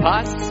stop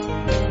us.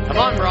 Come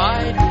on,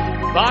 bride.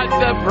 But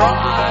the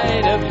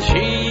bride of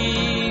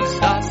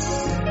Jesus,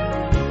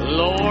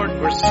 Lord,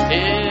 we're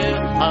still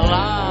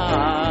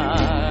alive.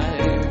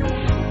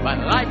 But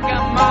like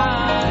a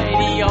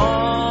mighty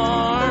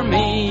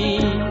army,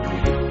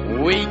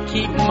 we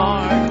keep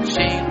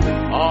marching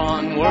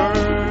onward,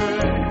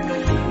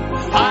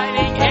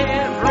 fighting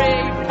every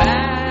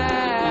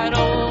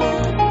battle,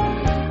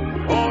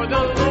 for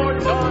the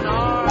Lord's on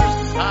our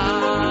side.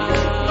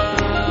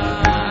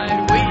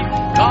 We've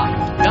got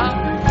the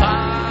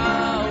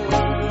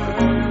power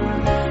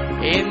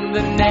in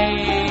the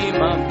name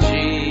of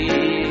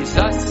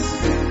Jesus.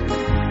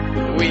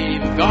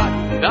 We've got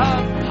the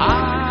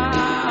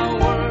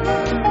power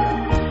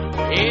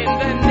in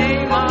the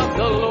name of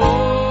the Lord.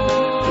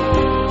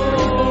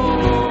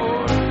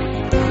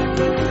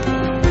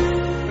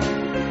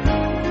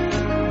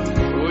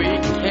 We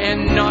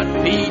cannot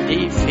be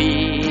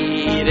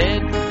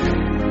defeated.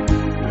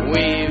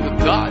 We've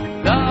got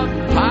the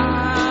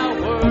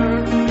power.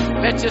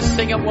 Let's just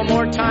sing it one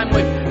more time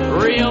with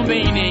real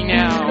meaning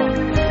now.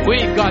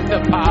 We've got the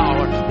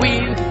power.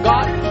 We've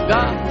got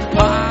the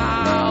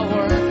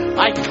power.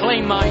 I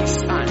claim my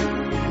son.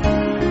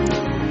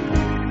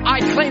 I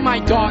claim my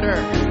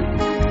daughter.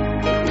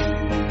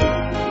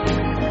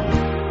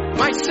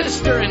 My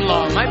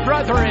sister-in-law. My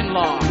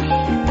brother-in-law.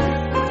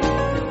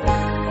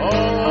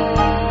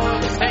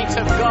 Oh, saints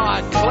of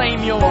God,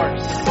 claim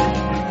yours.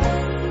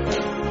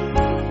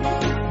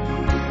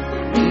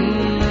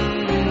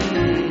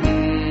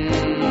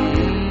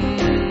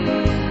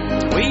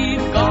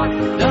 We've got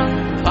the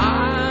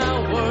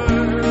power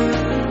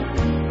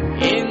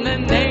in the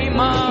name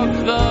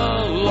of the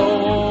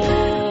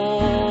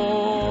Lord.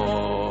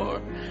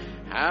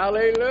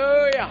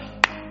 Hallelujah.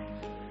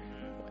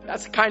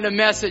 That's the kind of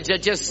message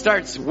that just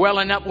starts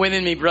welling up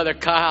within me, Brother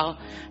Kyle.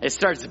 It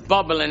starts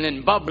bubbling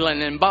and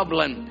bubbling and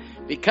bubbling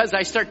because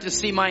I start to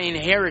see my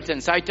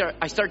inheritance. I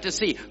start to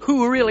see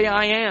who really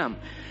I am.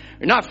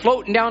 We're not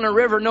floating down a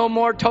river no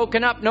more,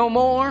 token up no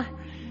more.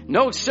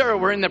 No, sir,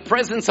 we're in the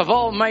presence of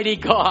Almighty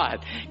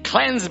God,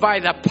 cleansed by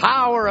the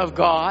power of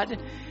God,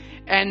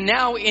 and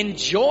now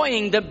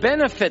enjoying the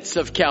benefits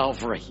of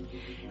Calvary.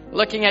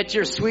 Looking at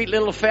your sweet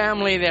little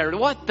family there.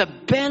 What the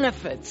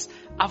benefits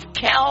of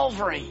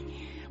Calvary.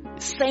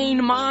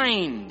 Sane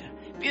mind,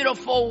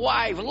 beautiful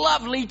wife,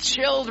 lovely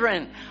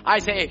children. I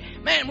say,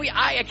 man,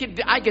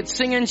 I could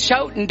sing and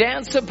shout and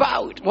dance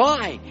about.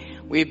 Why?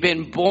 We've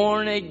been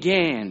born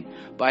again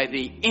by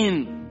the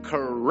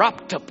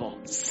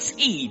incorruptible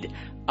seed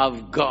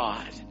of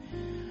God.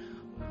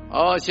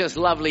 Oh, it's just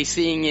lovely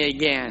seeing you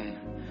again.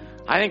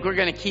 I think we're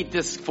going to keep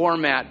this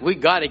format. We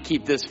got to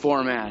keep this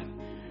format.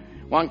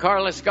 Juan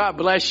Carlos, God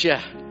bless you.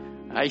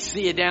 I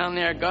see you down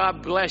there.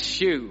 God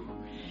bless you.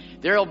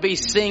 There'll be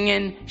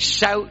singing,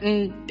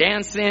 shouting,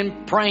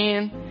 dancing,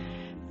 praying.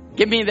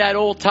 Give me that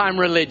old-time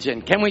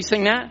religion. Can we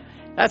sing that?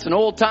 That's an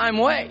old-time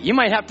way. You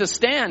might have to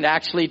stand,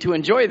 actually, to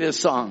enjoy this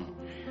song.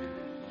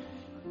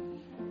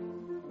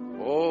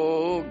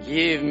 Oh,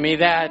 give me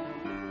that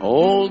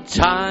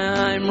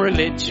old-time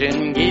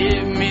religion.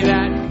 Give me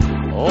that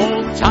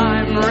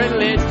old-time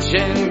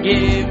religion.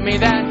 Give me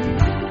that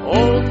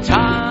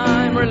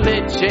old-time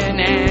religion.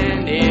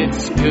 And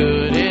it's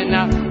good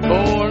enough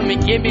for me.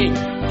 Give me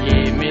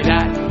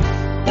that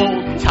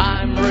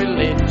old-time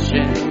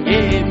religion.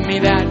 Give me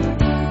that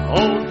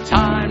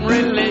old-time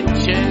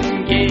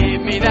religion.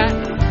 Give me that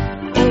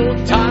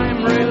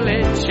old-time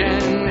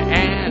religion.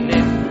 And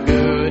it's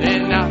good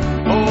enough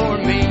for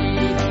me.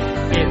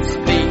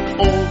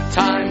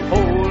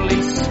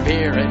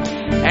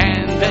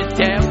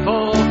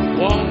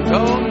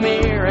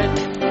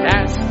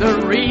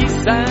 the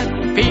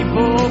reason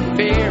people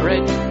fear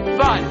it,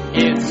 but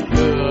it's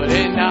good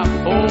enough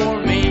for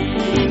me.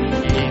 Give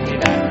me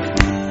that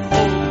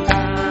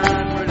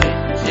old-time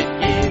religion.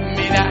 Give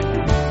me that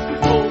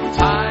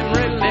old-time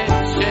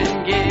religion.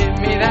 Give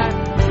me that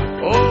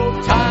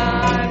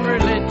old-time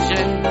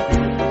religion.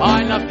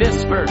 I love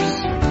this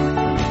verse.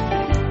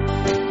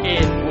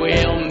 It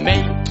will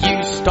make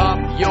you stop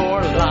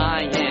your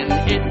lying.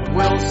 It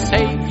will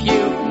save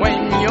you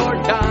when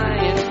you're dying.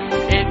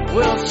 It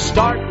will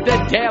start the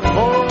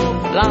devil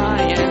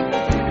flying.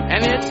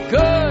 And it's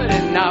good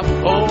enough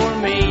for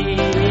me.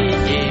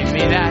 Give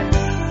me that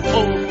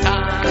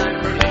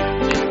old-time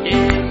religion.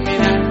 Give me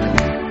that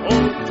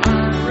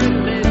old-time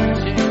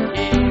religion.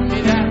 Give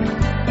me that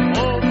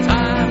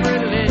old-time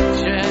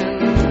religion.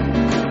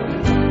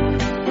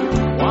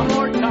 One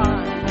more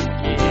time.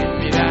 Give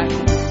me that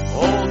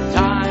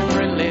old-time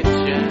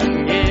religion.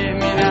 Give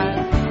me that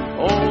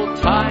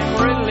old-time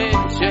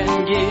religion.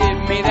 Give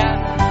me that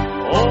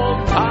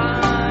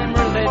old-time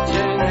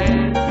religion.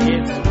 And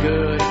it's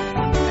good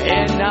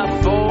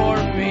enough for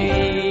me.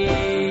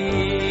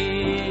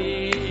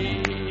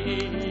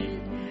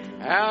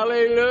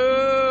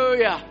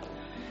 Hallelujah.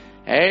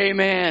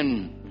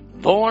 Amen.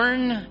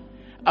 Born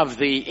of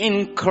the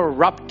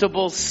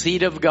incorruptible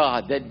seed of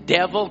God. The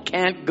devil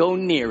can't go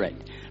near it.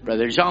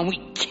 Brother John,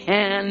 we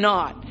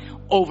cannot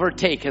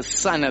overtake a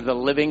son of the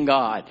living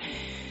God.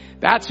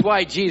 That's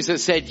why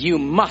Jesus said, you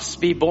must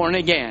be born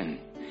again.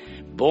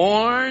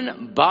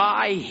 Born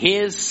by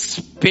His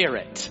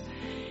Spirit.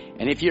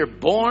 And if you're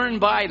born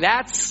by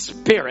that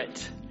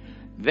Spirit,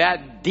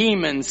 that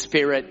demon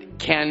spirit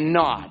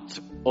cannot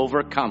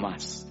overcome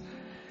us.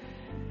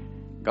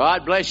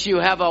 God bless you.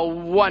 Have a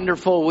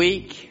wonderful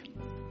week.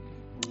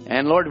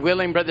 And Lord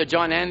willing, Brother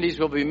John Andes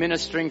will be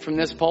ministering from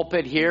this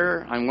pulpit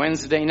here on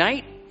Wednesday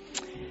night.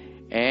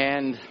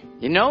 And,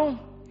 you know,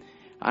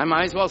 I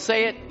might as well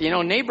say it, you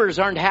know, neighbors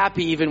aren't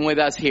happy even with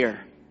us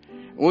here.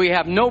 We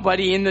have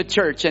nobody in the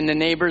church and the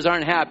neighbors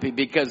aren't happy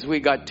because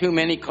we got too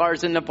many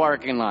cars in the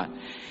parking lot.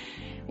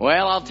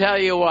 Well, I'll tell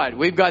you what,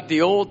 we've got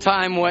the old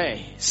time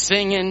way,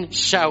 singing,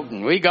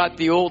 shouting. We got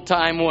the old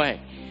time way.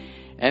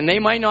 And they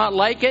might not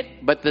like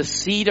it, but the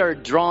seed are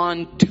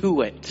drawn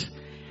to it.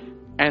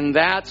 And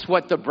that's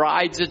what the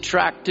bride's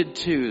attracted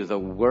to, the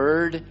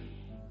Word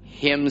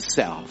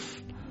Himself.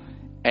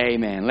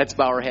 Amen. Let's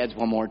bow our heads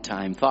one more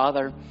time.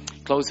 Father,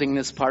 closing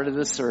this part of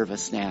the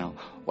service now.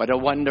 What a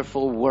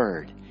wonderful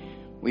word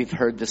we've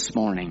heard this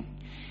morning.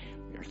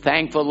 We're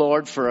thankful,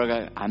 Lord, for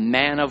a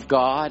man of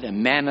God, a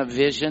man of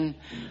vision,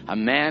 a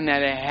man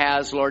that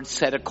has, Lord,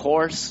 set a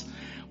course.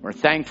 We're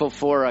thankful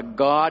for a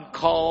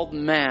God-called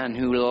man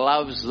who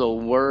loves the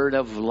word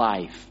of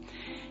life.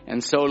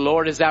 And so,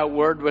 Lord, as that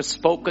word was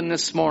spoken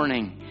this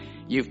morning,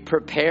 you've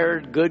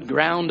prepared good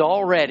ground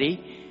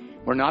already.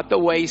 We're not the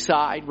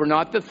wayside. We're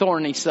not the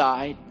thorny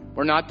side.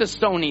 We're not the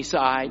stony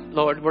side.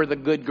 Lord, we're the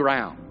good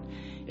ground.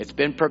 It's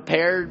been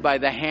prepared by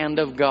the hand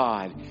of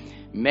God.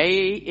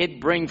 May it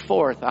bring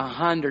forth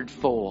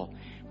 100-fold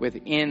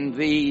within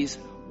these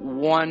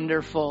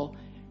wonderful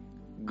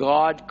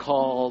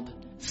God-called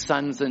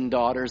sons and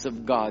daughters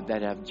of God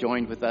that have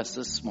joined with us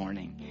this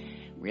morning.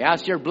 We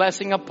ask your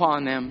blessing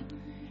upon them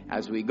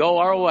as we go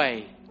our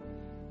way.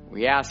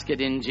 We ask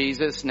it in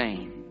Jesus'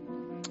 name.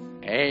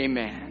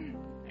 Amen.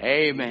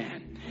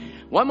 Amen.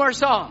 One more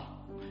song.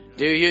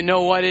 Do you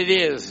know what it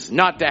is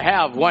not to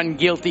have one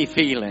guilty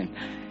feeling?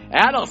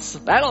 That'll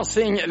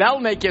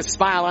make you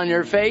smile on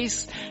your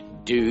face.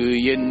 Do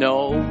you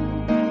know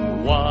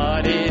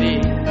what it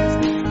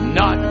is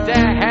not to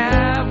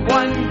have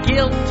one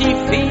guilty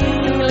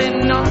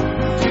feeling, not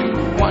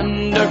to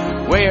wonder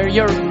where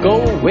you're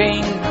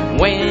going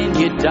when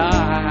you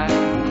die?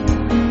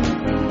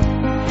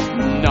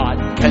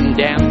 Not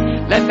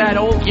condemned, let that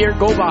old year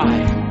go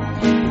by.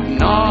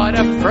 Not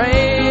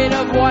afraid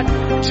of what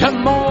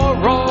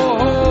tomorrow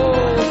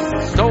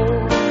holds, so,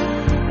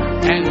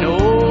 and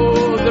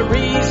know the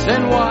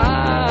reason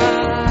why.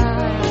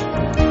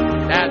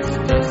 That's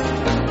just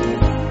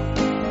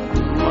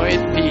how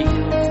it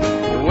feels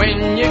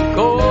when you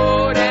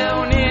go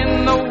down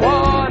in the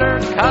water,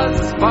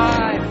 'cause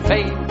by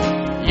faith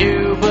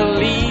you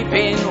believe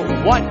in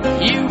what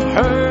you've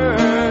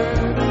heard.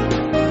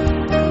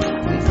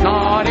 It's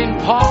not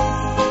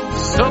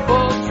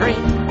impossible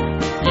dream.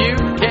 You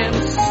can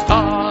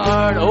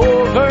start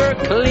over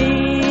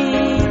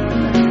clean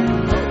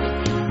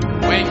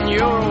when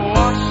you're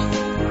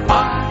washed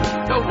by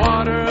the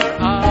water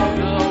of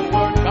the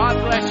Word. God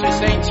bless you,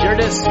 saints. You're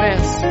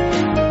dismissed.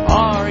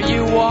 Are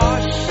you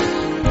washed